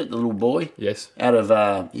pitching it, the little boy. Yes. Out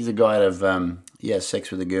of, he's a guy out of, he has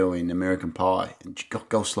sex with a girl in American Pie. And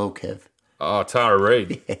go slow, Kev. Oh, Tara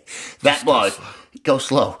Reid. That bloke, go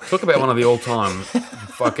slow. Talk about one of the all-time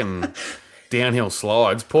fucking downhill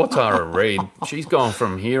slides. Poor Tara Reid. She's gone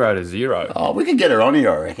from hero to zero. Oh, we could get her on here,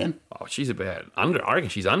 I reckon. Oh, she's about under. I reckon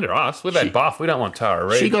she's under us. With that buff, we don't want Tara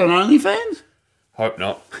Reid. She got an OnlyFans? Hope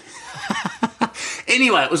not.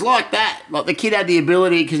 Anyway, it was like that. Like the kid had the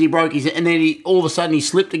ability because he broke his, and then all of a sudden he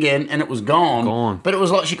slipped again, and it was gone. Gone. But it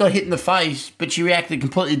was like she got hit in the face, but she reacted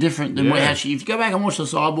completely different than Yeah. how she. If you go back and watch the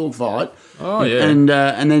Cyborg fight, Oh, yeah. and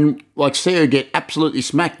then like see her get absolutely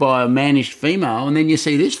smacked by a mannish female, and then you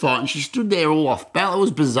see this fight, and she stood there all off balance. It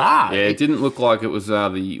was bizarre. Yeah, it didn't look like it was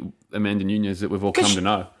the Amanda Nunez that we've all come to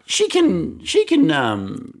know. She can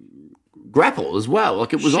grapple as well.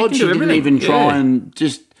 Like it was She odd can she do didn't everything, even try yeah. and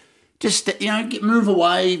just move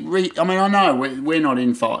away. I mean, I know we're not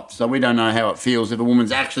in fights, so we don't know how it feels if a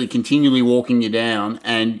woman's actually continually walking you down,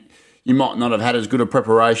 and you might not have had as good a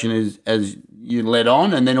preparation as you led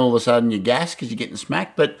on, and then all of a sudden you gas because you're getting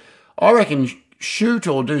smacked. But I reckon shoot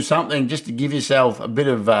or do something just to give yourself a bit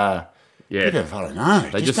of. I don't know.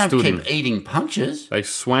 They just just don't stood keep and- eating punches. They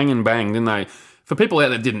swang and banged, didn't they? For people out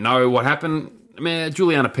there that didn't know what happened, man,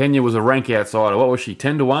 Juliana Pena was a rank outsider. What was she,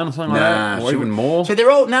 10-1 or something like that? Or she- even more? So they're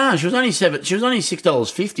all she was only $7. She was only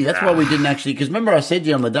 $6.50. That's why we didn't actually. Because remember, I said to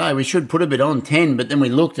you on the day we should put a bit on 10, but then we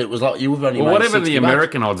looked. It was like you've only Well, made whatever 60 the bucks.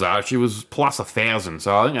 American odds are, she was plus 1,000.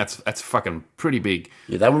 So I think that's fucking pretty big.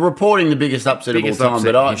 Yeah, they were reporting the biggest upset Biggest of all time,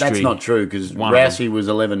 upset but in that's history. not true because One of Rousey was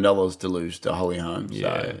 $11 to lose to Holly Holm.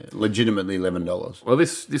 Yeah. So legitimately $11. Well,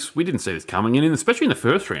 this we didn't see this coming in, especially in the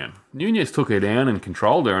first round. Nunez took her down and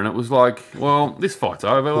controlled her, and it was like, well, this fight's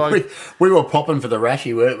over. Like, We were popping for the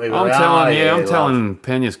Rashi, weren't we? I'm love. telling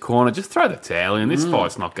Pena's corner, just throw the towel in. This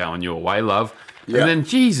fight's not going your way, love. Yeah. And then,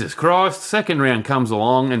 Jesus Christ, second round comes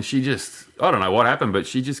along, and she just, I don't know what happened, but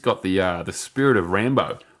she just got the spirit of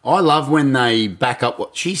Rambo. I love when they back up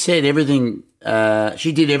what she said. Everything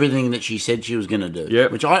she did everything that she said she was going to do.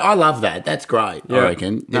 Yep. Which I love that. That's great. I Yeah.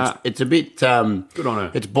 reckon Nah. it's a bit good on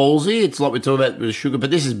her. It's ballsy. It's like we talk about with Sugar, but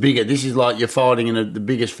this is bigger. This is like you're fighting in the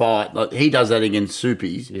biggest fight. Like he does that against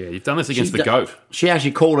Soupies. Yeah, you've done this against She's the do- GOAT. She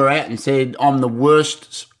actually called her out and said, "I'm the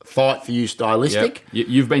worst fight for you stylistic." Yep.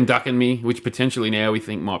 You've been ducking me, which potentially now we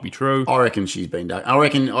think might be true. I reckon she's been done. I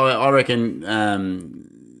reckon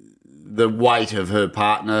the weight of her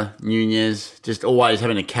partner, Nunez, just always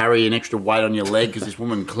having to carry an extra weight on your leg because this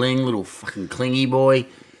woman little fucking clingy boy.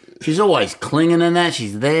 She's always clinging and that.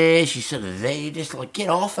 She's there. She's sort of there. You're just like, get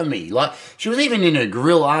off of me. Like, she was even in her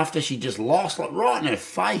grill after she just lost, like right in her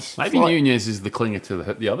face. Maybe It's like, Nunez is the clinger to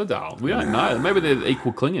the other doll. We don't know. Maybe they're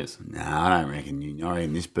equal clingers. No, I don't reckon. I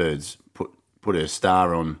reckon this bird's put her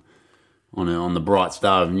star on the bright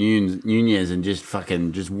star of Nunez and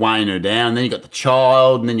just weighing her down. Then you got the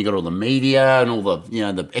child, and then you got all the media and all the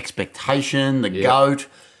the expectation, the GOAT.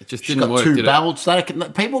 It just She's didn't got work, two did it? belts.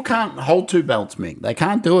 People can't hold two belts, Mick. They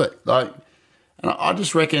can't do it. Like, and I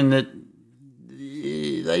just reckon that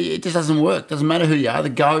it just doesn't work. Doesn't matter who you are, the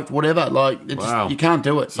GOAT, whatever. Like, Wow. you can't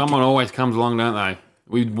do it. Someone always comes along, don't they?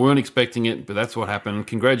 We weren't expecting it, but that's what happened.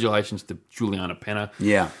 Congratulations to Juliana Pena.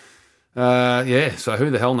 Yeah. So who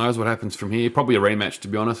the hell knows what happens from here? Probably a rematch, to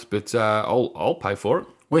be honest, but I'll pay for it.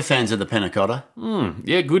 We're fans of the Panna Cotta.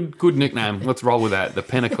 Yeah, good nickname. Let's roll with that. The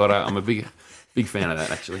Panna Cotta. I'm a big fan of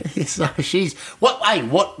that, actually. So she's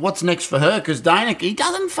what's next for her? Because Dana, he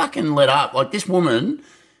doesn't fucking let up. Like, this woman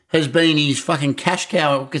has been his fucking cash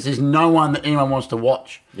cow because there's no one that anyone wants to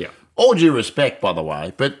watch. Yeah. All due respect, by the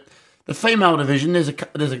way, but the female division, there's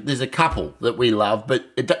a couple that we love, but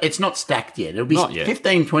it's not stacked yet. It'll be Not yet.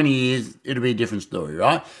 15, 20 years. It'll be a different story,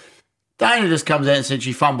 right? Dana just comes out and said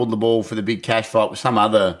she fumbled the ball for the big cash fight with some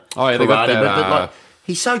other. Oh, yeah, they got karate, that, but like,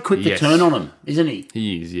 he's so quick yes. to turn on him, isn't he?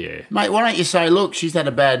 He is, yeah. Mate, why don't you say, look, she's had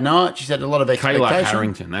a bad night. She's had a lot of expectation. Kayla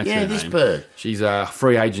Harrington, that's her this name. bird. She's a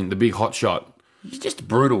free agent, the big hot shot. He's just a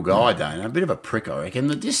brutal guy, Dana. A bit of a prick, I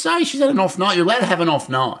reckon. Just say she's had an off night. You're allowed to have an off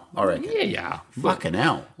night, I reckon. Yeah. Fucking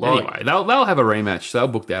hell. Like, Anyway, they'll have a rematch. They'll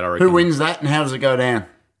book that, I reckon. who wins that and how does it go down?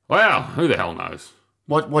 Wow, who the hell knows?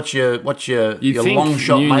 What's your You think long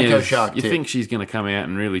shot Nunez- Mako Shark You tip? think she's going to come out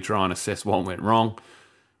and really try and assess what went wrong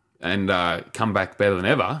and come back better than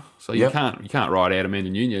ever? So Yep. you can't ride out Amanda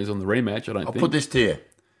Nunez on the rematch. I don't I'll think. put this to you.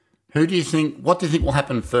 What do you think will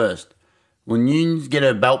happen first? Will Nunes get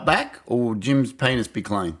her belt back, or will Jim's penis be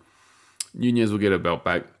clean Nunez will get a belt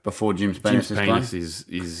back. before Jim's penis Jim's is penis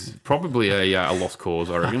clean? is probably a lost cause,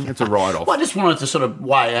 I reckon. It's a write-off. Well, I just wanted to sort of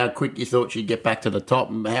weigh how quick you thought she'd get back to the top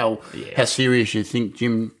and how serious you think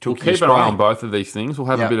Jim took Keep his an eye spray. on both of these things. We'll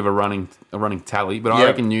have Yeah. a bit of a running tally, but I Yeah.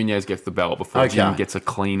 reckon Nunez gets the belt before Okay. Jim gets a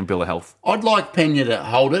clean bill of health. I'd like Pena to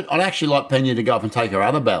hold it. I'd actually like Pena to go up and take her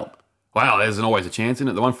other belt. Wow, there's always a chance in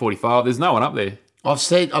it. The 145, there's no one up there. I've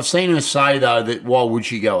seen her say though that why would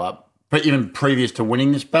she go up? But even previous to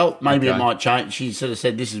winning this belt, maybe it Okay. might change. She sort of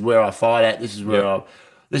said, "This is where I fight at. This is where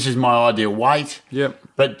this is my ideal weight." Yep.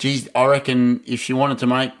 But geez, I reckon if she wanted to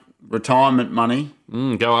make retirement money,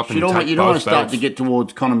 Go up and you'd take almost both start belts. to get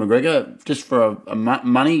towards Conor McGregor just for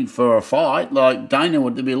money for a fight. Like Dana,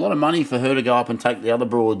 would there be a lot of money for her to go up and take the other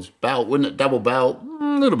broad's belt? Wouldn't it? Double belt.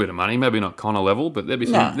 A little bit of money, maybe not Connor level, but there'd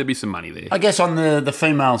be some money there. I guess on the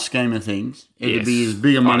female scheme of things, it'd be as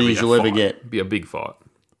big a money as you'll ever get. It'd be a big fight.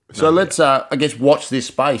 So let's, I guess, watch this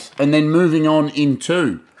space, and then moving on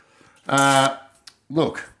into,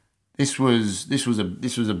 look, this was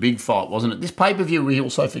a big fight, wasn't it? This pay per view, we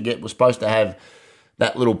also forget, was supposed to have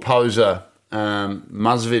that little poser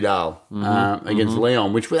Masvidal against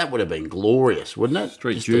Leon, that would have been glorious, wouldn't it?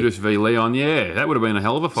 Street Just Judas v Leon, yeah, that would have been a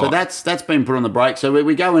hell of a fight. So that's been put on the break. So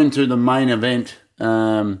we go into the main event.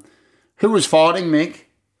 Who was fighting, Mick?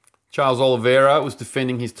 Charles Oliveira was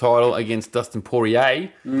defending his title against Dustin Poirier.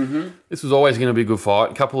 Mm-hmm. This was always going to be a good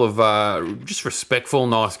fight. A couple of just respectful,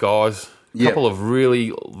 nice guys. A couple of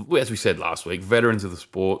really, as we said last week, veterans of the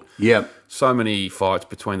sport. Yep. So many fights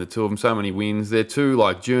between the two of them, so many wins. They're two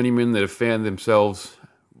like journeymen that have found themselves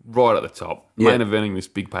right at the top, main eventing this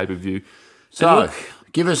big pay-per-view. So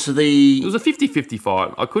give us It the. was a 50-50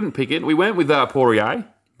 fight. I couldn't pick it. We went with Poirier.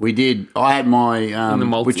 We did. I had my, the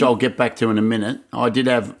multi. which I'll get back to in a minute. I did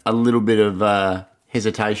have a little bit of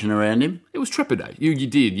hesitation around him. It was trepidate. You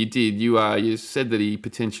did. You said that he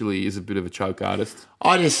potentially is a bit of a choke artist.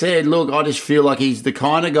 I just said, look, I just feel like he's the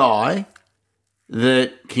kind of guy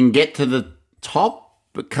that can get to the top,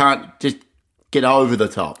 but can't just get over the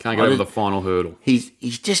top. Can't get over the final hurdle. He's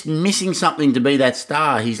just missing something to be that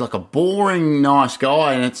star. He's like a boring, nice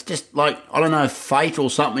guy, and it's just like, I don't know, fate or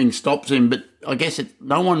something stops him, but I guess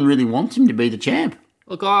no one really wants him to be the champ.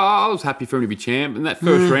 Look, I was happy for him to be champ. In that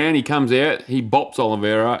first round, he comes out, he bops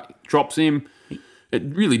Oliveira, drops him. It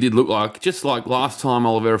really did look like, just like last time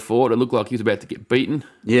Oliveira fought, it looked like he was about to get beaten.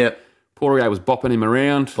 Yeah. Poirier was bopping him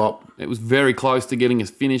around. Bop. It was very close to getting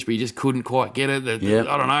his finish, but he just couldn't quite get it.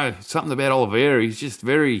 I don't know, something about Oliveira. He's just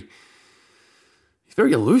very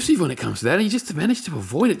elusive when it comes to that. He just managed to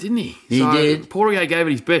avoid it, didn't he? He did. Poirier gave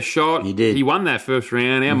it his best shot. He did. He won that first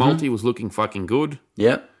round. Our multi was looking fucking good.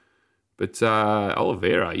 Yep. But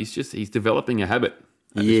Oliveira, he's developing a habit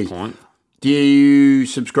at He this is. point. Do you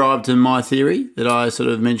subscribe to my theory that I sort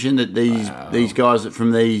of mentioned that these guys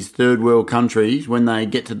from these third world countries, when they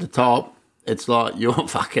get to the top, it's like,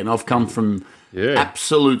 I've come from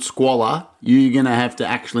absolute squalor. You're going to have to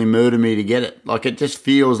actually murder me to get it. Like, it just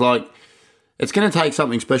feels like it's going to take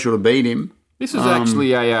something special to beat him. This is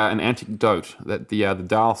actually an anecdote that the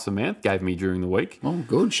Dal Samantha gave me during the week. Oh,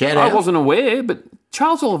 good. Shout out. I wasn't aware, but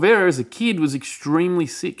Charles Oliveira as a kid was extremely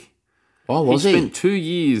sick. Oh, was he he? spent 2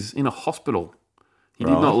 years in a hospital. He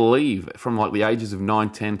did not leave from like the ages of 9,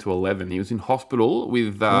 10 to 11. He was in hospital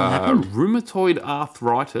with happened? rheumatoid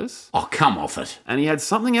arthritis. Oh, come off it. And he had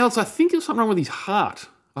something else. I think it was something wrong with his heart.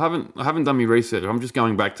 I haven't done my research. I'm just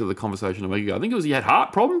going back to the conversation a week ago. I think it was he had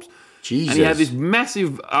heart problems. Jesus. And he had this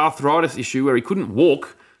massive arthritis issue where he couldn't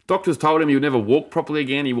walk. Doctors told him he would never walk properly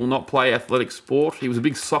again. He will not play athletic sport. He was a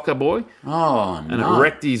big soccer boy. Oh, And no. it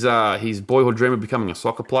wrecked his boyhood dream of becoming a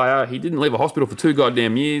soccer player. He didn't leave a hospital for 2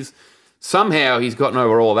 goddamn years. Somehow he's gotten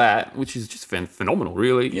over all that, which is just phenomenal,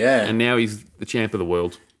 really. Yeah. And now he's the champ of the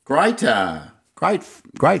world. Great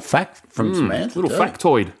fact from Samantha. Little too.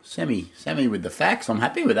 factoid. Sammy with the facts. I'm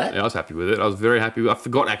happy with that. Yeah, I was happy with it. I was very happy. I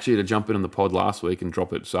forgot actually to jump in on the pod last week and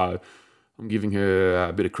drop it, so I'm giving her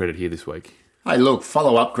a bit of credit here this week. Hey, look,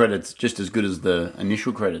 follow-up credit's just as good as the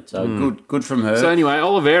initial credit, so good from her. So anyway,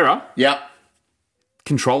 Oliveira Yep.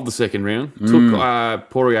 controlled the second round, took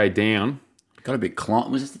Poirier down. Got a bit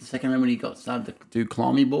was this the second round when he started to do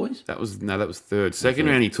climby boys? That was third. Second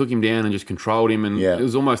round, he took him down and just controlled him, and Yeah. it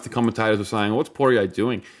was almost the commentators were saying, "What's Poirier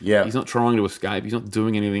doing? Yeah. He's not trying to escape. He's not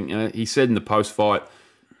doing anything." He said in the post-fight,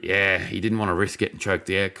 he didn't want to risk getting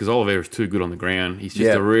choked out because Oliveira's too good on the ground. He's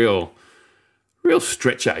just a real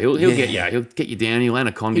stretcher. He'll get you. He'll get you down. He'll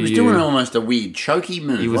anaconda He was you. doing almost a weird chokey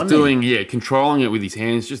move. He was wasn't doing controlling it with his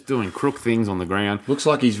hands, just doing crook things on the ground. Looks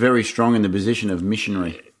like he's very strong in the position of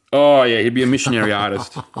missionary. Oh, yeah, he'd be a missionary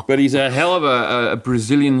artist. But he's a hell of a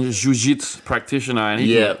Brazilian jiu-jitsu practitioner, and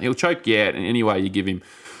he'll choke you out in any way you give him.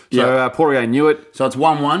 So Poirier knew it. So it's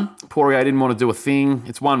 1-1. Poirier didn't want to do a thing.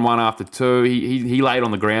 It's 1-1 after 2. He laid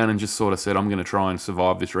on the ground and just sort of said, I'm going to try and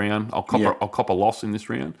survive this round. I'll cop a loss in this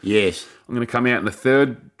round. Yes. I'm going to come out in the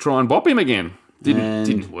third, try and bop him again.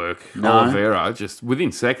 Didn't work. No. Oliveira, just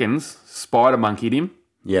within seconds, spider monkeyed him.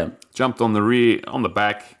 Yeah. Jumped on the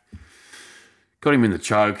back. Got him in the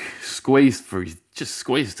choke, squeezed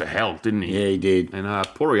to hell, didn't he? Yeah, he did. And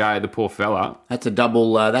Poirier, the poor fella. That's a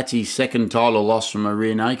double. That's his second title loss from a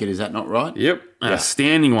rear naked. Is that not right? Yep, a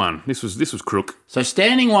standing one. This was crook. So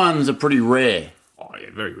standing ones are pretty rare. Oh yeah,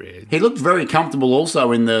 very rare. He looked very comfortable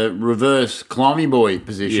also in the reverse climby boy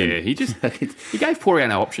position. Yeah, he gave Poirier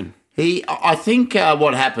no option. I think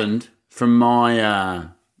what happened from my,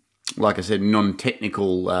 like I said,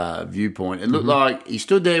 non-technical viewpoint, it looked like he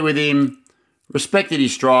stood there with him. Respected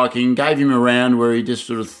his striking, gave him a round where he just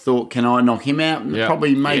sort of thought, can I knock him out?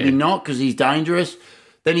 Probably maybe not because he's dangerous.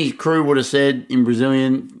 Then his crew would have said in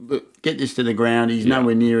Brazilian, look, get this to the ground. He's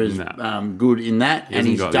nowhere near as good in that. And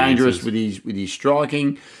he's dangerous with his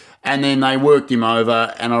striking. And then they worked him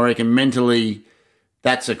over. And I reckon mentally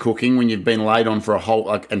that's a cooking when you've been laid on for a whole,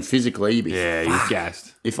 and physically, you'd be, he's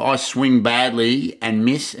gassed. If I swing badly and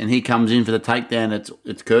miss and he comes in for the takedown,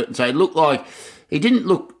 it's curtain. So it looked like, he didn't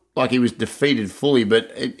look like he was defeated fully,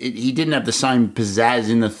 but he didn't have the same pizzazz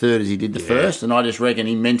in the third as he did the first, and I just reckon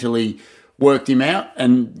he mentally worked him out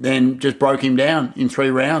and then just broke him down in 3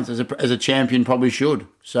 rounds, as a champion probably should.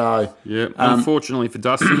 So unfortunately for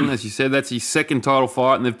Dustin, as you said, that's his second title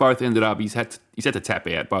fight, and they've both ended up. He's had to tap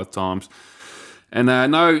out both times, and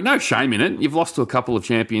no shame in it. You've lost to a couple of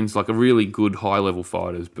champions, like a really good high level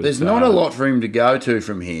fighters. But there's not a lot for him to go to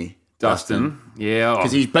from here. Dustin, yeah,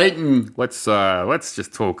 because he's beaten. Let's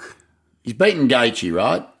just talk. He's beaten Gaethje,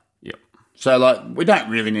 right? Yep. So we don't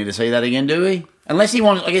really need to see that again, do we? Unless he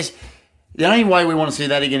wants. I guess the only way we want to see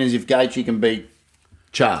that again is if Gaethje can beat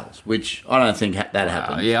Charles, which I don't think that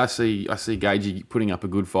happened. I see Gaethje putting up a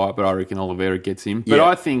good fight, but I reckon Oliveira gets him. But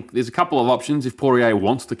I think there's a couple of options if Poirier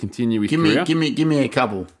wants to continue his career. Give me a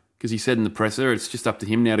couple. Because he said in the presser, it's just up to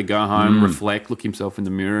him now to go home, reflect, look himself in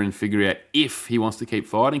the mirror and figure out if he wants to keep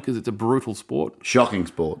fighting, because it's a brutal sport. Shocking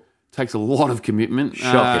sport. Takes a lot of commitment.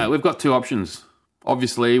 Shocking. We've got 2 options.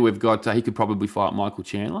 Obviously, we've got, he could probably fight Michael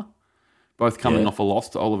Chandler, both coming off a loss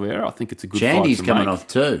to Oliveira. I think it's a good fight to Chandy's coming make. off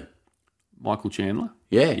 2. Michael Chandler?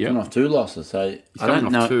 Yeah, coming off 2 losses. So he's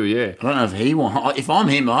coming off 2, yeah. I don't know if he wants. If I'm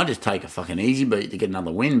him, I'd just take a fucking easy beat to get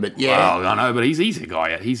another win. But yeah, well, I know, but he's a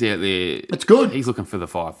guy. He's out there. It's good. He's looking for the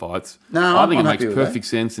 5 fights. No, I think I'm it makes happy with perfect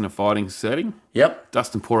sense in a fighting setting. Yep.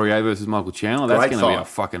 Dustin Poirier versus Michael Chandler. That's going to be a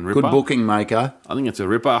fucking ripper. Good booking, maker. I think it's a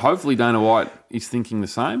ripper. Hopefully Dana White is thinking the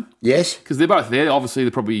same. Yes. Because they're both there. Obviously,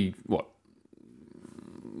 they're probably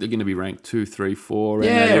they're going to be ranked 2, 3, 4.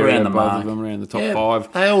 Around the both mark. of them, around the top Yeah,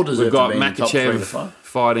 5. they all deserve We've got to be in the top 3 to 5. Makachev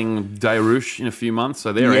fighting Dayrush in a few months,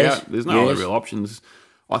 so they're out. There's no other real options.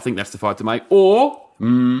 I think that's the fight to make. Or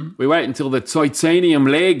we wait until the titanium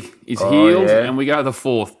leg is healed and we go the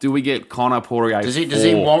 4th. Do we get Conor Poirier? Does he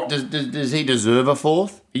deserve a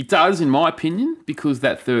 4th? He does, in my opinion, because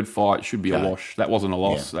that 3rd fight should be a wash. That wasn't a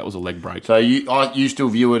loss. That was a leg break. So you still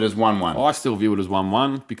view it as 1-1? I still view it as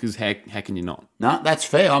 1-1 because how can you not? No, that's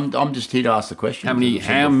fair. I'm just here to ask the question.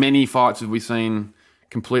 How many fights have we seen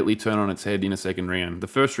completely turn on its head in a second round? The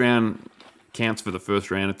first round counts for the first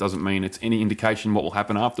round. It doesn't mean it's any indication what will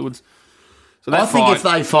happen afterwards. So that I think if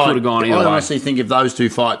they fight, I way. honestly think if those 2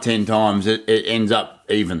 fight 10 times, it ends up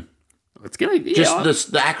even. It's gonna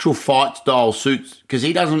just the actual fight style suits, because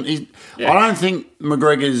he doesn't. I don't think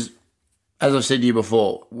McGregor's, as I've said to you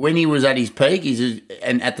before, when he was at his peak,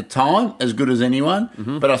 and at the time as good as anyone.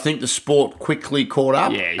 But I think the sport quickly caught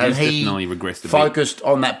up. Yeah, and he definitely regressed a bit. Focused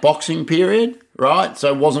on that boxing period, right?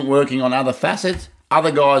 So wasn't working on other facets.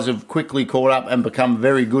 Other guys have quickly caught up and become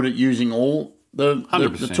very good at using all the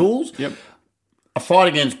tools. Yep. A fight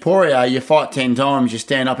against Poirier, you fight 10 times, you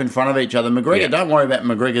stand up in front of each other. McGregor, don't worry about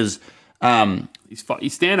McGregor's.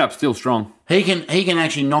 His stand up's still strong. He can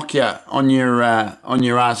actually knock you on your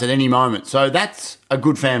ass at any moment. So that's a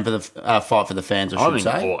good fan for the fight for the fans, I should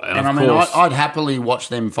say. I'd happily watch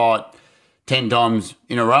them fight 10 times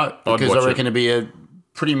in a row, because I reckon it'd be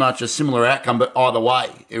pretty much a similar outcome, but either way,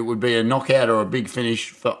 it would be a knockout or a big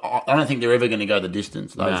finish. I don't think they're ever going to go the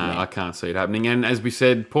distance. No, I can't see it happening. And as we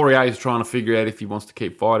said, Poirier is trying to figure out if he wants to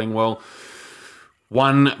keep fighting. Well,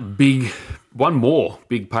 one more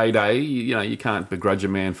big payday, you can't begrudge a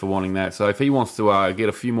man for wanting that. So if he wants to get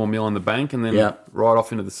a few more mil in the bank and then ride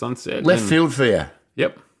off into the sunset. Left field for you.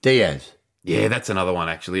 Yep. Diaz. Yeah, that's another one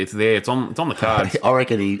actually. It's there. It's on the cards. I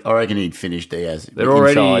reckon he'd finish Diaz. They're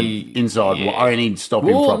already inside. yeah. I reckon he'd stop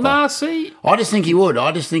him Well, proper. nah, see, I just think he would.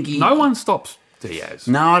 I just think he. no one stops Diaz.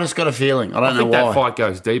 No, I just got a feeling. I don't I think know why. that fight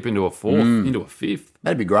goes deep into a fourth, into a fifth.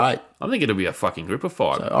 That'd be great. I think it'll be a fucking gripper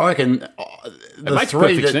fight. I reckon it makes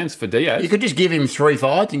perfect sense for Diaz. You could just give him 3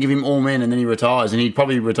 fights and give him all men, and then he retires, and he'd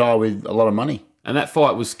probably retire with a lot of money. And that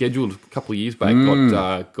fight was scheduled a couple of years back,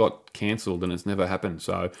 got cancelled, and it's never happened.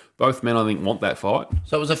 So both men, I think, want that fight.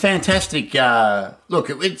 So it was a fantastic look.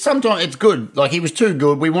 Sometimes it's good. Like, he was too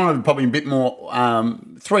good. We wanted probably a bit more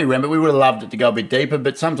 3 round, but we would have loved it to go a bit deeper.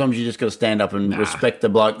 But sometimes you just got to stand up and respect the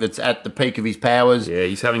bloke that's at the peak of his powers. Yeah,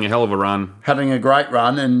 he's having a hell of a run. Having a great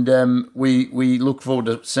run, and we look forward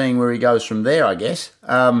to seeing where he goes from there, I guess.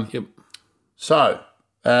 Yep. So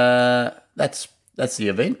that's the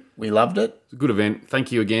event. We loved it. It's a good event.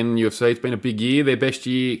 Thank you again, UFC. It's been a big year. Their best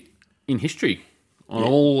year in history on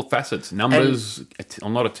all facets. Numbers,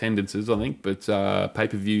 not attendances, I think, but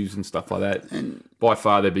pay-per-views and stuff like that. And by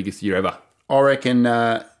far their biggest year ever. I reckon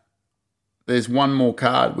there's one more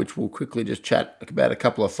card which we'll quickly just chat about a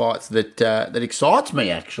couple of fights that excites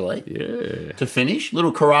me, actually. Yeah. To finish,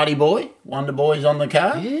 little karate boy, Wonder Boy's on the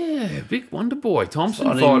card. Yeah, big Wonder Boy. Thompson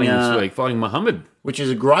Fighting, this week, fighting Muhammad. Which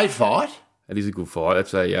is a great fight. It is a good fight.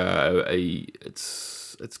 It's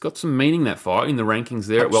it's got some meaning, that fight, in the rankings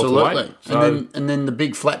there at welterweight. So, and then the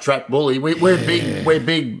big flat track bully. We're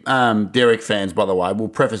big Derek fans, by the way. We'll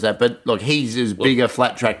preface that, but look, he's as big a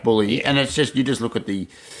flat track bully, and it's just you just look at the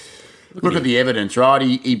evidence, right?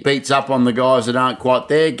 He beats up on the guys that aren't quite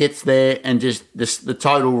there, gets there, and just the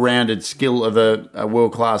total rounded skill of a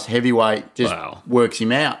world class heavyweight just works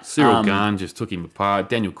him out. Cyril Gane just took him apart.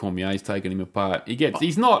 Daniel Cormier's taken him apart.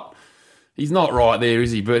 He's not right there,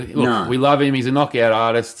 is he? But look, we love him. He's a knockout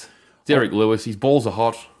artist. Derek Lewis, his balls are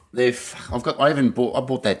hot. I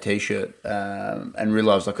bought that T-shirt and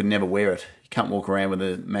realised I could never wear it. You can't walk around with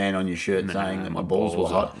a man on your shirt saying that my balls were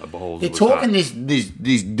hot. They're talking this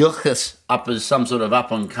Duchess up as some sort of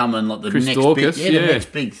up and coming, like the Chris next Daukaus, the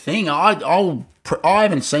next big thing. I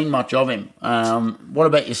haven't seen much of him. What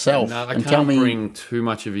about yourself? No, I can't bring too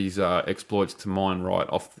much of his exploits to mind right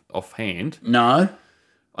offhand. No.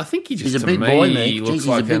 I think he's a big boy, Nick. He looks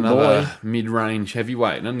like another mid-range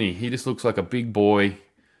heavyweight, doesn't he? He just looks like a big boy.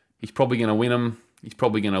 He's probably going to win him. He's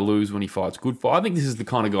probably going to lose when he fights good fight. I think this is the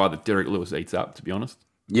kind of guy that Derek Lewis eats up, to be honest.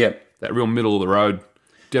 Yeah. That real middle of the road.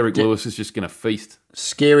 Derek Lewis is just going to feast.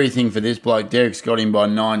 Scary thing for this bloke, Derek's got him by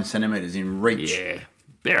 9 centimetres in reach.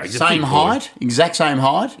 Yeah. Same height, exact same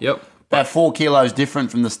height. Yep. About 4 kilos different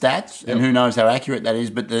from the stats, and who knows how accurate that is,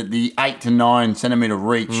 but the 8 to 9 centimetre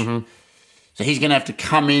reach. Mm-hmm. So he's going to have to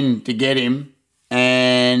come in to get him,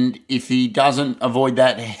 and if he doesn't avoid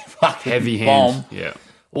that fucking heavy bomb, hands. Yeah.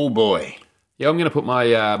 Oh boy. Yeah, I'm going to put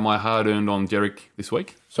my my hard-earned on Derek this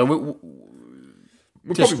week. So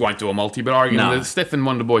we probably won't do a multi, but I reckon Stephen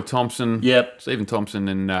Wonderboy Thompson, Stephen Thompson,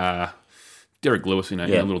 and Derek Lewis in a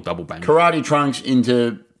little double bang. Karate trunks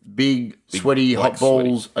into big sweaty hot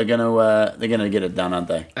balls are going to they're going to get it done, aren't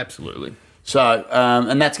they? Absolutely. So,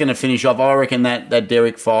 and that's going to finish off. I reckon that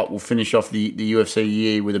Derek fight will finish off the UFC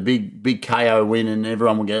year with a big KO win, and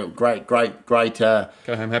everyone will go great. Go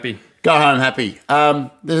home happy. Go home happy.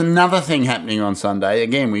 There's another thing happening on Sunday.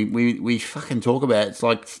 Again, we fucking talk about it. It's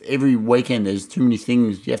like every weekend there's too many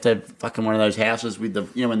things. You have to have fucking one of those houses with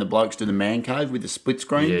the when the blokes do the man cave with the split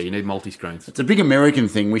screens. Yeah, you need multi-screens. It's a big American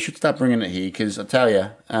thing. We should start bringing it here because I tell you.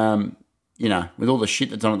 With all the shit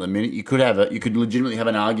that's on at the minute, you could legitimately have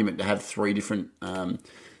an argument to have 3 different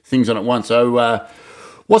things on at once. So,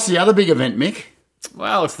 what's the other big event, Mick?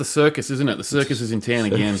 Well, it's the circus, isn't it? The circus is in town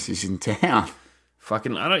again. Circus is in town.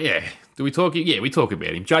 Fucking, Do we talk? Yeah, we talk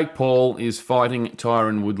about him. Jake Paul is fighting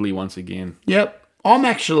Tyron Woodley once again. Yep. I'm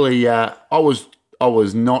actually, I was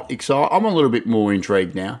not excited. I'm a little bit more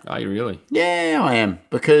intrigued now. Are you really? Yeah, I am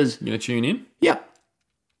because you gonna tune in? Yep.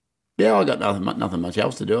 Yeah, I got nothing much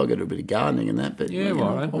else to do. I got to do a bit of gardening and that. But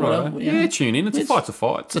right. Tune in. It's a fight's a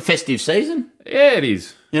fight. It's a festive season. Yeah, it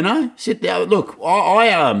is. Sit down. Look,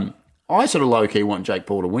 I sort of low key want Jake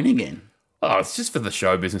Paul to win again. Oh, it's just for the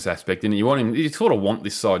show business aspect, and you sort of want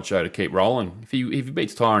this side show to keep rolling. If he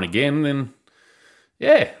beats Tyron again, then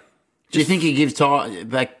yeah. Do you think he gives Tyron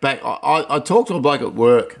back? I talked to a bloke at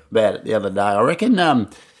work about it the other day. I reckon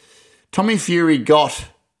Tommy Fury got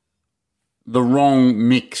the wrong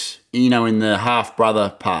mix, in the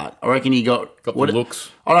half-brother part. I reckon he got the looks.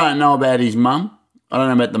 I don't know about his mum. I don't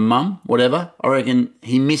know about the mum, whatever. I reckon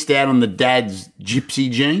he missed out on the dad's gypsy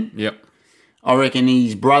gene. Yep. I reckon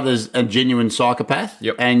his brother's a genuine psychopath.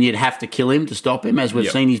 Yep. And you'd have to kill him to stop him. As we've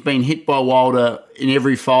seen, he's been hit by Wilder in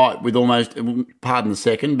every fight with almost, pardon the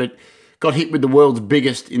second, but got hit with the world's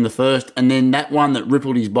biggest in the first, and then that one that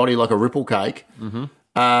rippled his body like a ripple cake.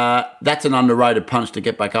 That's an underrated punch to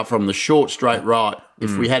get back up from. The short straight right.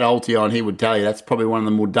 If we had Ulti on, he would tell you that's probably one of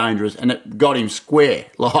the more dangerous, and it got him square,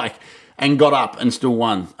 and got up and still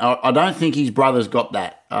won. I don't think his brother's got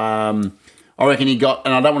that. I reckon he got,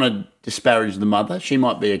 and I don't want to disparage the mother. She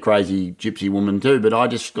might be a crazy gypsy woman too, but I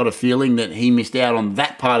just got a feeling that he missed out on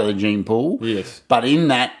that part of the gene pool. Yes. But in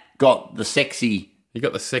that, got the sexy You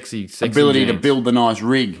got the sexy ability to genes. build the nice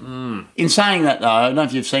rig. In saying that, though, I don't know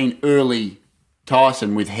if you've seen early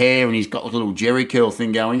Tyson with hair, and he's got like a little Jerry curl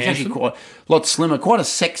thing going. He's Handsome. actually quite a lot slimmer, quite a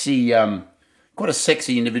sexy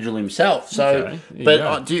individual himself. So, Okay,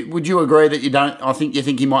 there you go. would you agree that you don't? I think you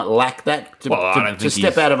think he might lack that to, Well, I to, don't to think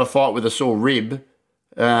step he's- out of a fight with a sore rib.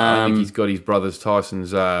 I think he's got his brother's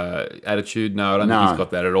Tyson's attitude. No, I don't think he's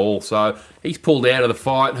got that at all. So he's pulled out of the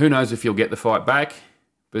fight. Who knows if he'll get the fight back?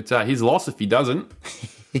 But his loss if he doesn't.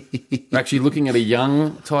 We're actually looking at a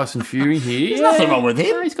young Tyson Fury here. There's nothing wrong with him.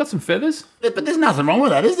 Yeah, he's got some feathers. But there's nothing wrong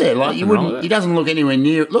with that, is there? Like Nothing wrong with wouldn't. it. He doesn't look anywhere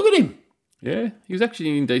near. Look at him. Yeah, he was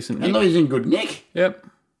actually in decent And nick. look, he's in good nick. Yep.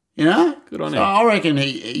 You know. Good on so him. I reckon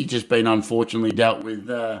he's just been unfortunately dealt with.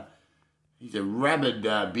 He's a rabid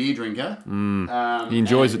beer drinker. He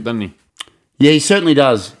enjoys it, doesn't he? Yeah, he certainly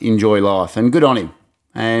does enjoy life, and good on him.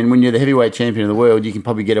 And when you're the heavyweight champion of the world, you can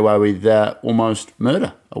probably get away with almost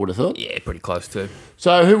murder, I would have thought. Yeah, pretty close too.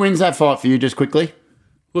 So who wins that fight for you, just quickly?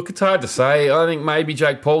 Look, it's hard to say. I think maybe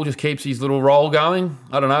Jake Paul just keeps his little role going.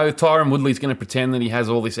 I don't know. Tyron Woodley's going to pretend that he has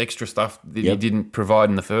all this extra stuff that he didn't provide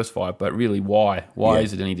in the first fight, but really, why? Why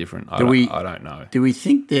is it any different? I don't know. Do we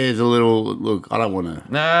think there's a little... Look, I don't want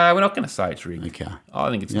to... No, we're not going to say it's rigged. Okay. I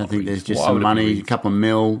think it's I not think rigged. there's just Why some would it be money, a rigged? couple of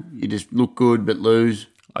mil. You just look good but lose.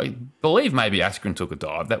 I believe maybe Askren took a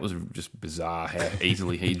dive. That was just bizarre how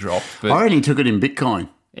easily he dropped. But I reckon he took it in Bitcoin.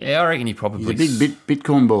 yeah, I reckon he probably... He's a big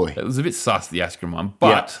Bitcoin boy. It was a bit sus, the Askren one.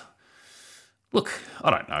 But, look,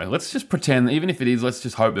 I don't know. Let's just pretend, even if it is, let's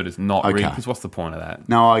just hope that it's not rigged, because what's the point of that?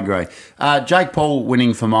 No, I agree. Jake Paul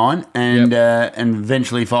winning for mine, and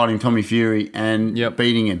eventually fighting Tommy Fury and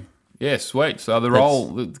beating him. Yeah, sweet. So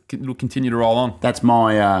it'll continue to roll on. That's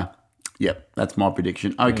my that's my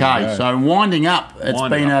prediction. Okay, so winding up. It's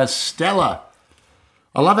been a stellar.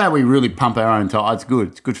 I love how we really pump our own time. It's good.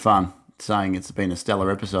 It's good fun saying it's been a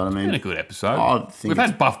stellar episode. I mean, Been a good episode. I think We've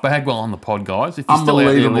had Buff Bagwell on the pod, guys. If you're still out there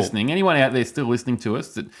Unbelievable. listening, anyone out there still listening to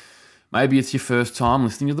us that maybe it's your first time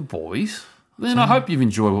listening to the boys, then I hope you've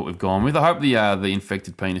enjoyed what we've gone with. I hope the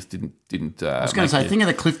infected penis didn't. I was going to say, think of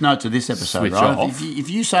the cliff notes of this episode, switch right? off.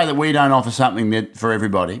 If you say that we don't offer something that for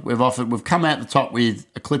everybody, we've come out the top with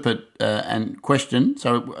a clip and question,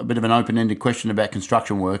 so a bit of an open-ended question about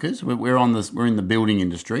construction workers. We're in the building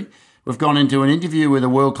industry. We've gone into an interview with a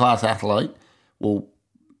world-class athlete, well,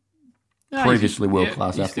 previously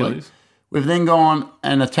world-class he still athlete. is. We've then gone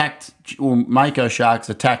and attacked, or Mako Sharks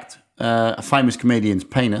attacked a famous comedian's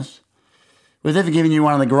penis. We've ever given you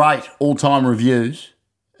one of the great all-time reviews,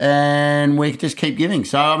 and we just keep giving.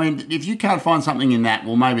 So, I mean, if you can't find something in that,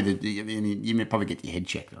 well, maybe you may probably get your head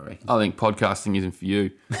checked, I reckon. I think podcasting isn't for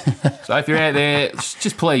you. So if you're out there,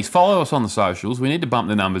 just please follow us on the socials. We need to bump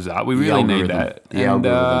the numbers up. We really need algorithm. that. The And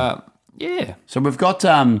algorithm. yeah, So we've got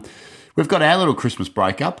our little Christmas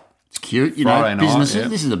breakup. It's cute, Friday night, businesses. yeah.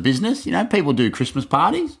 This is a business, people do Christmas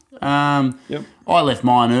parties. Yep. I left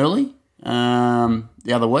mine early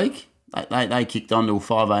the other week. They kicked on till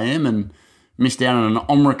 5 a.m. and missed out on an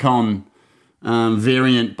Omicron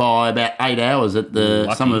variant by about 8 hours at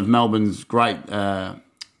some of Melbourne's great gay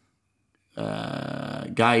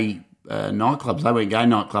nightclubs. They went gay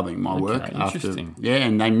nightclubbing, my work. interesting.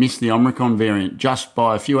 And they missed the Omicron variant just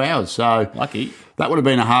by a few hours. So lucky. that would have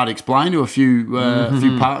been a hard explain to a few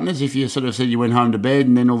partners if you sort of said you went home to bed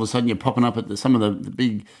and then all of a sudden you're popping up at some of the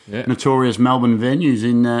big notorious Melbourne venues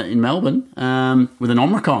in Melbourne with an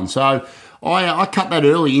Omicron. So I cut that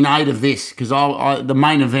early in aid of this because the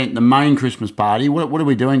main event, the main Christmas party. What are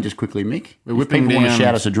we doing just quickly, Mick? If people want to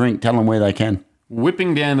shout us a drink, tell them where they can.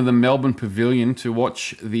 Whipping down to the Melbourne Pavilion to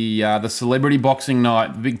watch the celebrity boxing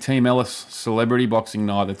night, the big Team Ellis celebrity boxing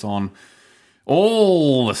night that's on.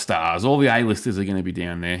 All the stars, all the A-listers are going to be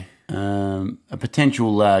down there. A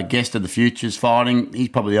potential guest of the future's fighting. He's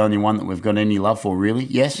probably the only one that we've got any love for, really.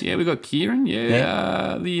 Yes? Yeah, we got Kieran,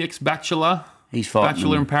 the ex-bachelor. He's fighting.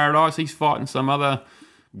 Bachelor in Paradise. He's fighting some other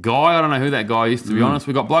guy. I don't know who that guy is, to be honest.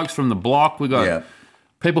 We got blokes from the block. We got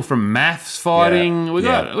people from maths fighting.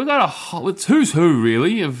 Yeah. We got it's who's who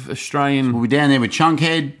really of Australian. We'll be down there with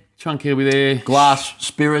Chunkhead, Chunk will be there. Glass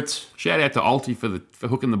Spirits, Shout out to Alti for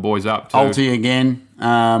hooking the boys up too. Alti again.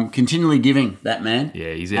 Continually giving, that man.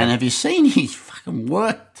 Yeah, he's out. And have you seen his fucking fucking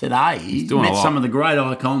work today. He's doing a met lot. some of the great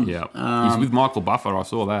icons. Yeah. He's with Michael Buffer. I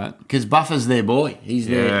saw that. Because Buffer's their boy. He's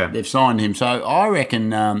there. They've signed him. So I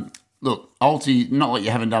reckon, look, Alty, not that you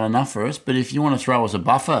haven't done enough for us, but if you want to throw us a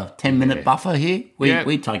buffer, 10-minute buffer here,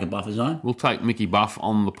 we'd take a buffer zone. We'll take Mickey Buff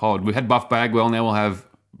on the pod. We had Buff Bagwell. Now we'll have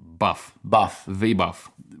Buff. Buff. The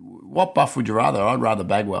Buff. What buff would you rather? I'd rather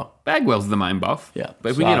Bagwell. Bagwell's the main buff. Yeah.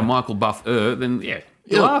 But if we So- get a Michael Buff, then you're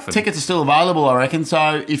Look, laughing. tickets are still available, I reckon.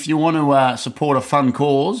 So if you want to support a fun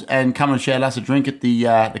cause and come and shout us a drink at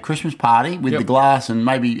the Christmas party with the glass, and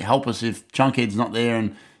maybe help us if Chunkhead's not there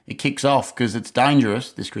and it kicks off, because it's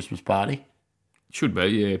dangerous, this Christmas party. Should be,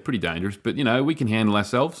 yeah, pretty dangerous. But, we can handle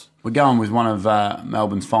ourselves. We're going with one of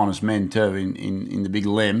Melbourne's finest men too in the big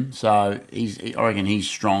Lem. So I reckon he's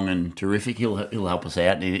strong and terrific. He'll help us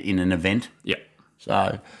out in an event. Yeah.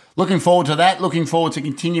 So looking forward to that. Looking forward to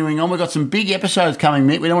continuing on. We've got some big episodes coming,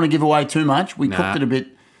 Mick. We don't want to give away too much. We cooked it a bit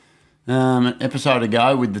an episode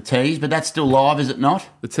ago with the tease, but that's still live, is it not?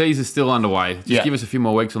 The tease is still underway. Just give us a few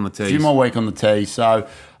more weeks on the tease. A few more weeks on the tease. So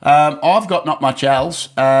I've got not much else.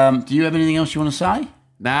 Do you have anything else you want to say?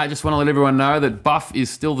 Nah, I just want to let everyone know that Buff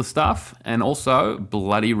is still the stuff, and also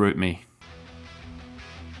bloody root me.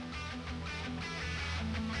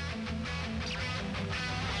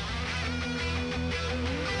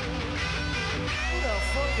 Who the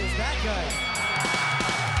fuck is that guy?